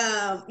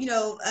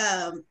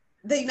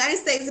 the United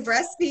States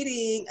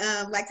Breastfeeding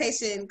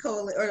Lactation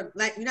or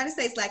United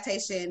States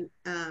Lactation,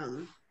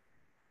 I'm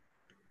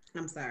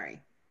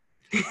sorry,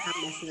 I'm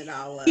messing it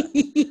all up.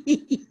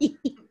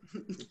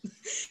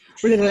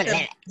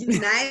 The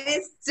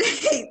United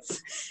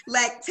States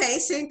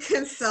Lactation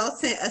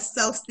Consultant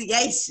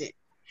Association.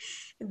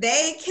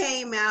 They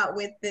came out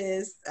with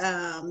this,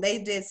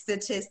 they did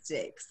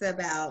statistics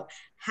about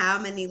how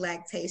many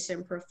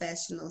lactation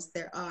professionals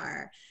there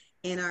are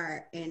in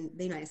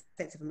the United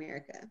States of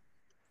America.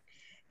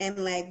 And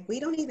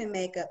we don't even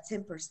make up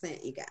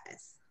 10%, you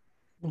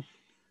guys.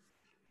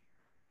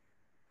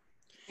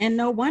 And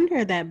no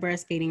wonder that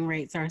breastfeeding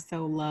rates are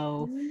so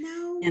low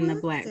in the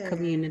Black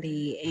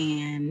community,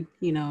 and,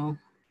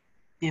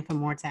 infant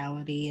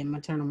mortality and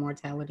maternal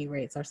mortality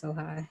rates are so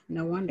high.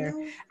 No wonder.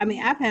 I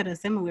mean, I've had a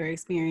similar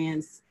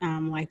experience,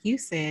 like you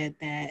said,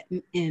 that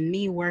in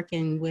me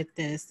working with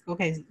this.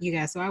 Okay, you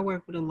guys, so I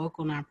work with a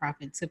local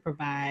nonprofit to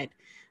provide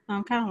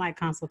kind of like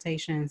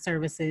consultation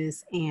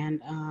services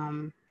and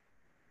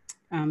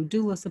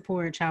doula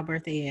support,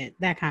 childbirth ed,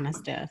 that kind of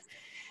stuff.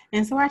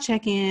 And so I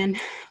check in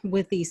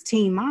with these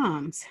teen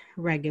moms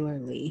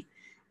regularly.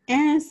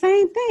 And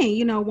same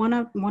thing, one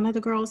of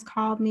the girls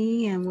called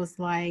me and was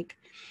like,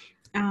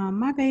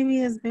 my baby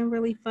has been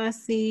really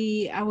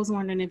fussy. I was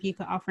wondering if you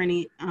could offer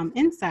any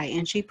insight.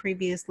 And she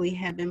previously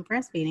had been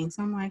breastfeeding.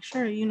 So I'm like,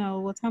 sure,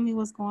 well, tell me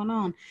what's going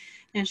on.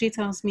 And she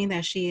tells me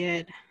that she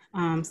had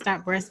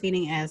stopped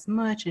breastfeeding as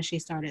much and she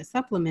started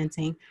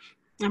supplementing.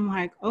 I'm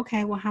like,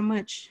 okay, well, how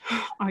much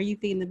are you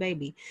feeding the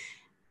baby?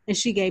 And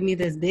she gave me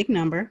this big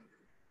number.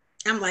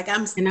 I'm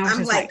cringing. I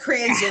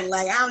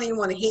don't even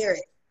want to hear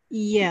it.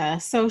 Yeah.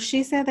 So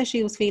she said that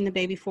she was feeding the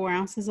baby 4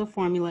 ounces of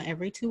formula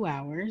every 2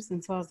 hours.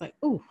 And so I was like,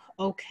 oh,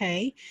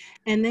 okay.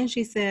 And then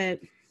she said,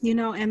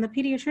 and the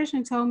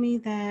pediatrician told me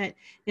that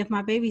if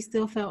my baby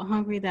still felt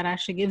hungry, that I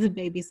should give the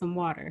baby some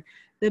water.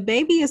 The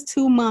baby is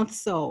 2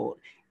 months old.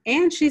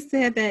 And she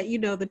said that,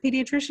 the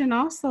pediatrician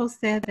also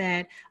said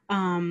that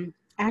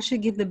I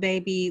should give the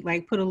baby,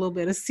 put a little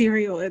bit of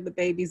cereal in the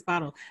baby's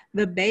bottle.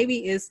 The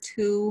baby is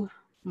 2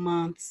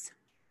 months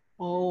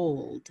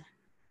old.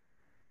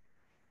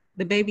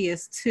 The baby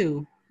is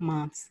 2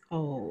 months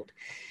old.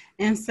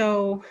 And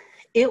so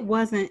it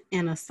wasn't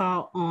an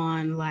assault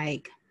on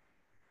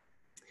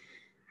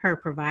her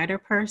provider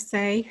per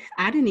se.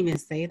 I didn't even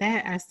say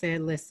that. I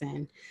said,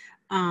 listen,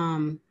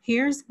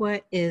 here's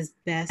what is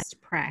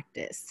best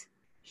practice.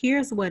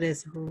 Here's what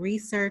is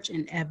research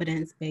and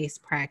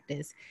evidence-based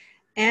practice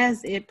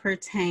as it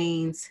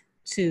pertains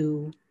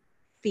to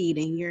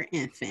feeding your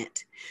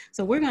infant.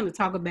 So we're going to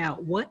talk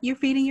about what you're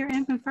feeding your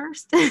infant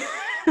first,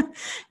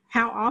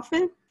 how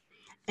often,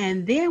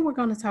 and then we're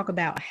going to talk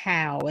about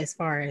how, as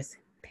far as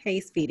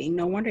pace feeding.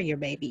 No wonder your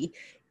baby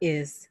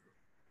is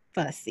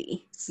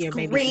fussy. Your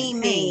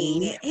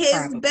Screaming.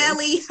 His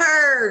belly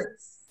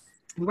hurts.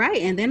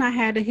 Right. And then I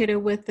had to hit her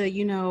with the,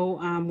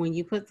 when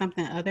you put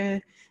something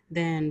other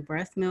than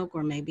breast milk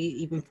or maybe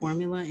even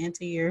formula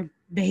into your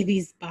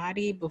baby's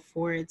body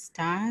before it's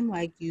time.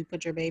 Like, you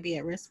put your baby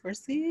at risk for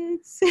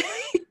SIDS,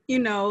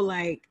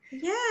 like.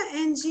 Yeah,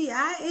 and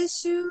GI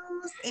issues,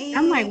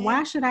 I'm like,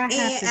 why should I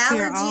have to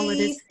tear all of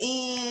this?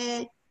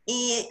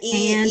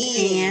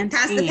 And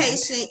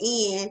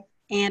constipation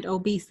and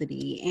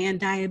obesity and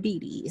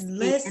diabetes.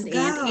 Let's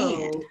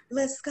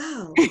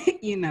go.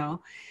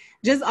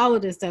 Just all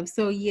of this stuff.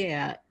 So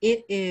yeah,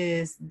 it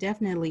is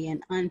definitely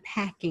an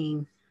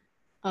unpacking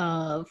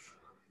of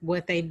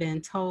what they've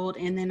been told.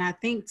 And then I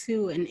think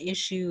too, an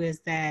issue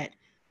is that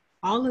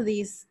all of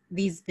these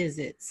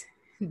visits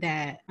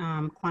that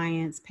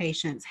clients,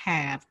 patients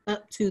have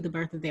up to the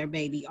birth of their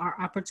baby are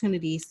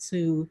opportunities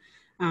to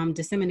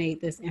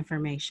disseminate this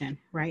information,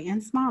 right, in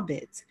small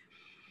bits.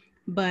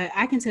 But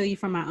I can tell you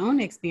from my own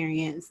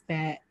experience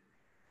that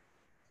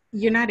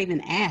you're not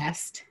even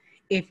asked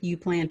if you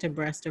plan to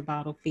breast or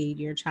bottle feed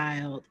your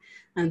child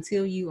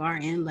until you are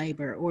in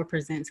labor or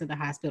present to the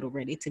hospital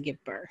ready to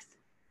give birth.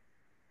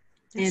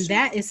 That's true.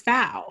 That is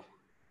foul,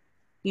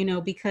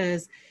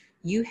 because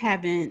you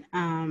haven't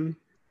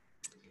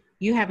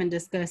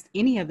discussed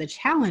any of the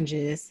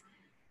challenges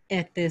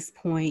at this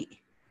point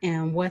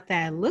and what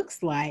that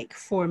looks like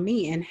for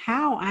me and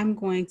how I'm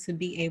going to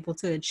be able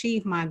to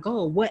achieve my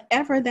goal,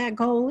 whatever that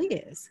goal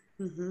is.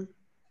 Mm-hmm.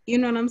 You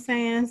know what I'm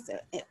saying? So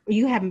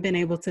you haven't been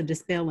able to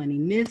dispel any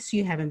myths.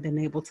 You haven't been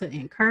able to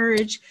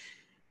encourage,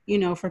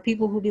 for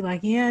people who be like,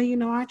 yeah,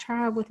 I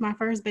tried with my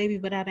first baby,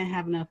 but I didn't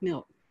have enough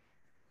milk.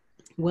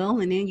 Well,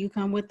 and then you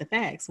come with the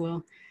facts.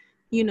 Well,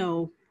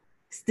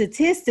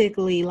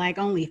 statistically, like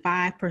only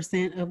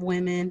 5% of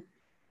women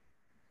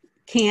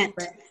can't.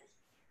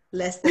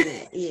 Less than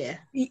that, yeah.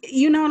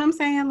 You know what I'm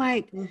saying?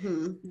 Like,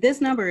 mm-hmm. This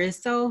number is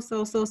so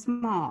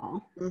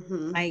small.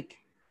 Mm-hmm. Like,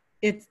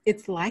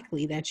 it's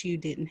likely that you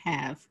didn't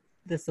have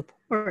the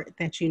support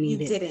that you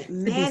needed. You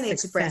didn't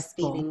manage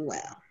breastfeeding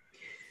well.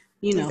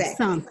 Exactly.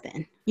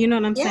 Something. You know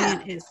what I'm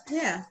saying?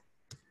 Yeah.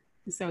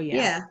 So yeah.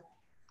 Yeah,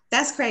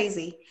 that's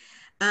crazy.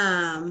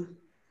 Wow.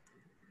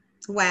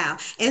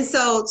 And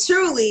so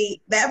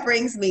truly, that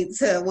brings me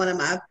to one of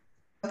my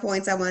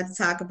points I wanted to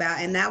talk about,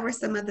 and that were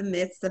some of the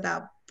myths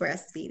about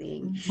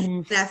breastfeeding.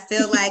 Mm-hmm. And I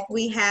feel like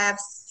we have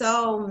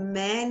so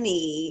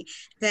many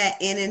that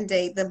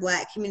inundate the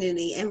Black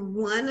community, and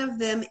one of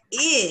them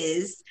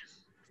is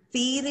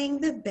feeding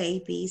the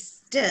baby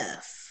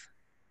stuff.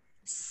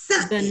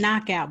 The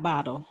knockout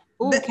bottle.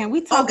 Ooh, can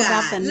we talk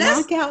about the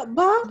knockout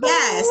bottle?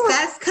 Yes,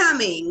 that's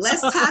coming.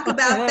 Let's talk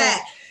about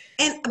that.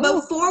 And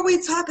before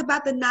we talk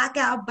about the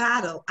knockout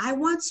bottle, I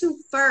want to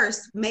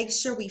first make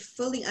sure we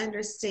fully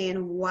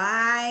understand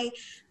why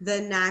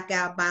the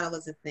knockout bottle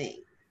is a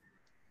thing.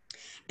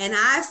 And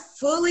I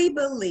fully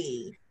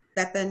believe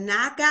that the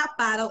knockout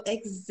bottle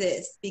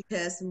exists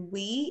because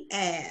we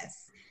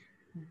as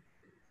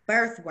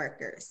birth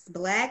workers,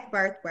 Black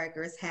birth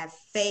workers, have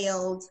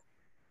failed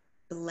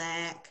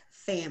Black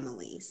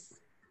families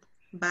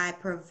by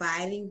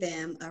providing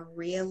them a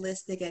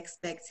realistic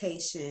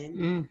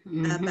expectation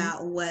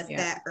about what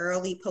that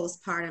early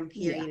postpartum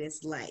period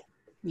is like.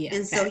 Yeah,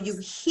 and so you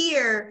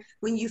hear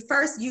when you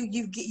first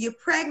you're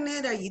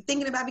pregnant or you're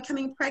thinking about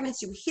becoming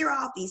pregnant, you hear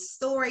all these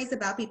stories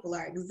about people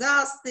are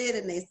exhausted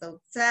and they so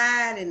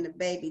tired and the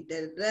baby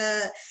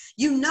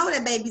you know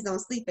that babies don't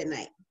sleep at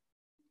night.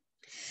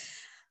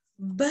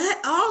 But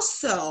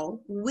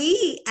also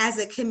we as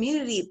a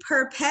community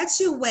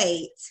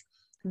perpetuate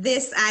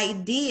this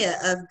idea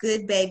of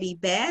good baby,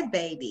 bad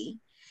baby,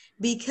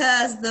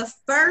 because the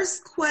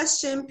first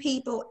question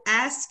people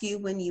ask you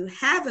when you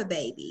have a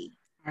baby,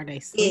 are they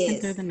sleeping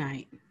through the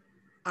night?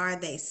 Are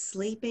they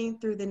sleeping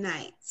through the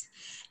night?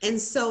 And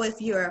so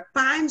if you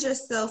find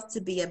yourself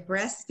to be a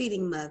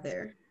breastfeeding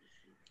mother,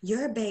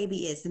 your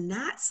baby is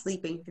not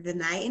sleeping through the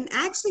night. And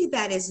actually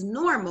that is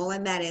normal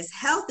and that is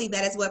healthy.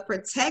 That is what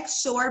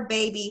protects your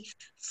baby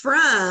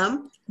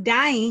from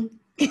dying.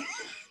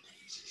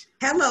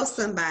 Hello,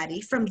 somebody,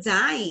 from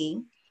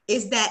dying,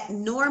 is that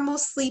normal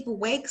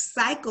sleep-wake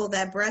cycle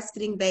that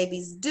breastfeeding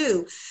babies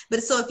do.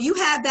 But so if you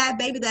have that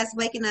baby that's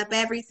waking up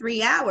every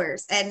 3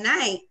 hours at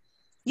night,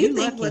 you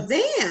think, lucky. Well,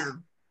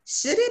 damn,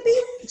 should it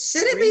be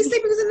sleeping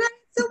through the night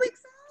 2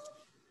 weeks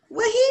old?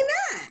 Well, he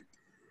not.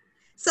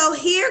 So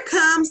here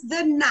comes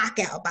the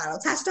knockout bottle.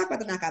 Tasha, talk about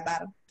the knockout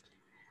bottle.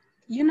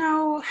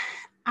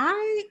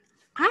 I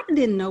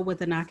didn't know what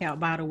the knockout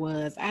bottle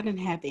was. I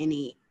didn't have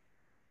any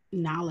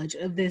knowledge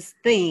of this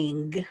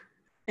thing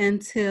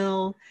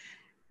until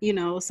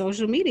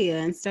social media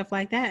and stuff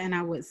like that, and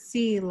I would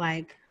see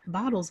like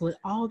bottles with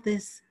all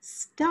this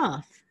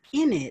stuff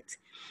in it,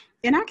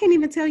 and I can't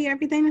even tell you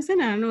everything that's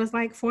in it. I know it's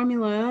like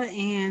formula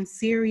and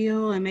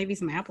cereal and maybe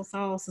some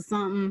applesauce or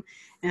something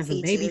and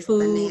some baby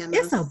food. Bananas.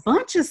 It's a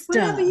bunch of stuff.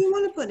 Whatever you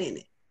want to put in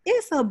it.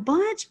 It's a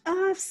bunch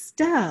of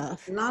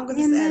stuff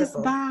in this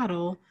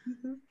bottle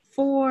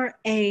for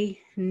a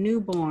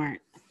newborn.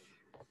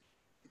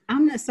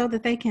 So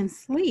that they can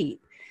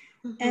sleep.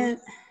 And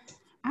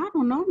I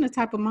don't know, I'm the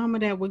type of mama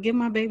that would give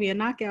my baby a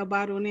knockout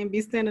bottle and then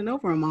be standing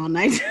over him all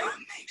night to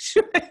make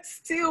sure it's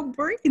still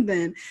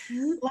breathing.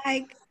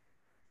 Like,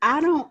 I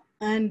don't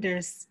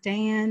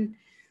understand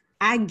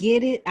I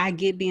get it. I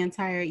get being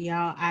tired,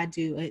 y'all. I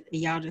do.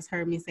 Y'all just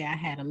heard me say I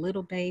had a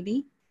little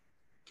baby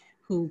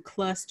who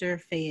cluster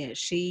fed.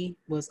 She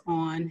was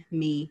on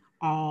me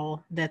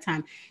all the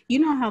time. You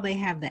know how they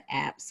have the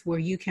apps where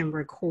you can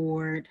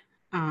record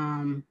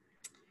how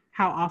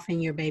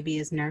often your baby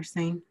is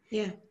nursing?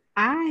 Yeah.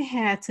 I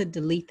had to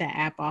delete the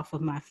app off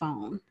of my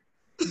phone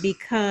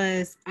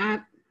because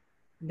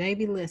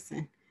baby,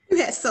 listen. You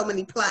had so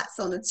many plots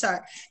on the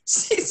chart.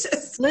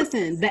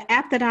 Listen, the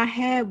app that I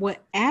had would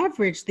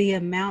average the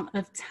amount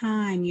of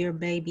time your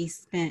baby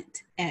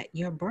spent at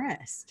your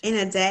breast. In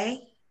a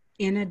day?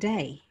 In a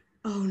day.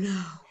 Oh,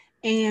 no.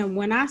 And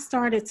when I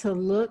started to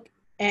look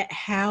at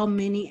how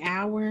many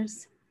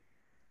hours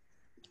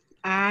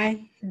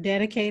I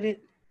dedicated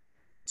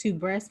to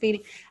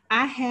breastfeeding,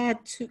 I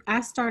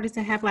started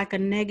to have like a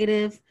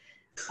negative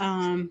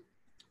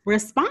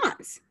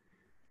response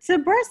to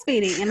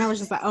breastfeeding. And I was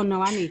just like, oh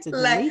no, I need to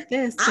delete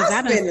this because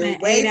I done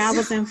spent 8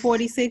 hours and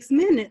 46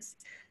 minutes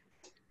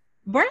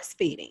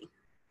breastfeeding.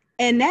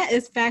 And that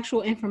is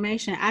factual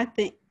information. I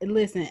think,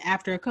 listen,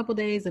 after a couple of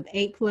days of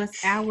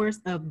 8+ hours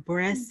of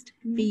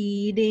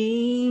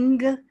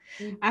breastfeeding,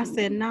 I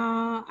said,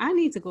 nah, I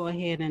need to go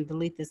ahead and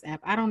delete this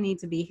app. I don't need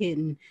to be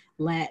hitting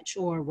latch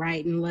or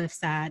right and left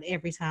side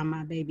every time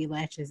my baby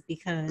latches,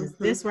 because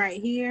this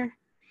right here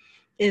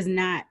is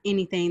not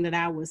anything that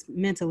I was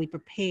mentally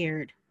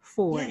prepared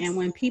for. Yes. And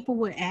when people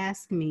would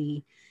ask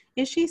me,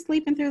 is she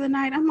sleeping through the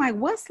night? I'm like,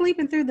 what's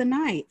sleeping through the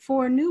night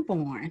for a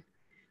newborn?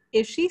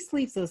 If she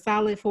sleeps a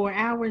solid 4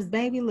 hours,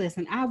 baby,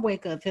 listen, I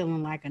wake up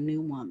feeling like a new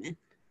woman.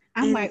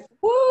 I'm like,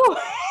 woo,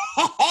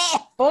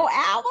 4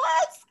 hours?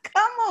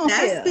 Come on.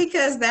 That's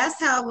because that's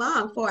how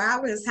long, 4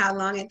 hours is how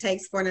long it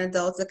takes for an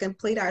adult to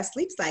complete our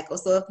sleep cycle.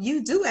 So if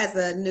you do, as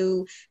a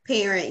new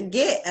parent,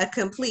 get a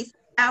complete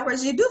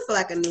hours, you do feel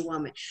like a new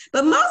woman.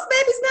 But most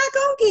babies not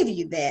gonna give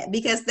you that,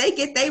 because they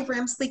get their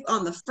REM sleep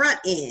on the front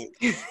end.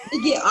 We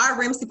get our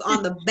REM sleep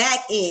on the back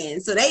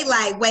end. So they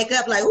like wake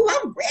up like,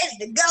 oh, I'm ready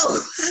to go.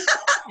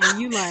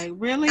 And you like,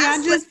 really?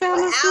 I just fell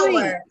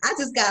asleep. I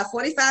just got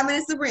 45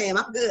 minutes of REM.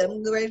 I'm good.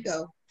 I'm ready to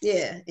go.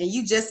 Yeah. And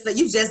you just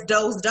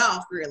dozed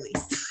off, really.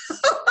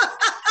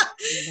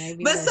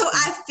 But so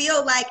I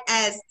feel like,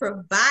 as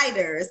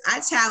providers, I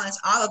challenge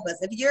all of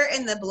us. If you're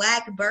in the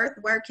Black birth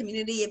work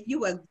community, if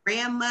you a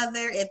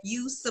grandmother, if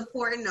you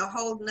supporting or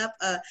holding up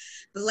a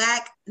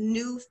Black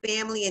new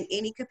family in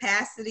any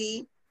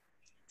capacity,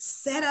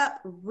 set up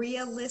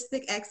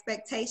realistic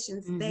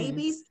expectations.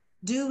 Babies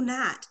do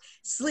not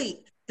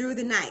sleep through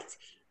the night.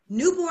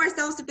 Newborns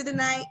don't sleep through the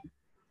night.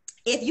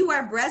 If you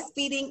are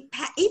breastfeeding,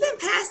 even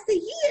past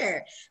the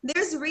year,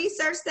 there's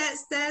research that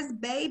says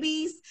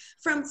babies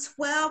from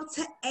 12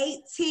 to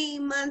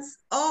 18 months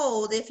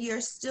old, if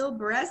you're still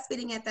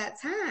breastfeeding at that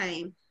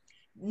time,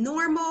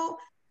 normal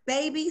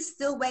babies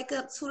still wake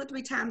up 2 to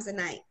 3 times a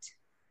night.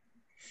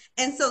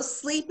 And so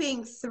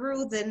sleeping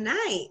through the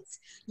night,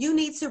 you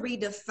need to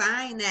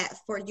redefine that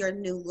for your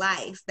new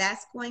life.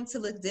 That's going to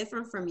look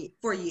different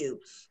for you.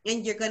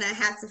 And you're going to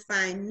have to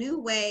find new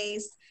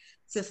ways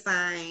to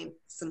find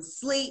some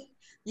sleep.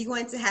 You're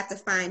going to have to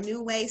find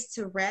new ways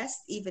to rest,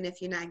 even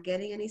if you're not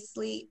getting any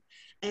sleep.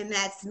 And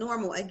that's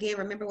normal. Again,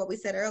 remember what we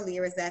said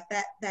earlier, is that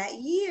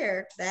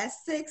year, that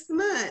 6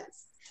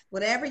 months,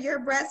 whatever your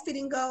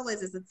breastfeeding goal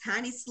is a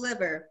tiny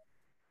sliver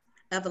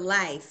of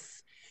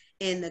life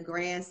in the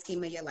grand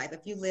scheme of your life.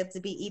 If you live to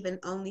be even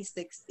only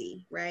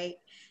 60, right?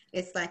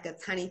 It's like a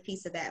tiny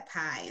piece of that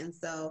pie. And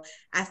so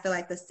I feel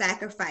like the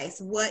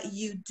sacrifice, what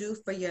you do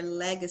for your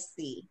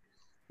legacy,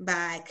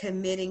 by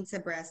committing to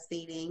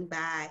breastfeeding,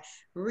 by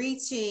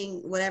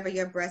reaching whatever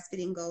your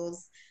breastfeeding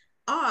goals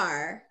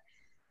are,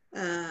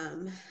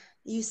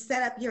 you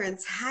set up your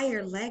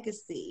entire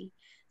legacy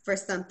for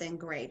something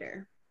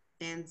greater.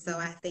 And so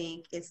I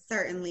think it's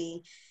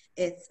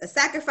a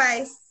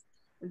sacrifice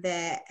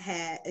that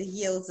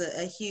yields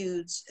a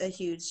huge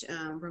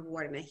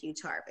reward and a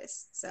huge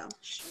harvest. So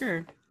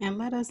sure. And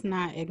let us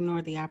not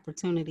ignore the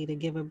opportunity to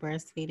give a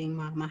breastfeeding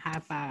mom a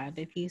high five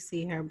if you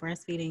see her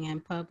breastfeeding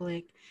in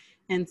public,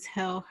 and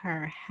tell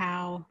her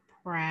how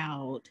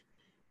proud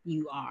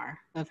you are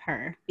of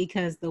her.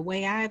 Because the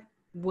way I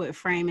would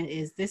frame it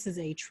is, this is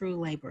a true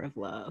labor of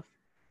love.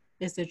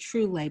 It's a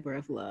true labor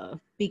of love,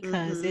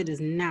 because it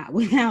is not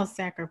without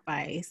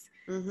sacrifice,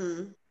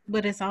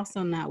 but it's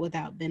also not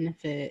without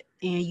benefit.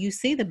 And you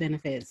see the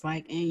benefits,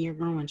 like in your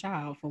growing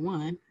child, for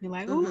one. You're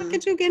like, oh, look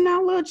at you getting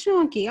all a little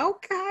chunky.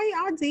 Okay,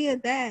 I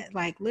did that,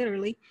 like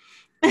literally.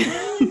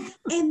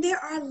 And there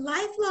are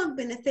lifelong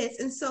benefits.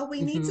 And so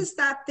we need to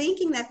stop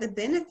thinking that the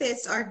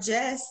benefits are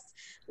just,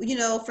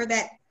 for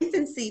that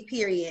infancy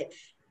period.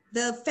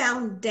 The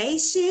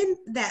foundation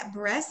that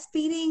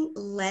breastfeeding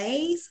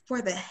lays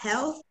for the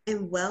health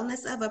and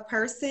wellness of a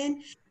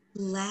person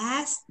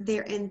lasts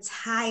their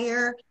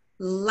entire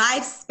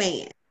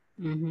lifespan.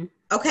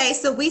 Okay,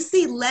 so we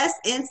see less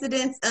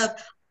incidents of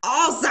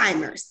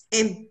Alzheimer's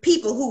in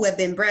people who have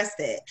been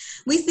breastfed.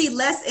 We see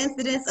less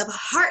incidence of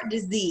heart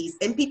disease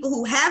in people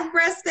who have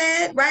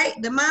breastfed, right?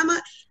 The mama,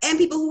 and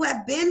people who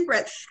have been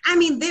breastfed. I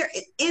mean, there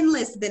are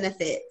endless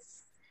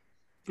benefits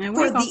And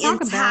for the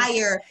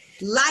entire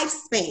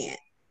lifespan.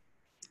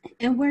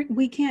 And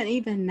we can't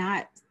even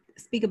not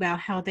speak about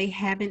how they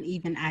haven't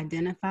even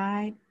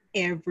identified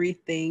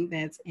everything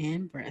that's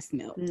in breast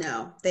milk.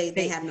 No,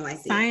 they have no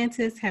idea.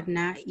 Scientists have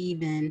not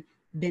even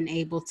been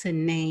able to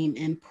name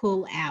and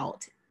pull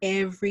out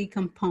every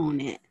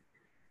component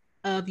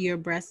of your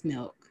breast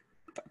milk,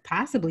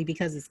 possibly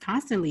because it's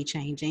constantly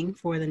changing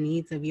for the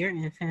needs of your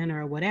infant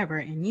or whatever,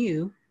 and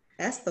you.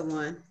 That's the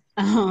one.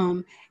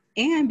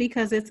 And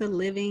because it's a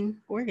living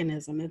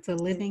organism, it's a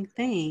living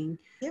thing.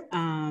 Yep.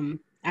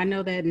 I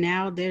know that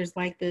now there's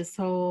like this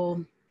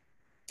whole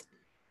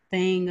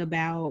thing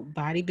about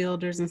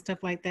bodybuilders and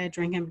stuff like that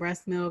drinking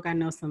breast milk. I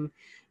know some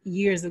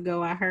years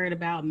ago I heard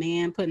about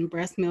men putting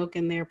breast milk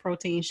in their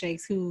protein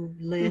shakes who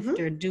lift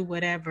or do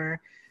whatever.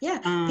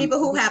 Yeah, people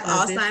who have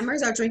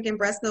Alzheimer's are drinking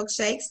breast milk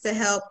shakes to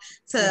help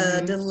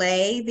to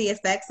delay the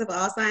effects of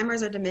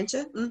Alzheimer's or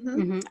dementia.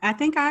 I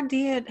think I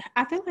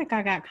feel like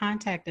I got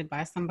contacted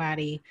by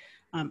somebody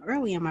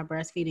early in my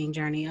breastfeeding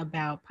journey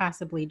about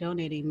possibly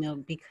donating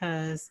milk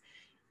because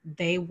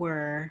they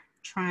were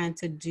trying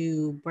to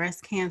do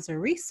breast cancer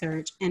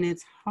research, and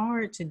it's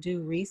hard to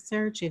do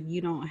research if you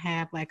don't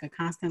have like a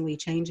constantly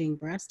changing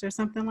breast or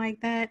something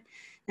like that.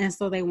 And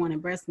so they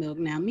wanted breast milk.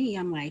 Now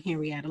I'm like,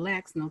 Henrietta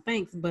Lacks, no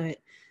thanks. But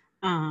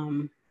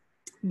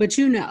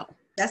you know,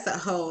 that's a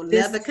whole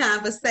nother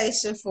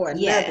conversation for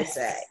another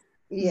day.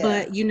 Yeah.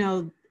 But you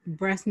know,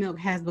 breast milk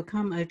has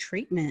become a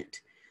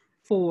treatment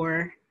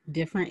for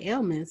different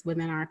ailments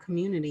within our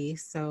community.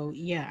 So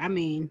yeah, I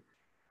mean,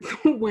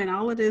 when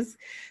all of this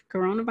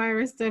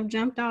coronavirus stuff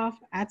jumped off,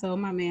 I told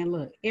my man,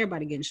 look,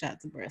 everybody getting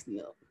shots of breast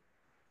milk.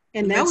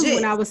 And that was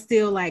when I was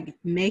still like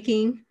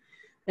making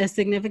a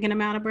significant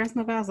amount of breast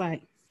milk. I was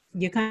like,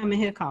 you coming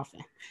here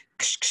coughing.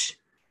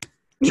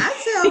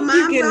 I tell moms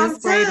you getting all the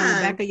sprayed time. on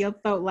the back of your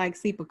throat like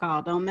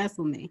Cepacol. Don't mess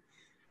with me.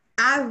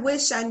 I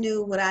wish I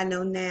knew what I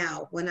know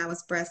now when I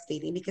was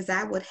breastfeeding, because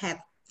I would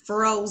have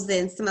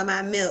frozen some of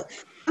my milk.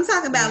 I'm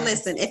talking about,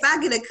 listen, if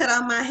I get a cut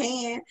on my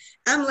hand,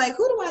 I'm like,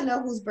 who do I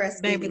know who's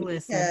breastfeeding? Baby,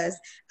 listen. Because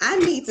I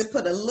need to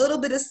put a little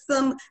bit of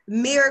some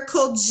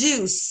miracle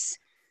juice,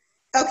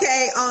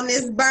 okay, on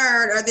this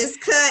burn or this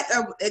cut,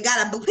 or it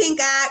got a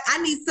pink eye.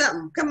 I need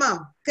something. Come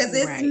on. Because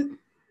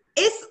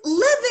it's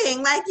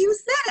living. Like you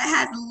said, it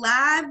has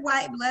live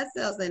white blood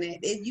cells in it.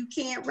 You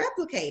can't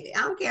replicate it.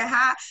 I don't care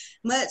how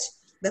much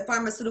the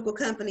pharmaceutical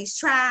companies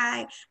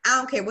try. I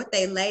don't care what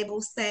they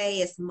labels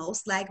say. It's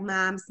most like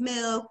mom's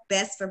milk,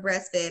 best for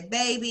breastfed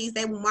babies.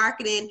 They were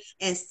marketing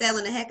and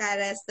selling the heck out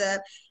of that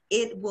stuff.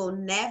 It will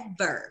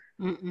never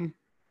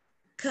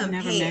compare.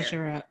 Never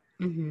measure up.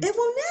 It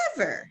will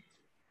never.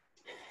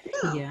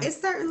 No, it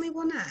certainly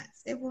will not.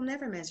 It will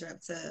never measure up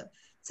to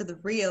the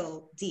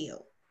real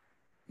deal.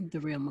 The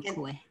real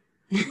McCoy.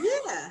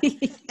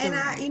 And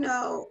I, you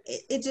know,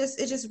 it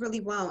just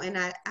really won't. And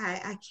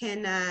I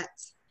cannot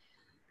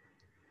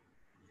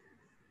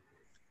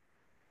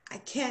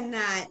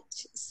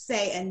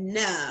say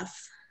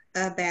enough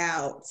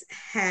about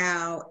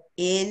how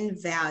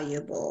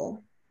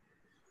invaluable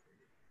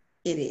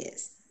it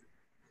is.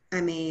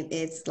 I mean,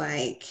 it's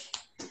like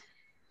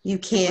you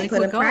can't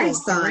put a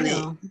price on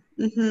it.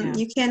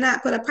 You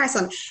cannot put a price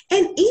on it.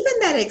 And even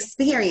that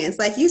experience,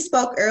 like you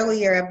spoke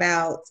earlier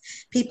about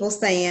people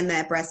saying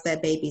that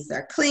breastfed babies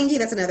are clingy.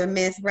 That's another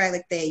myth, right?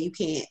 Like you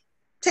can't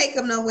take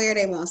them nowhere.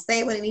 They won't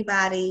stay with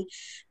anybody.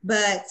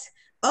 But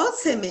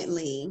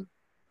ultimately,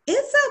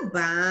 it's a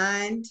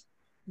bond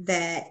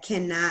that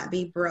cannot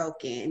be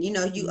broken. You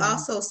know, you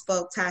also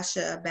spoke,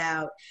 Tasha,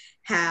 about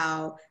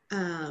how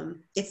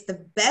it's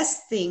the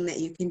best thing that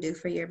you can do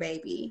for your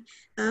baby.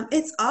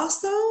 It's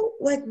also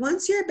like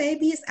once your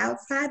baby is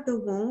outside the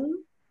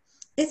womb,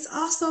 it's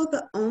also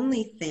the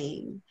only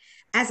thing.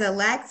 As a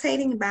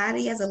lactating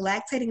body, as a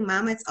lactating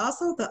mama, it's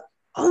also the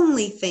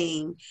only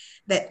thing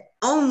that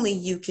only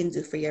you can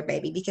do for your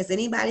baby, because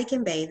anybody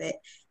can bathe it,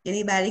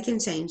 anybody can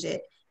change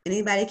it,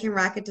 anybody can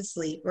rock it to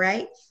sleep,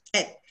 right?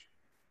 And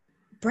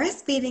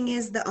breastfeeding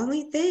is the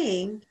only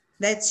thing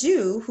that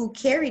you, who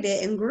carried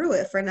it and grew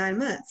it for 9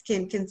 months,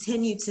 can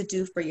continue to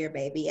do for your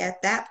baby. At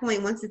that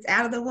point, once it's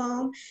out of the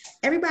womb,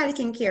 everybody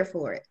can care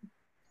for it.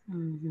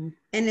 And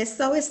it's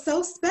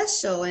so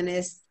special, and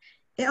it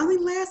only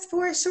lasts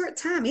for a short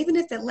time. Even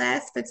if it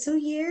lasts for 2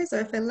 years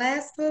or if it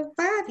lasts for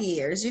 5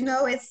 years, you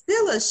know, it's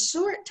still a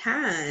short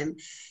time,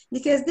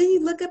 because then you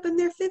look up and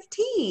they're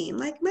 15,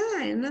 like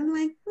mine, and I'm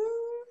like,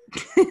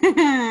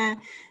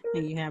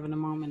 and you having a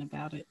moment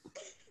about it.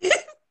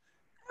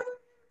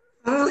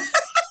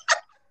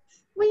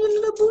 When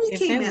your little booty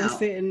came out. If they were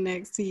sitting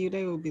next to you,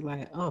 they would be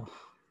like, oh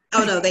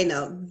no, they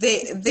know.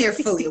 They're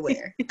fully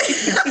aware.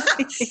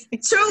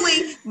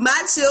 Truly,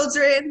 my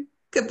children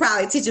could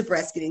probably teach a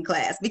breastfeeding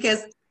class,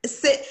 because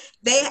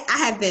I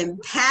have been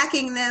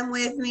packing them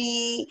with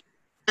me.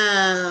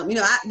 You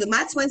know,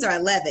 my twins are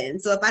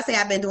 11. So if I say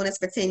I've been doing this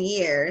for 10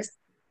 years,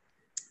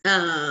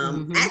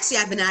 actually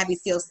I've been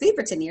IBCLC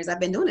for 10 years. I've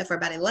been doing it for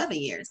about 11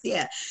 years.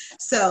 Yeah.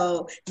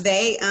 So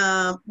they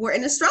were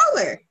in a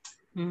stroller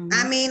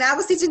I mean, I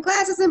was teaching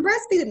classes and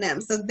breastfeeding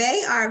them. So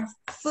they are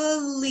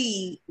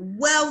fully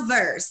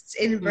well-versed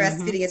in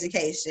breastfeeding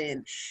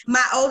education.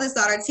 My oldest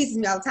daughter teaches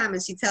me all the time,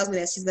 and she tells me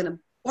that she's going to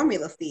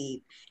formula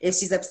feed. If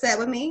she's upset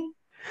with me,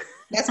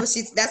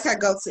 that's her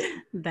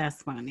go-to.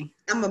 That's funny.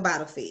 I'm a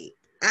bottle feed.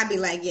 I'd be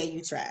like, yeah,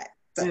 you tried.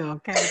 So.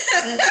 Okay.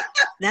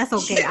 That's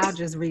okay. I'll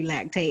just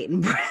relactate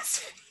and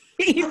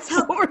breastfeed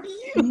for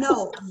you.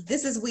 No,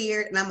 this is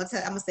weird, and I'm gonna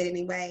say it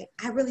anyway.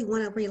 I really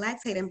want to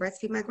relactate and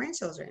breastfeed my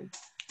grandchildren.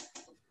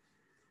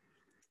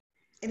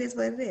 It is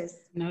what it is.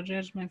 No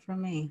judgment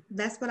from me.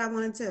 That's what I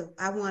want to do.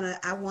 I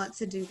want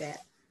to do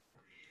that.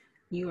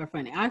 You are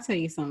funny. I'll tell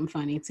you something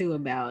funny too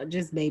about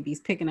just babies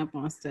picking up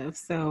on stuff.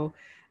 So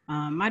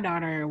my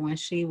daughter, when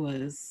she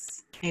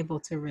was able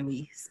to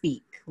really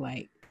speak,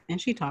 and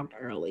she talked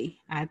early,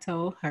 I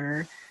told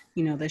her,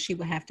 that she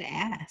would have to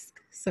ask.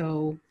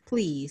 So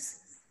please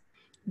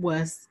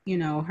was,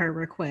 her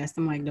request.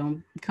 I'm like,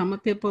 don't come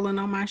up here pulling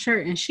on my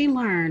shirt. And she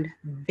learned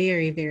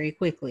very, very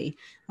quickly.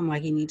 I'm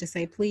like, you need to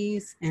say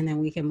please, and then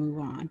we can move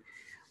on.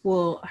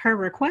 Well, her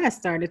request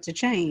started to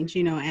change,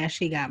 as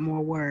she got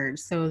more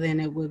words. So then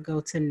it would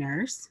go to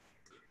nurse,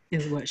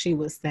 is what she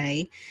would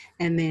say.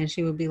 And then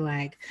she would be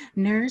like,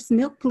 nurse,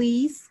 milk,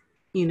 please,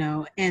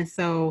 And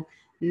so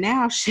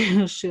now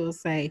she'll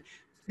say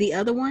the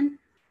other one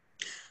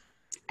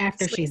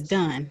after she's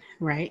done,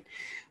 right?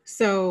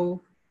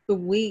 So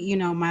we,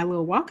 my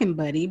little walking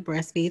buddy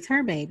breastfeeds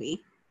her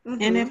baby.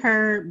 And if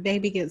her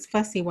baby gets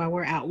fussy while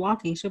we're out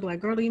walking, she'll be like,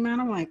 girl, do you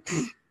mind? I'm like,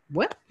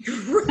 what?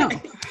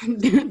 Right.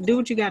 No, do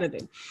what you got to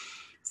do.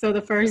 So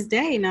the first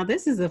day, now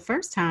this is the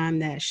first time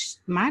that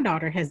my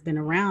daughter has been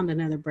around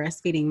another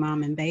breastfeeding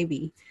mom and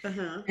baby.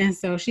 And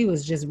so she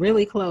was just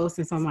really close.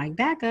 And so I'm like,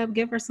 back up,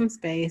 give her some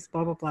space,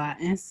 blah, blah, blah.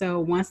 And so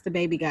once the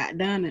baby got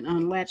done and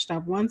unlatched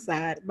off one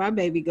side, my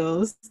baby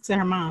goes to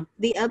her mom,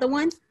 the other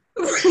one?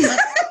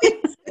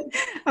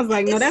 I was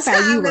like, no, that's how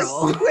you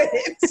roll.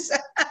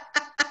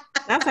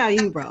 That's how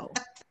you roll.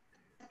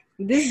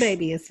 This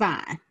baby is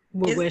fine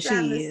with where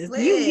she is.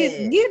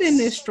 You get in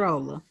this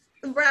stroller.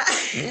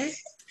 Right.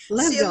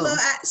 Let's go.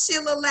 She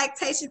a little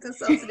lactation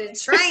consultant in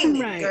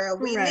training, right, girl.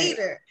 We need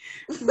her.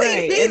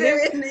 Right.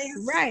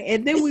 Right.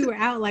 And then we were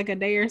out like a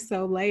day or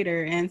so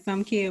later, and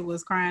some kid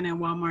was crying in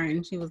Walmart,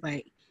 and she was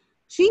like,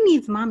 she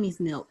needs mommy's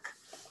milk.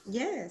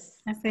 Yes.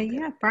 I said,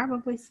 yeah,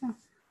 probably so.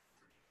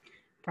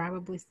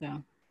 Probably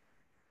so.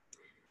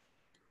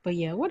 But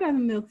yeah, what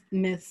other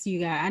myths you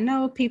got? I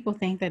know people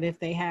think that if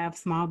they have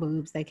small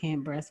boobs, they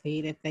can't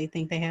breastfeed. If they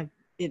think they have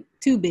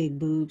too big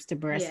boobs to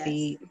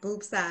breastfeed. Yes,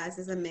 boob size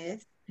is a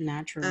myth.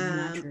 Not true.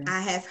 Not true.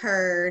 I have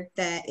heard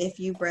that if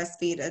you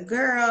breastfeed a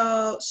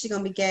girl, she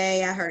gonna be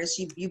gay. I heard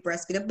if you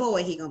breastfeed a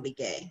boy, he gonna be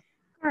gay.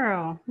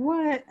 Girl,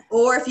 what?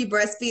 Or if you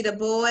breastfeed a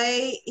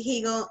boy,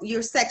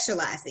 you're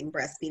sexualizing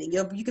breastfeeding.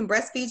 You can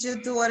breastfeed your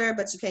daughter,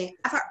 but you can't.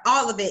 I've heard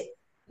all of it.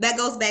 That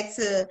goes back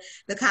to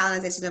the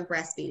colonization of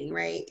breastfeeding,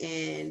 right?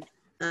 And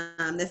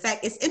the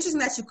fact, it's interesting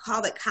that you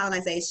call it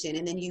colonization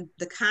and then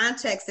the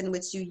context in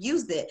which you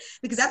used it,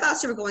 because I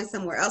thought you were going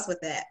somewhere else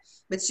with that.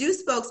 But you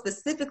spoke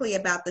specifically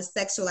about the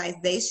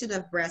sexualization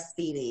of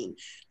breastfeeding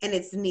and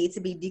its need to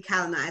be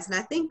decolonized. And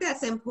I think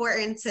that's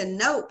important to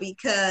note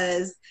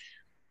because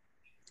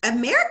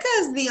America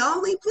is the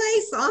only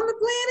place on the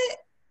planet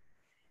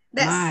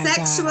that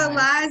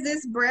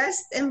sexualizes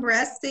breast and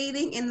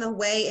breastfeeding in the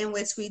way in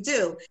which we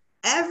do.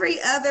 Every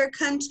other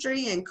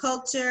country and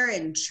culture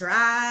and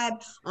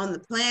tribe on the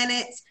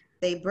planet,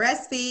 they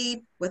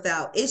breastfeed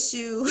without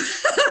issue.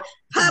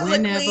 Publicly.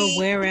 Whenever,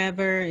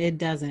 wherever, it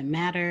doesn't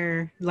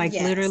matter.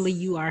 Literally,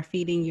 you are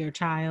feeding your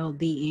child,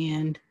 the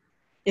end.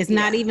 It's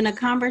not even a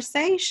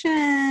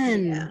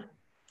conversation.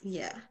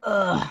 Yeah.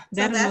 Ugh,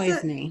 that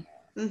annoys me.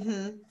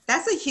 Mm-hmm.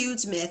 That's a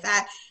huge myth.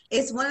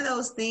 It's one of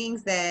those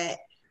things that,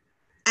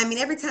 I mean,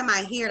 every time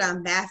I hear it,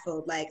 I'm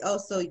baffled.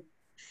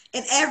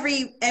 And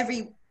every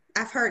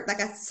I've heard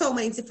so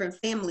many different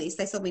families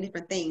say so many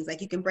different things.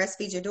 Like you can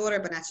breastfeed your daughter,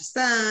 but not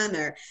your son,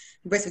 or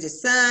breastfeed your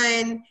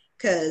son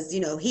because,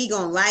 he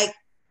gonna like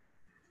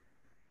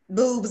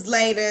boobs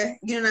later,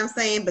 you know what I'm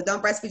saying? But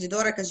don't breastfeed your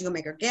daughter because you're gonna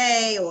make her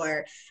gay.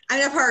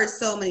 I've heard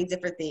so many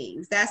different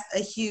things. That's a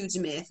huge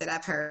myth that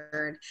I've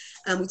heard.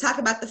 We talked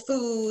about the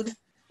food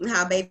and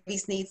how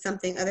babies need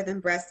something other than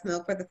breast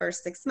milk for the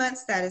first 6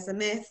 months. That is a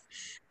myth.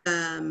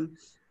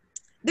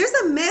 There's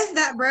a myth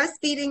that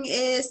breastfeeding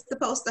is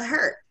supposed to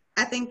hurt.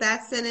 I think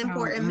that's an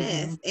important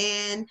myth.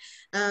 And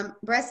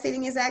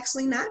breastfeeding is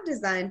actually not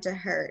designed to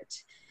hurt.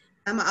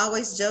 I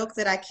always joke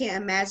that I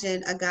can't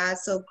imagine a God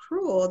so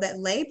cruel that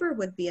labor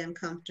would be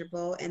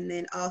uncomfortable, and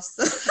then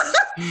also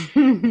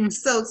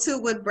so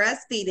too would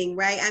breastfeeding,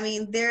 right? I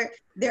mean, there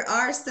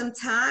are some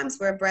times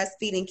where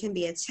breastfeeding can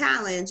be a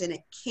challenge and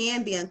it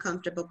can be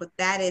uncomfortable, but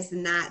that is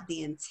not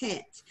the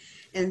intent.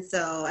 And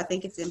so I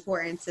think it's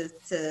important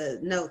to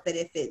note that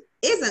if it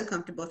is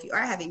uncomfortable, if you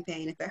are having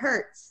pain, if it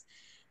hurts,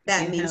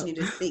 that means you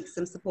need to seek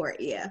some support.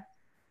 Yeah.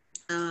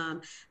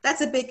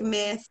 That's a big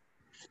myth.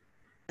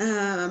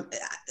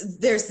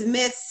 there's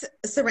myths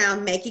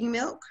surround making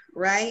milk,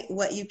 right?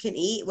 What you can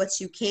eat, what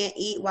you can't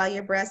eat while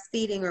you're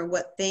breastfeeding, or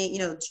what thing,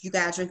 you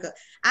gotta drink.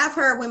 I've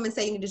heard women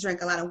say you need to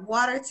drink a lot of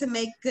water to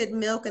make good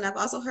milk. And I've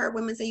also heard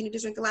women say you need to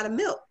drink a lot of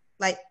milk,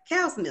 like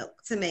cow's milk,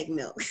 to make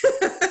milk.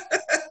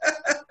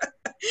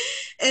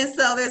 And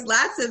so there's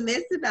lots of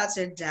myths about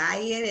your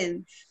diet,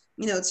 and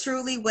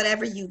truly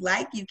whatever you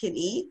like, you can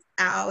eat.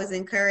 I always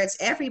encourage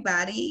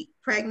everybody,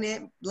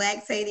 pregnant,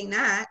 lactating,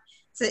 not,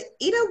 to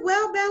eat a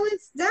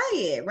well-balanced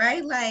diet,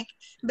 right? Like,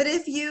 but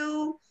if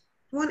you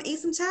want to eat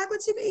some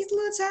chocolate, you can eat a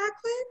little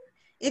chocolate.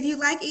 If you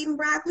like eating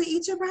broccoli,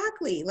 eat your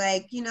broccoli.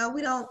 Like, we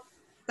don't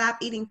stop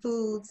eating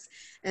foods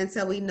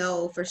until we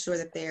know for sure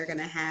that they're going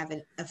to have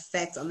an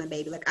effect on the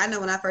baby. Like, I know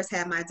when I first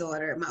had my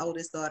daughter, my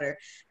oldest daughter,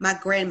 my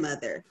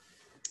grandmother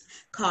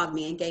called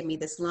me and gave me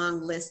this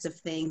long list of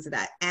things that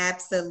I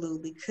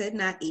absolutely could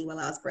not eat while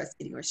I was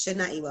breastfeeding, or should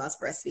not eat while I was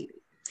breastfeeding.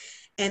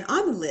 And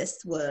on the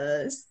list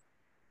was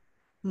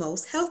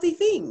most healthy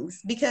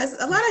things, because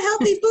a lot of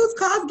healthy foods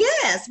cause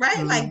gas, right?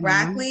 Mm-hmm. Like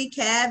broccoli,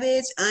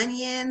 cabbage,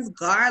 onions,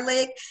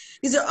 garlic.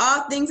 These are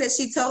all things that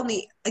she told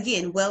me,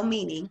 again,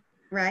 well-meaning,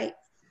 right?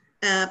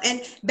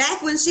 And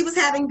back when she was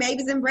having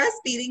babies and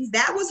breastfeeding,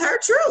 that was her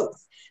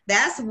truth.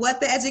 That's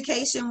what the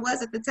education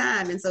was at the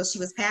time. And so she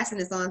was passing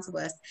this on to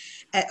us,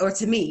 or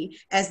to me,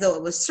 as though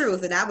it was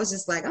truth. And I was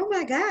just like, oh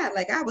my God,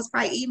 like I was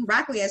probably eating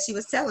broccoli as she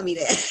was telling me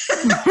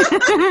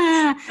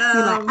that.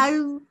 You're like,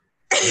 oh.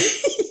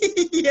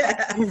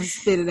 Yeah.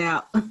 Spit it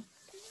out.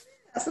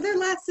 So there are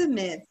lots of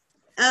myths.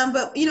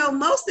 But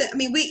most of,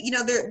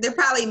 there are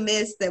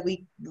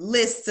probably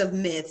lists of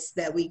myths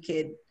that we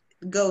could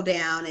go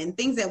down, and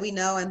things that we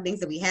know and things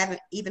that we haven't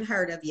even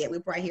heard of yet.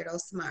 We'll probably hear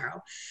those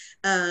tomorrow.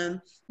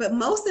 But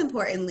most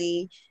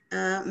importantly,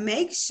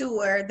 make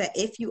sure that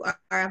if you are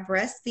a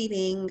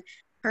breastfeeding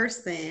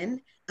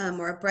person,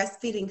 or a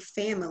breastfeeding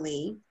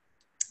family,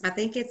 I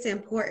think it's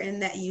important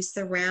that you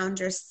surround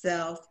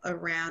yourself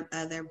around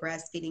other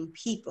breastfeeding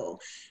people,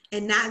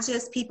 and not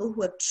just people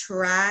who have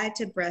tried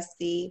to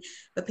breastfeed,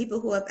 but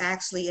people who have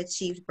actually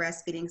achieved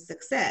breastfeeding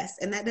success.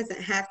 And that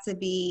doesn't have to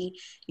be,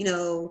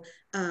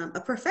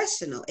 a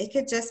professional. It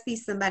could just be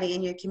somebody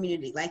in your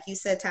community. Like you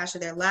said, Tasha,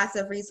 there are lots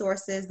of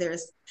resources.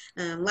 There's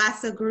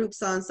lots of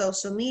groups on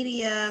social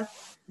media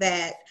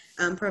that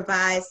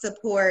provide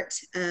support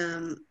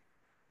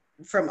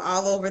from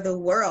all over the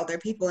world. There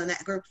are people in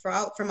that group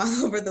from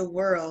all over the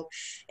world.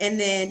 And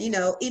then,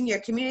 in your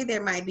community,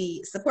 there might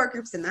be support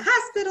groups in the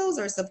hospitals,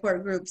 or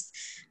support groups.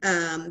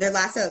 There are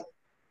lots of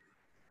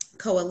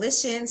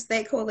coalitions,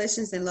 state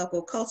coalitions, and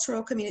local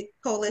cultural community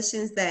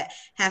coalitions that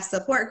have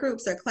support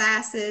groups or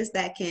classes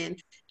that can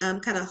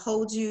kind of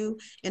hold you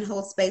and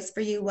hold space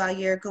for you while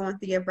you're going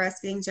through your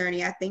breastfeeding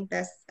journey. I think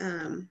that's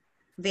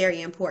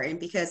very important,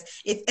 because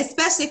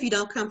especially if you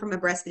don't come from a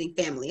breastfeeding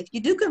family. If you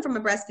do come from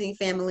a breastfeeding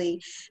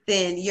family,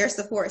 then your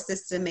support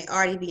system may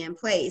already be in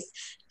place.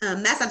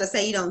 That's not to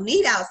say you don't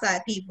need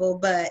outside people,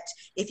 but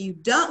if you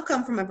don't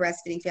come from a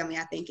breastfeeding family,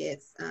 I think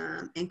it's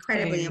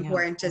incredibly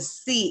important to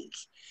seek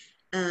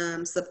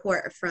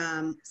support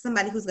from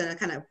somebody who's going to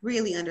kind of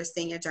really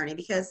understand your journey,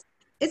 because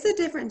it's a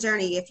different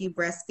journey if you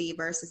breastfeed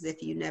versus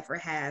if you never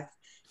have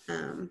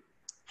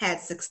had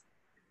success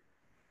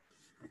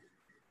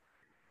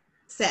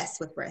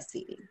with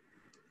breastfeeding.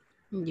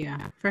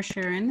 Yeah, for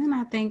sure. And then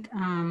I think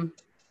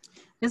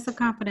it's a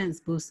confidence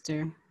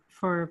booster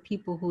for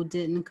people who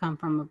didn't come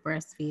from a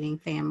breastfeeding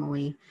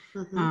family.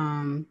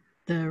 Mm-hmm.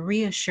 The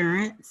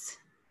reassurance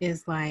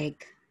is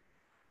like,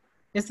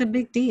 it's a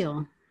big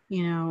deal.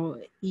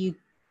 You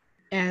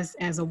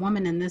as a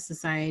woman in this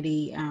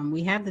society,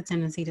 we have the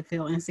tendency to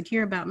feel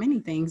insecure about many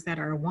things that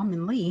are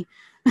womanly,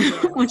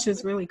 which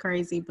is really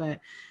crazy, but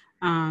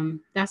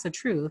that's the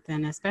truth.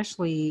 And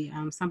especially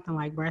something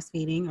like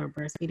breastfeeding, or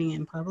breastfeeding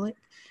in public,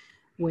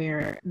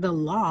 where the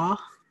law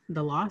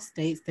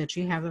states that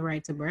you have the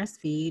right to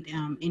breastfeed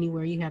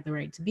anywhere you have the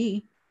right to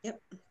be.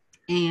 Yep.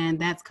 And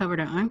that's covered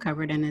or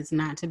uncovered, and it's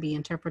not to be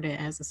interpreted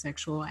as a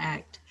sexual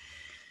act.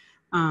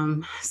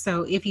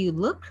 So if you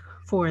look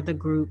for the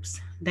groups,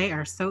 they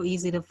are so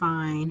easy to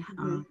find.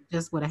 Mm-hmm.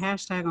 Just with a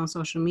hashtag on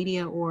social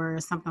media or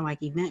something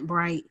like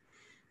Eventbrite,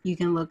 you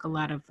can look. A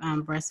lot of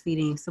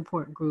breastfeeding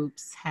support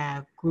groups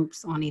have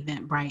groups on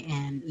Eventbrite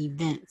and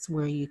events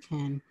where you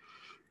can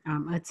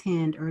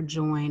attend or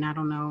join. I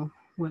don't know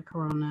what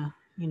Corona,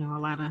 a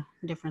lot of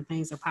different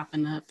things are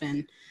popping up,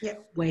 and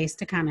ways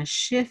to kind of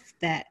shift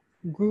that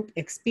group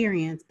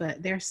experience,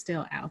 but they're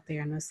still out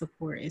there, and the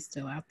support is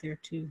still out there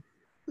too.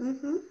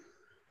 Mm-hmm.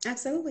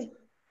 Absolutely.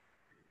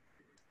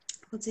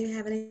 Well, do you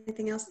have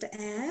anything else to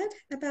add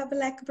about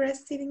Black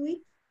Breastfeeding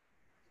Week?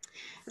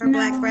 Or no.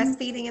 Black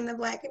breastfeeding in the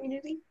Black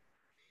community?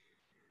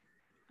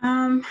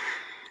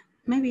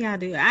 Maybe I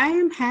do. I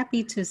am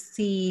happy to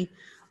see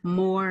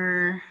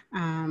more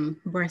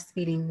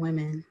breastfeeding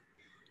women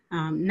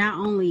not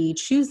only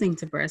choosing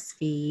to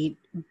breastfeed,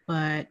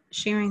 but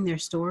sharing their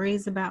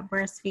stories about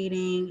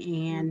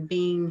breastfeeding and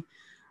being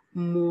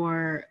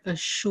more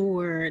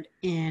assured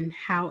in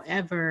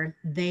however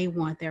they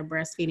want their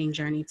breastfeeding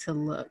journey to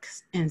look.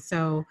 And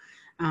so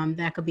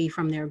that could be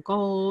from their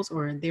goals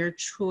or their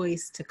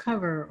choice to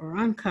cover or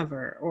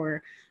uncover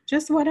or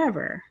just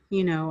whatever.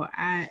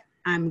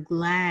 I'm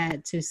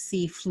glad to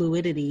see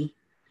fluidity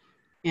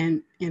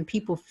and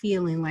people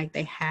feeling like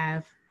they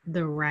have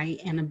the right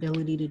and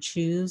ability to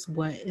choose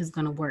what is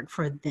going to work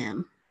for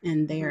them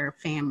and their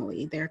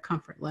family, their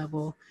comfort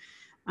level.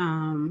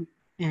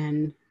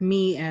 And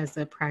me as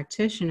a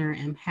practitioner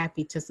am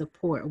happy to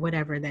support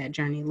whatever that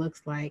journey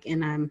looks like.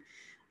 And I'm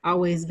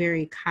always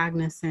very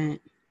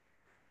cognizant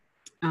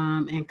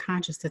and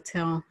conscious to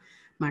tell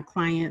my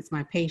clients,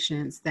 my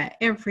patients, that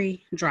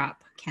every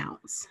drop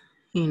counts,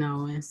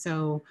 and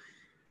so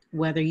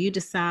whether you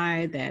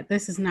decide that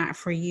this is not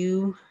for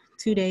you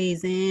 2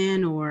 days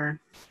in or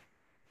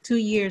 2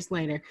 years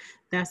later,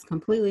 that's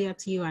completely up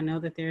to you. I know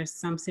that there's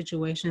some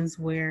situations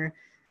where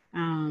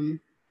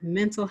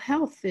mental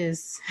health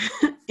is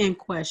in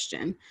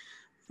question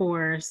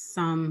for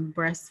some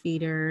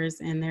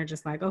breastfeeders, and they're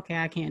just like, okay,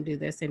 I can't do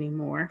this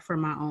anymore for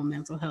my own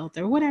mental health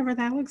or whatever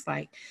that looks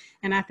like.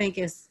 And I think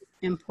it's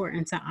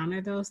important to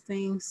honor those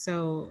things.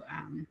 So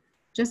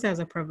just as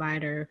a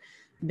provider,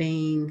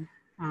 being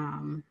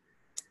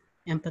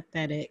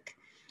empathetic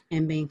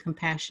and being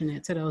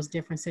compassionate to those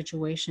different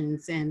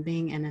situations and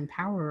being an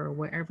empowerer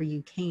wherever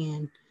you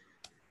can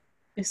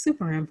is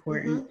super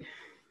important.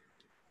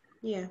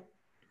 Yeah.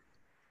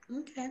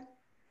 Okay.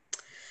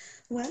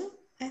 Well,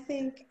 I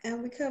think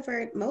we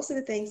covered most of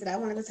the things that I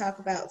wanted to talk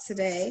about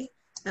today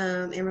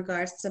in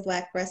regards to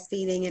Black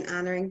breastfeeding and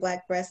honoring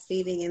Black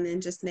breastfeeding, and then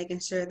just making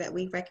sure that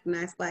we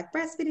recognize Black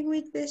Breastfeeding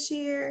Week this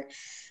year.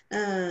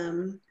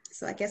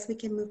 So I guess we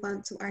can move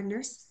on to our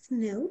nurse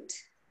note.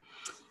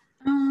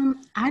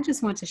 I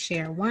just want to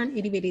share one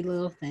itty bitty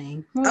little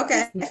thing. Well,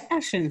 okay. I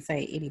shouldn't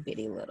say itty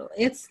bitty little.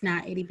 It's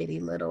not itty bitty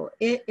little.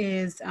 It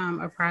is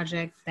a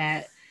project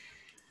that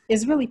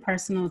is really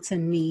personal to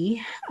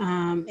me.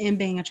 In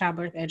being a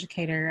childbirth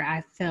educator,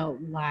 I felt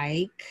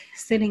like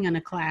sitting in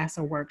a class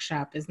or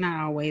workshop is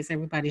not always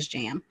everybody's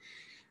jam.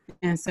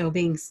 And so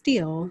being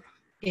still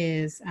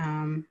is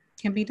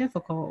can be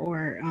difficult,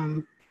 or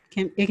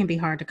it can be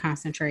hard to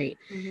concentrate.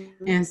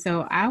 And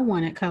so I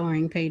wanted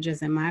coloring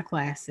pages in my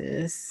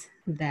classes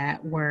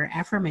that were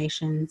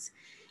affirmations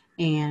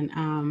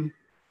and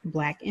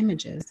Black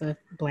images of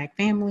Black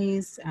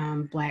families,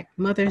 Black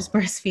mothers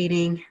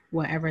breastfeeding,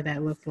 whatever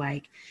that looked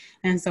like.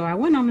 And so I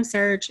went on a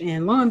search,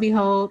 and lo and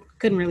behold,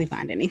 couldn't really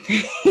find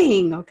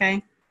anything.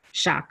 Okay.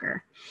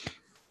 Shocker.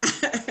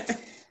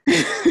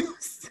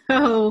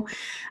 So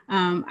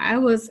I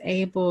was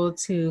able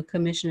to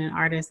commission an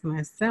artist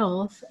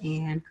myself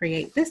and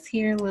create this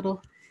here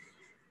little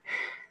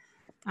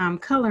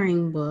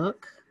coloring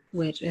book,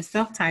 which is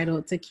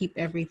self-titled To Keep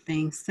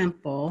Everything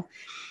Simple.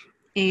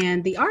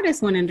 And the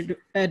artist went in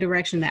a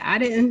direction that I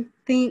didn't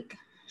think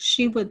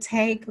she would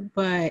take,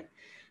 but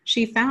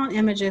she found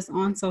images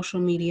on social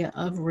media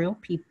of real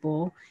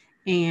people.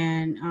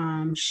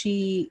 And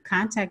she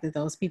contacted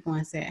those people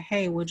and said,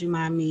 hey, would you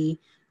mind me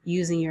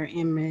using your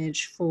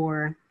image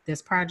for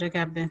this project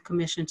I've been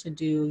commissioned to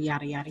do,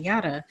 yada, yada,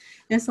 yada.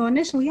 And so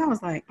initially I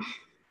was like,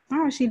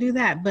 why would she do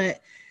that?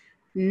 But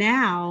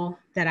now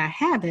that I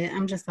have it,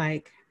 I'm just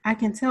like, I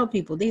can tell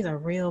people these are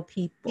real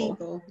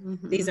people.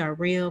 These are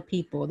real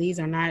people. These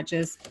are not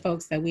just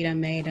folks that we done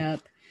made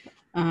up.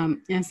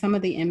 And some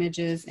of the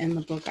images in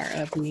the book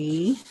are of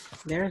me.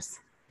 There's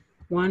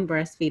one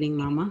breastfeeding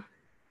mama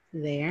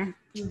there.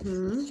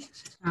 And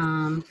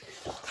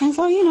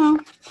so,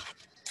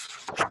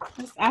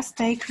 I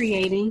stay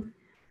creating.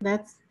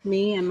 That's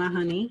me and my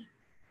honey,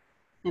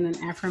 and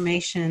an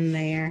affirmation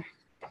there.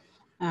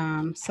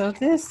 So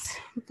this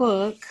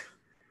book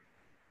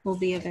will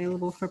be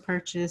available for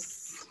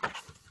purchase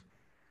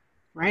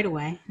right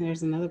away.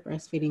 There's another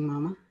breastfeeding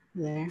mama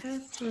there.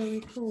 That's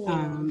really cool.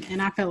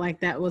 And I felt like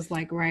that was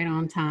like right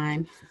on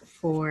time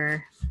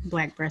for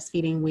Black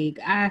Breastfeeding Week.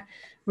 I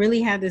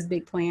really had this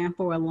big plan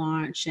for a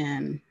launch,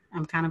 and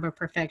I'm kind of a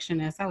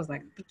perfectionist. I was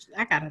like,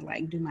 I gotta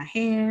like do my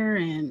hair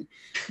and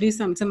do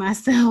something to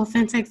myself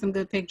and take some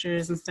good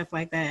pictures and stuff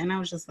like that. And I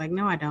was just like,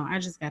 no, I don't. I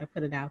just gotta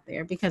put it out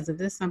there, because if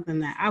this is something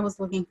that I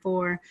was looking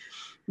for,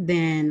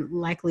 then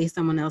likely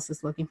someone else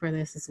is looking for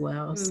this as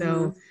well.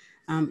 So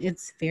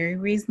it's very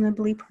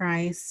reasonably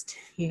priced.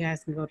 You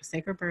guys can go to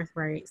Sacred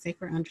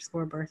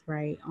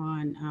 _birthright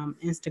on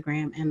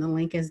Instagram, and the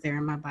link is there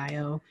in my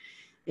bio.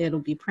 It'll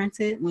be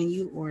printed when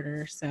you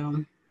order.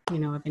 So,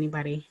 if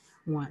anybody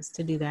wants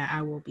to do that,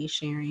 I will be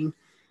sharing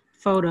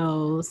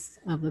photos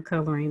of the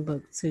coloring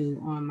book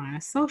too on my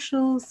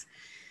socials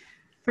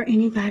for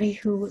anybody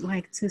who would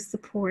like to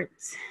support.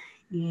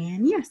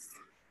 And yes,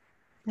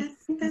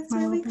 that's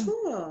really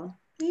cool.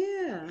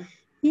 Yeah.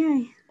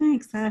 Yay,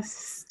 thanks. I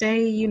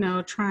stay,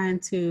 trying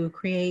to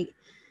create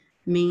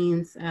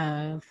means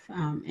of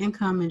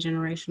income and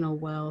generational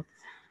wealth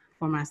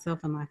for myself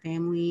and my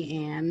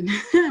family. And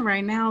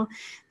right now,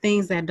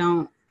 things that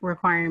don't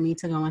require me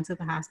to go into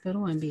the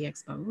hospital and be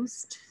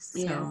exposed.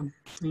 So,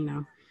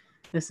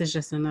 this is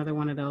just another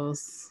one of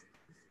those,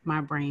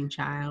 my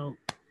brainchild,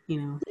 Yeah,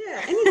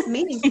 and it's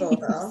meaningful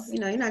though.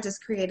 You're not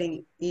just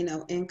creating,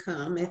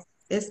 income.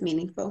 it's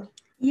meaningful.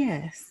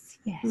 Yes.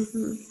 Yes.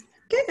 Mm-hmm.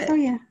 Good. So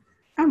yeah,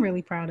 I'm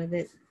really proud of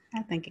it.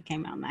 I think it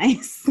came out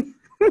nice.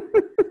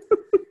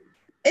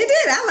 It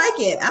did. I like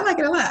it. I like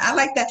it a lot. I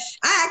like that.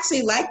 I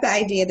actually like the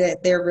idea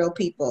that they're real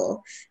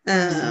people.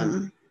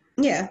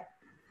 Yeah.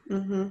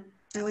 Mm-hmm.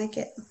 I like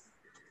it.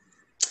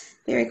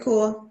 Very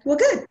cool. Well,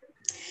 good.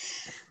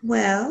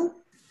 Well,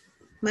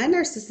 my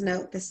nurse's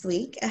note this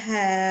week, I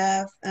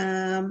have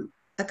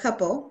a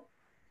couple.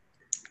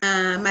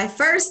 My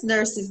first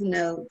nurse's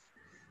note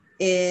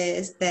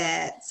is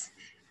that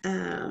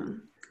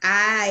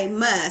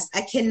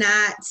I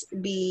cannot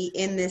be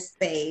in this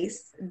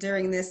space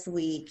during this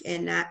week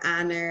and not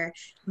honor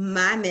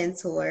my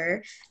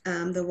mentor,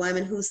 the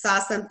woman who saw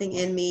something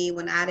in me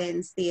when I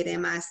didn't see it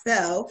in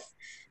myself.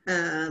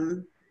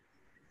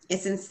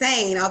 It's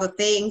insane, all the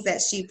things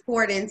that she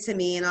poured into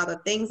me and all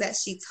the things that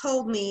she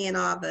told me and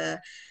all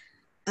the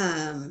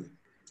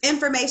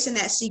information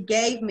that she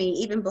gave me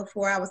even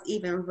before I was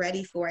even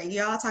ready for it.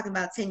 Y'all talking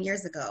about 10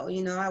 years ago,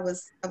 I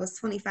was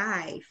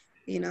 25,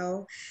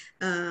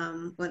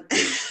 when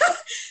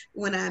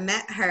when I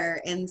met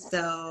her. And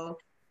so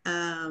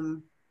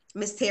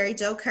Miss Terry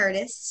Jo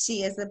Curtis,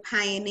 she is a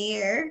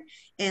pioneer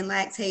in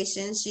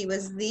lactation. She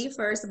was the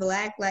first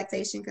Black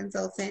lactation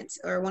consultant,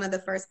 or one of the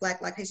first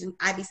Black lactation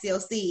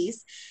IBCLCs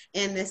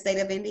in the state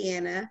of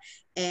Indiana.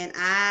 And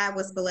I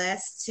was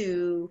blessed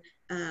to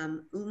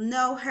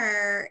know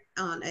her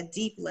on a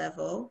deep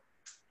level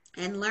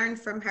and learn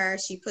from her.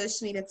 She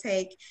pushed me to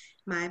take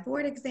my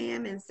board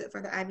exam and sit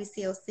for the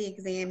IBCLC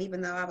exam,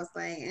 even though I was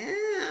like,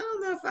 I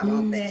don't know if I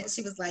want that.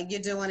 She was like, you're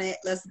doing it.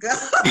 Let's go.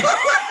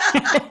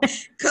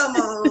 Come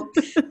on.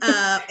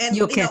 And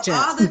You'll catch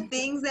up. All the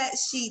things that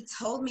she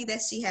told me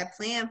that she had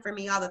planned for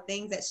me, all the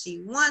things that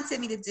she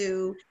wanted me to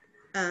do,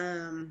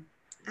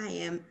 I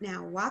am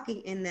now walking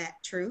in that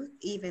truth,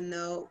 even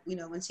though,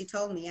 when she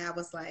told me, I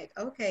was like,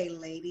 okay,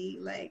 lady,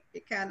 like,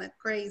 you're kind of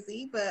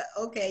crazy, but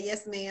okay,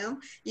 yes, ma'am.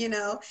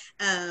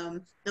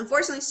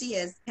 Unfortunately, she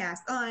has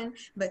passed on,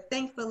 but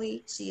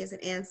thankfully she is an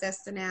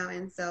ancestor now.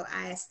 And so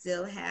I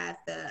still have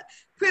the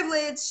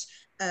privilege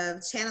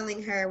of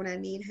channeling her when I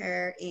need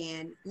her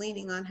and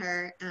leaning on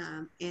her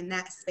in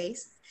that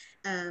space.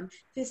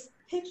 This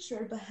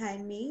picture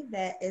behind me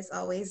that is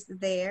always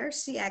there,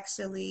 she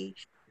actually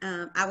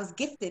I was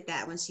gifted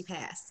that when she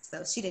passed.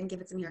 So she didn't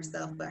give it to me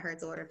herself, but her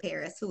daughter,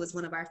 Paris, who was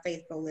one of our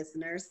faithful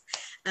listeners,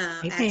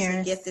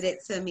 actually gifted it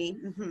to me.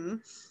 Mm-hmm.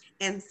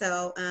 And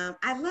so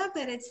I love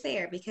that it's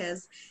there,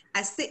 because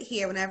I sit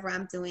here whenever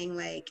I'm doing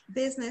like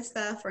business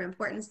stuff or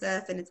important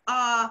stuff, and it's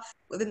all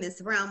within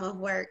this realm of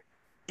work.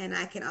 And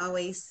I can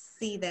always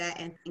see that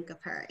and think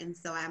of her. And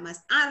so I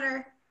must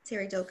honor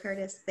Terry Jo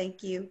Curtis.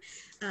 Thank you,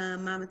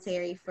 Mama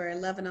Terry, for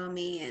loving on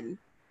me and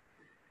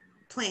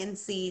planting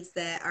seeds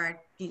that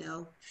are,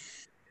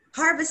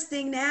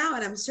 harvesting now.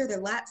 And I'm sure there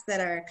are lots that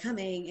are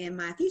coming in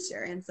my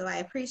future. And so I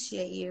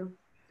appreciate you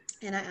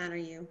and I honor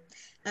you.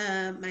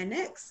 My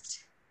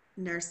next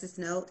nurse's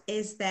note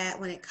is that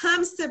when it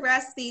comes to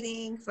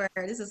breastfeeding,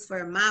 this is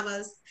for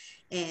mamas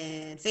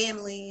and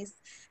families,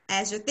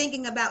 as you're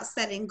thinking about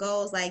setting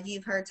goals, like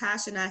you've heard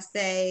Tasha and I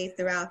say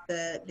throughout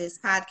this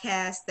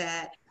podcast,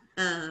 that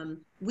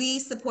we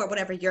support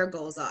whatever your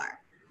goals are.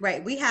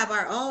 Right. We have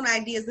our own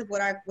ideas of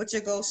what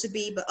your goals should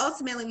be, but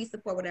ultimately we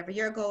support whatever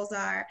your goals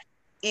are.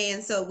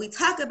 And so we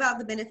talk about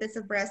the benefits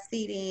of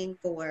breastfeeding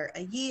for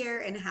a year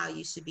and how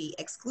you should be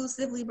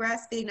exclusively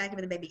breastfeeding, not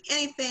giving the baby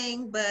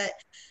anything but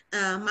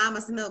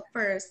mama's milk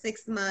for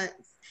 6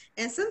 months.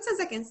 And sometimes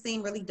that can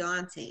seem really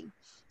daunting.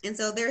 And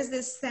so there's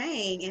this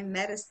saying in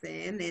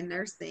medicine and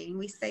nursing,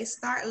 we say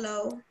start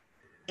low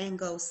and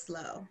go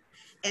slow.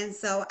 And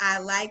so I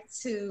like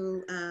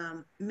to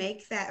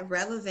make that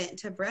relevant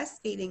to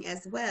breastfeeding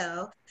as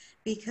well,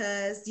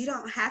 because you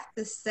don't have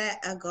to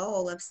set a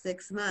goal of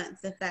 6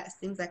 months if that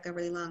seems like a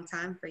really long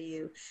time for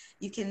you.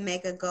 You can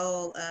make a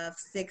goal of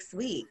 6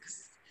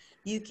 weeks.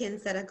 You can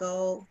set a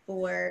goal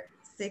for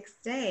 6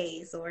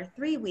 days or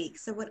 3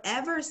 weeks, or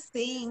whatever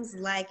seems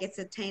like it's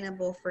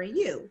attainable for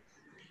you.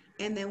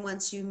 And then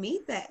once you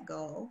meet that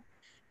goal,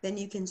 then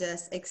you can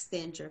just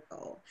extend your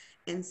goal.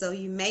 And so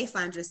you may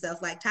find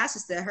yourself, like Tasha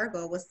said, her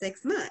goal was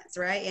 6 months,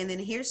 right? And then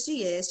here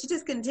she is. She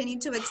just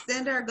continued to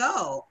extend her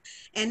goal.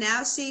 And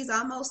now she's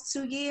almost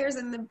 2 years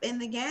in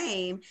the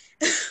game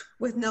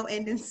with no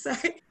end in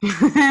sight.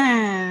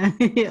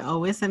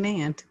 Oh, it's an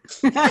end.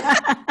 But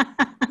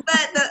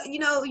you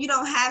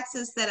don't have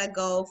to set a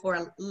goal for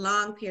a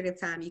long period of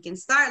time. You can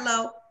start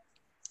low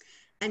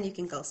and you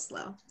can go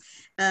slow.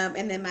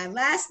 And then my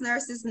last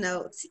nurse's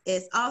note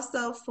is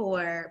also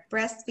for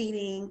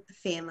breastfeeding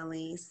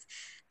families.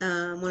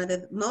 One of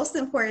the most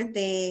important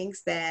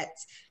things that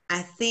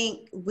I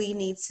think we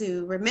need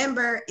to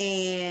remember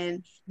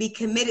and be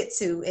committed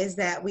to is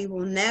that we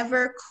will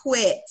never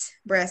quit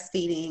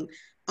breastfeeding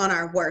on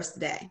our worst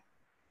day.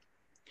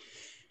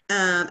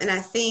 And I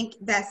think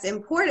that's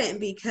important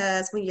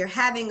because when you're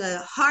having a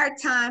hard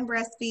time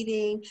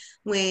breastfeeding,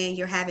 when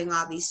you're having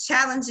all these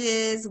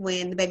challenges,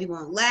 when the baby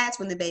won't latch,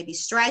 when the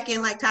baby's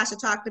striking, like Tasha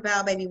talked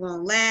about, baby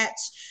won't latch,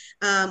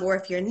 or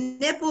if your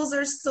nipples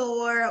are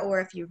sore,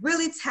 or if you're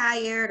really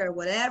tired, or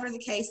whatever the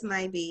case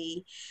might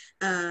be,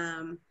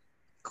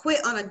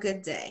 quit on a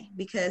good day,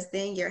 because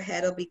then your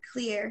head will be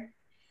clear,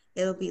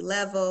 it'll be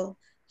level.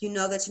 You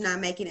know that you're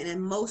not making an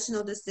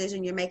emotional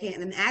decision. You're making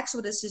an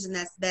actual decision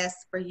that's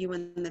best for you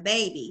and the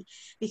baby.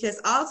 Because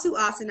all too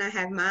often I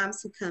have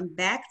moms who come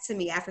back to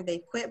me after they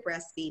quit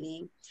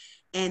breastfeeding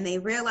and they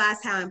realize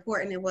how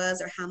important it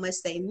was, or how much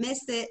they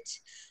miss it,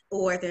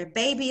 or their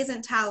baby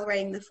isn't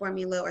tolerating the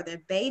formula, or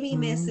their baby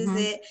misses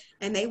it,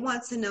 and they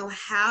want to know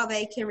how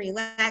they can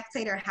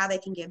relactate or how they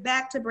can get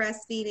back to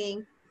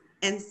breastfeeding.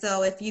 And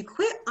so if you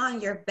quit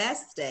on your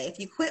best day, if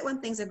you quit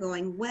when things are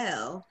going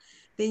well,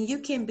 then you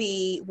can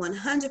be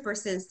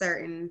 100%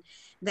 certain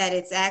that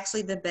it's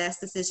actually the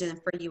best decision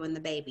for you and the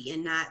baby,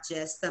 and not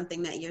just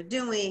something that you're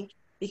doing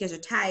because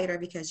you're tired, or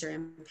because you're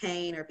in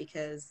pain, or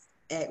because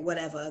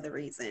whatever other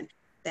reason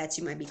that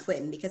you might be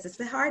quitting, because it's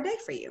a hard day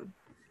for you.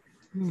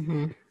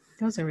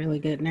 Those are really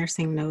good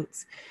nursing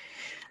notes.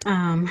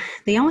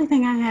 The only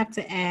thing I have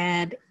to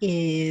add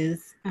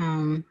is,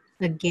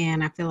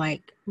 again, I feel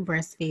like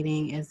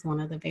breastfeeding is one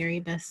of the very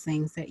best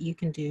things that you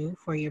can do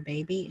for your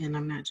baby. And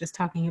I'm not just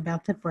talking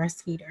about the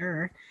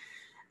breastfeeder.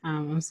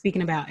 I'm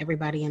speaking about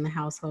everybody in the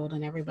household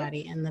and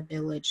everybody in the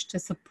village to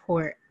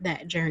support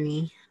that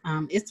journey.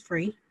 It's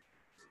free.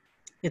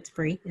 It's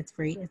free. It's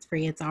free. It's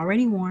free. It's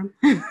already warm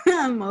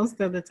most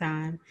of the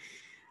time.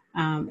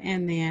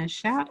 And then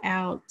shout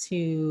out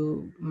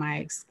to my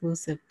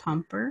exclusive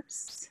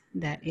pumpers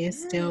that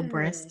is still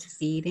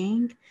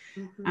breastfeeding.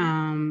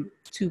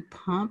 To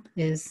pump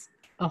is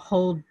a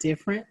whole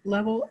different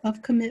level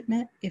of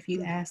commitment, if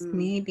you ask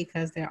me,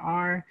 because there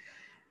are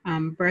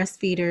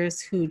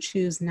breastfeeders who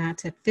choose not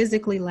to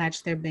physically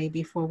latch their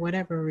baby for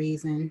whatever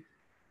reason.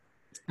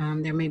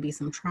 There may be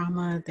some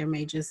trauma, there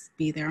may just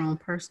be their own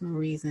personal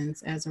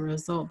reasons as a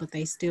result, but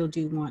they still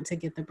do want to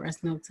get the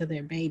breast milk to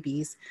their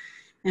babies.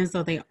 And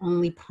so they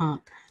only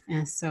pump.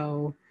 And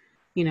so,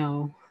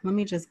 let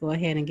me just go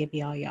ahead and give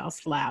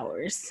y'all's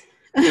flowers,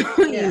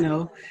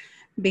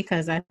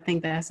 because I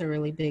think that's a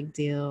really big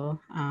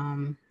deal.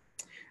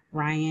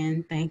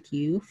 Ryan, thank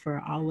you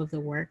for all of the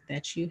work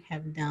that you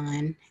have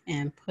done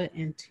and put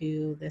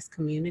into this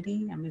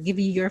community. I'm going to give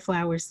you your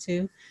flowers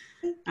too.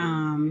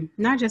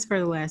 Not just for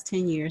the last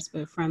 10 years,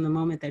 but from the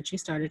moment that you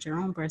started your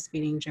own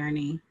breastfeeding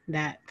journey,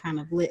 that kind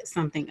of lit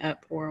something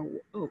up or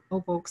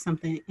awoke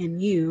something in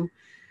you,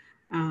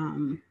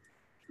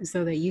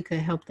 so that you could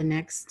help the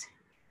next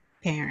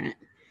parent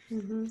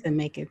to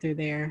make it through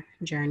their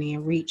journey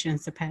and reach and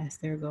surpass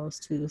their goals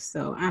too.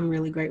 So I'm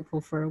really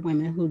grateful for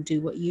women who do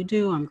what you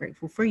do. I'm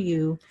grateful for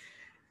you.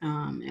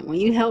 And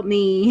when you help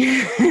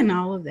me and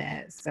all of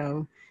that.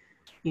 So,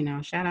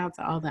 shout out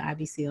to all the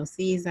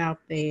IBCLCs out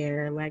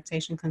there,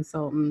 lactation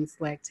consultants,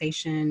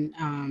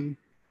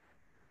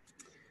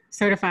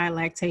 certified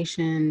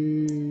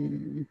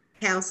lactation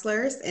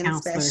counselors and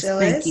specialists.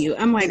 Thank you.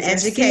 I'm like,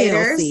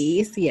 educators.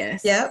 CLCs,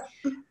 yes. Yep.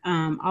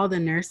 All the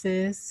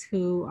nurses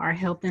who are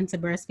helping to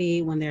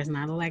breastfeed when there's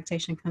not a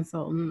lactation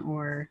consultant,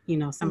 or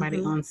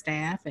somebody on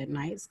staff at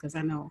nights, because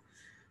I know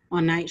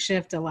on night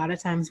shift a lot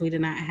of times we do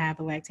not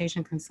have a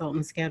lactation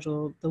consultant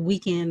scheduled. The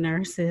weekend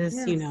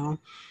nurses,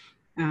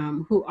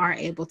 who are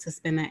able to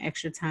spend that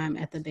extra time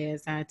at the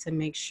bedside to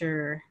make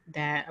sure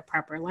that a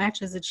proper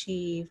latch is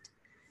achieved.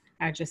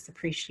 I just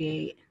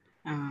appreciate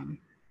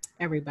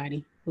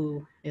everybody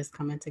who is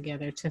coming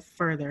together to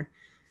further,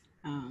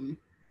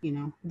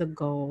 the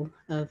goal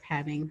of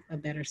having a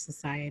better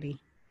society.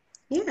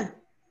 Yeah,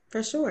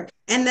 for sure.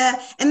 And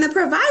the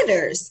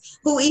providers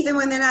who, even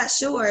when they're not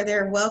sure,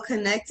 they're well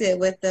connected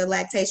with the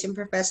lactation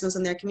professionals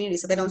in their community.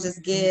 So they don't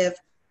just give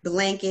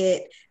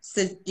blanket,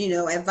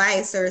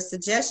 advice or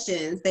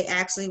suggestions. They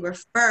actually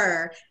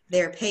refer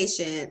their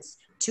patients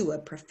to a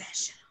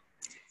professional.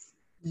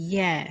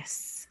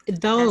 Yes.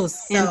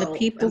 Those so and the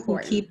people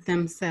important. Who keep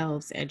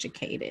themselves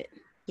educated.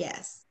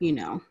 Yes.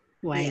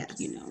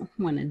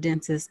 When a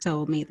dentist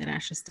told me that I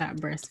should stop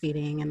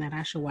breastfeeding and that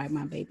I should wipe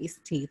my baby's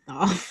teeth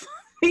off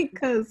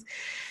because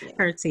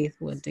her teeth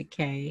would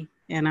decay.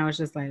 And I was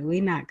just like,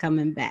 we not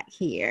coming back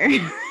here.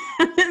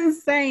 I didn't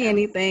say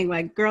anything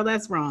like, girl,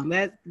 that's wrong.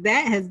 That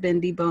has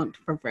been debunked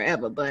for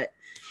forever. But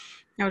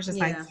I was just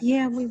like,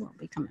 we won't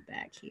be coming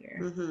back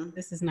here.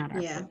 This is not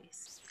our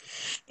place.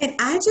 And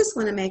I just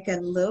want to make a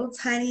little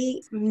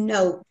tiny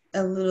note,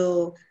 a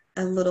little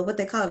what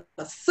they call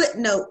a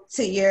footnote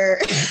to your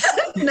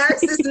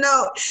nurse's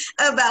note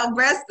about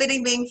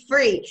breastfeeding being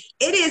free.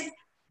 It is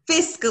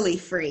fiscally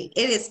free.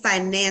 It is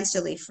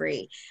financially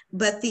free.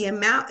 But the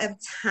amount of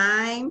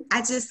time,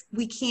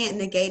 we can't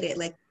negate it.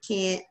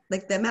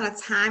 The amount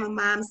of time a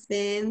mom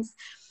spends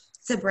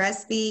to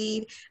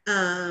breastfeed,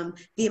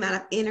 the amount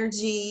of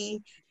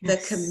energy, the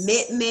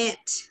commitment,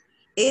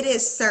 it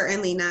is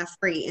certainly not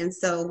free. And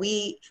so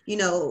we,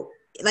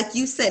 like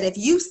you said, if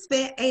you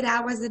spent 8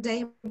 hours a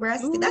day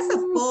breastfeeding, that's a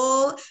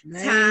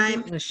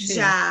full-time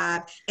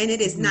job, and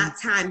it is not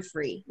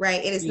time-free,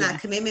 right? It is not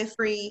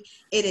commitment-free.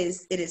 It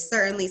is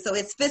certainly, so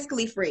it's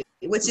fiscally free,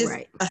 which is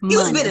a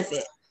huge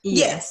benefit.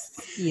 Yes.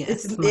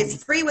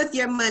 It's free with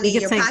your money,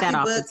 your take that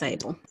off the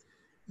table.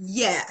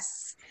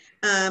 Yes.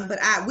 But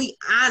we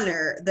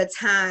honor the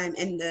time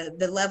and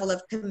the level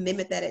of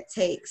commitment that it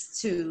takes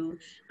to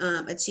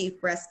achieve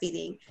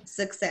breastfeeding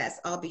success,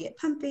 albeit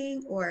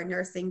pumping or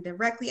nursing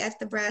directly at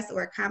the breast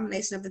or a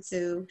combination of the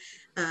two.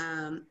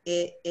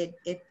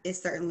 It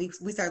certainly,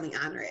 we certainly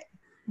honor it.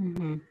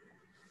 Mm-hmm.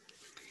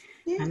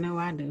 Yeah. I know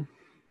I do.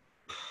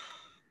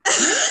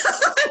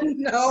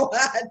 No,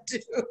 I do.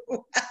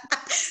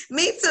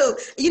 Me too.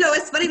 You know,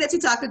 it's funny that you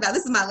talked about,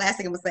 this is my last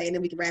thing I'm gonna say and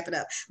then we can wrap it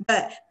up.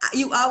 But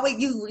you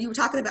were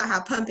talking about how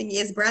pumping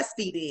is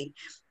breastfeeding.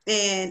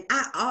 And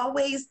I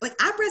always, like,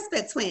 I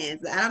breastfed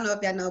twins. I don't know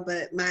if y'all know,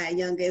 but my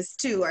youngest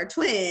two are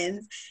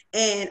twins.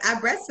 And I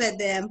breastfed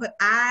them, but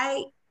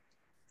I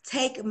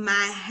take my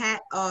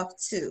hat off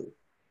to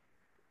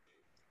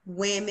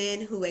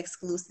women who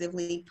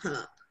exclusively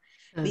pump,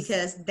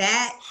 because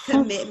that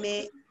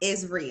commitment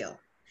is real.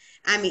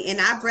 I mean, and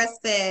I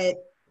breastfed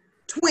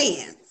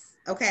twins,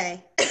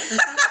 okay?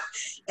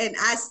 And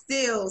I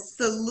still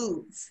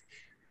salute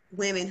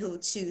women who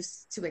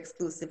choose to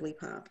exclusively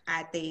pump.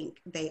 I think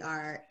they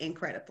are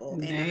incredible.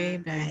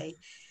 And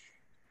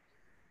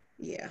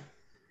yeah.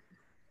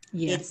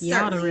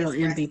 Y'all the real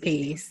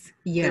MVPs.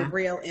 Yeah. The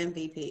real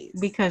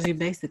MVPs. Because you're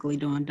basically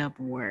doing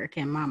double work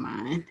in my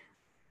mind.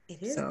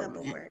 It is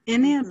double work.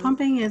 And then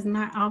pumping is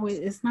not always,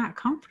 it's not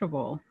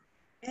comfortable.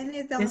 And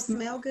it don't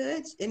smell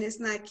good, and it's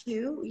not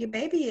cute. Your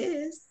baby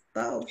is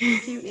both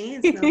cute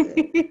and smell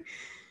good.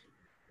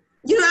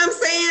 You know what I'm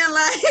saying?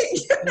 Like,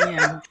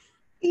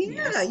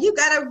 yeah, you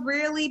gotta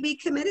really be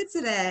committed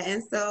to that.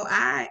 And so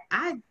I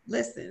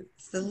listen,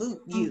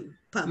 salute you,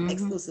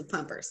 exclusive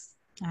pumpers.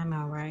 I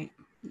know, right?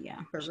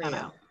 Yeah, for real.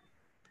 Out.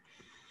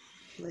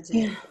 Legit.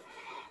 Yeah.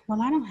 Well,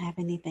 I don't have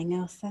anything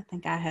else. I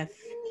think I have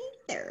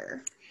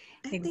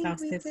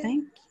exhausted.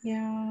 Thank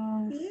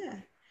you. Yeah.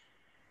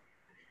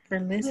 For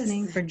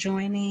listening, for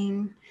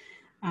joining.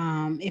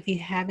 If you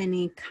have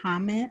any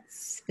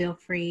comments, feel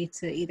free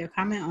to either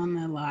comment on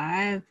the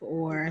live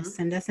or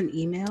send us an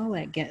email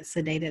at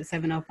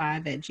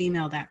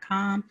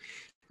getsedated705@gmail.com.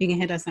 You can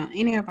hit us on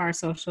any of our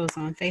socials.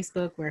 On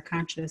Facebook, we're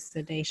Conscious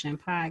Sedation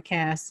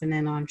Podcast. And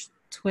then on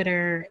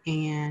Twitter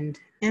and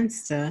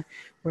Insta,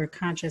 we're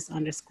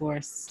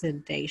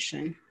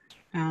Conscious_Sedation.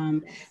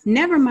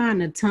 Never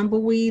mind the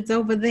tumbleweeds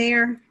over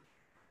there.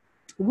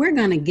 We're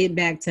going to get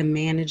back to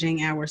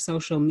managing our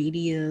social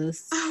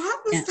medias and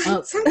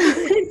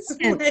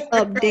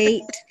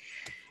update,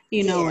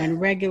 you know, and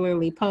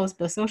regularly post.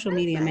 But social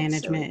media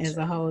management is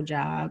a whole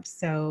job.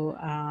 So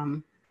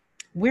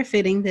we're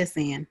fitting this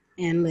in.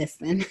 And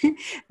listen,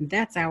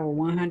 that's our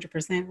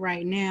 100%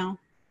 right now.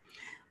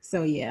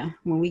 So yeah,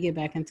 when we get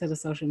back into the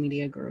social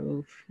media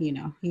groove, you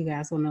know, you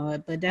guys will know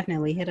it. But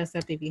definitely hit us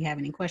up if you have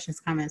any questions,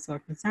 comments, or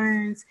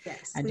concerns.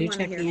 Yes, I do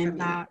check the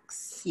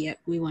inbox. Yep,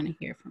 we want to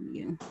hear from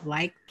you.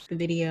 Like the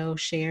video,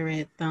 share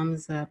it,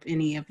 thumbs up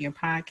any of your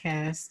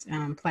podcast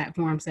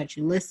platforms that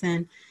you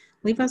listen.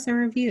 Leave us a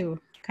review,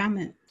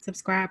 comment,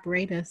 subscribe,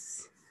 rate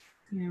us.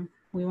 You know,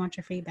 we want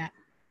your feedback.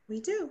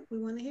 We do. We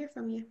want to hear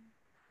from you.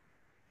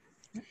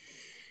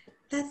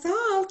 That's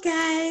all,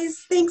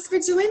 guys. Thanks for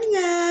joining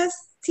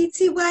us.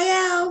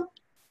 TTYL.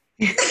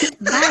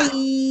 Bye.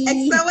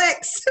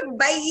 XOX.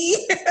 Bye.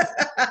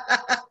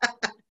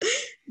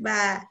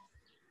 Bye.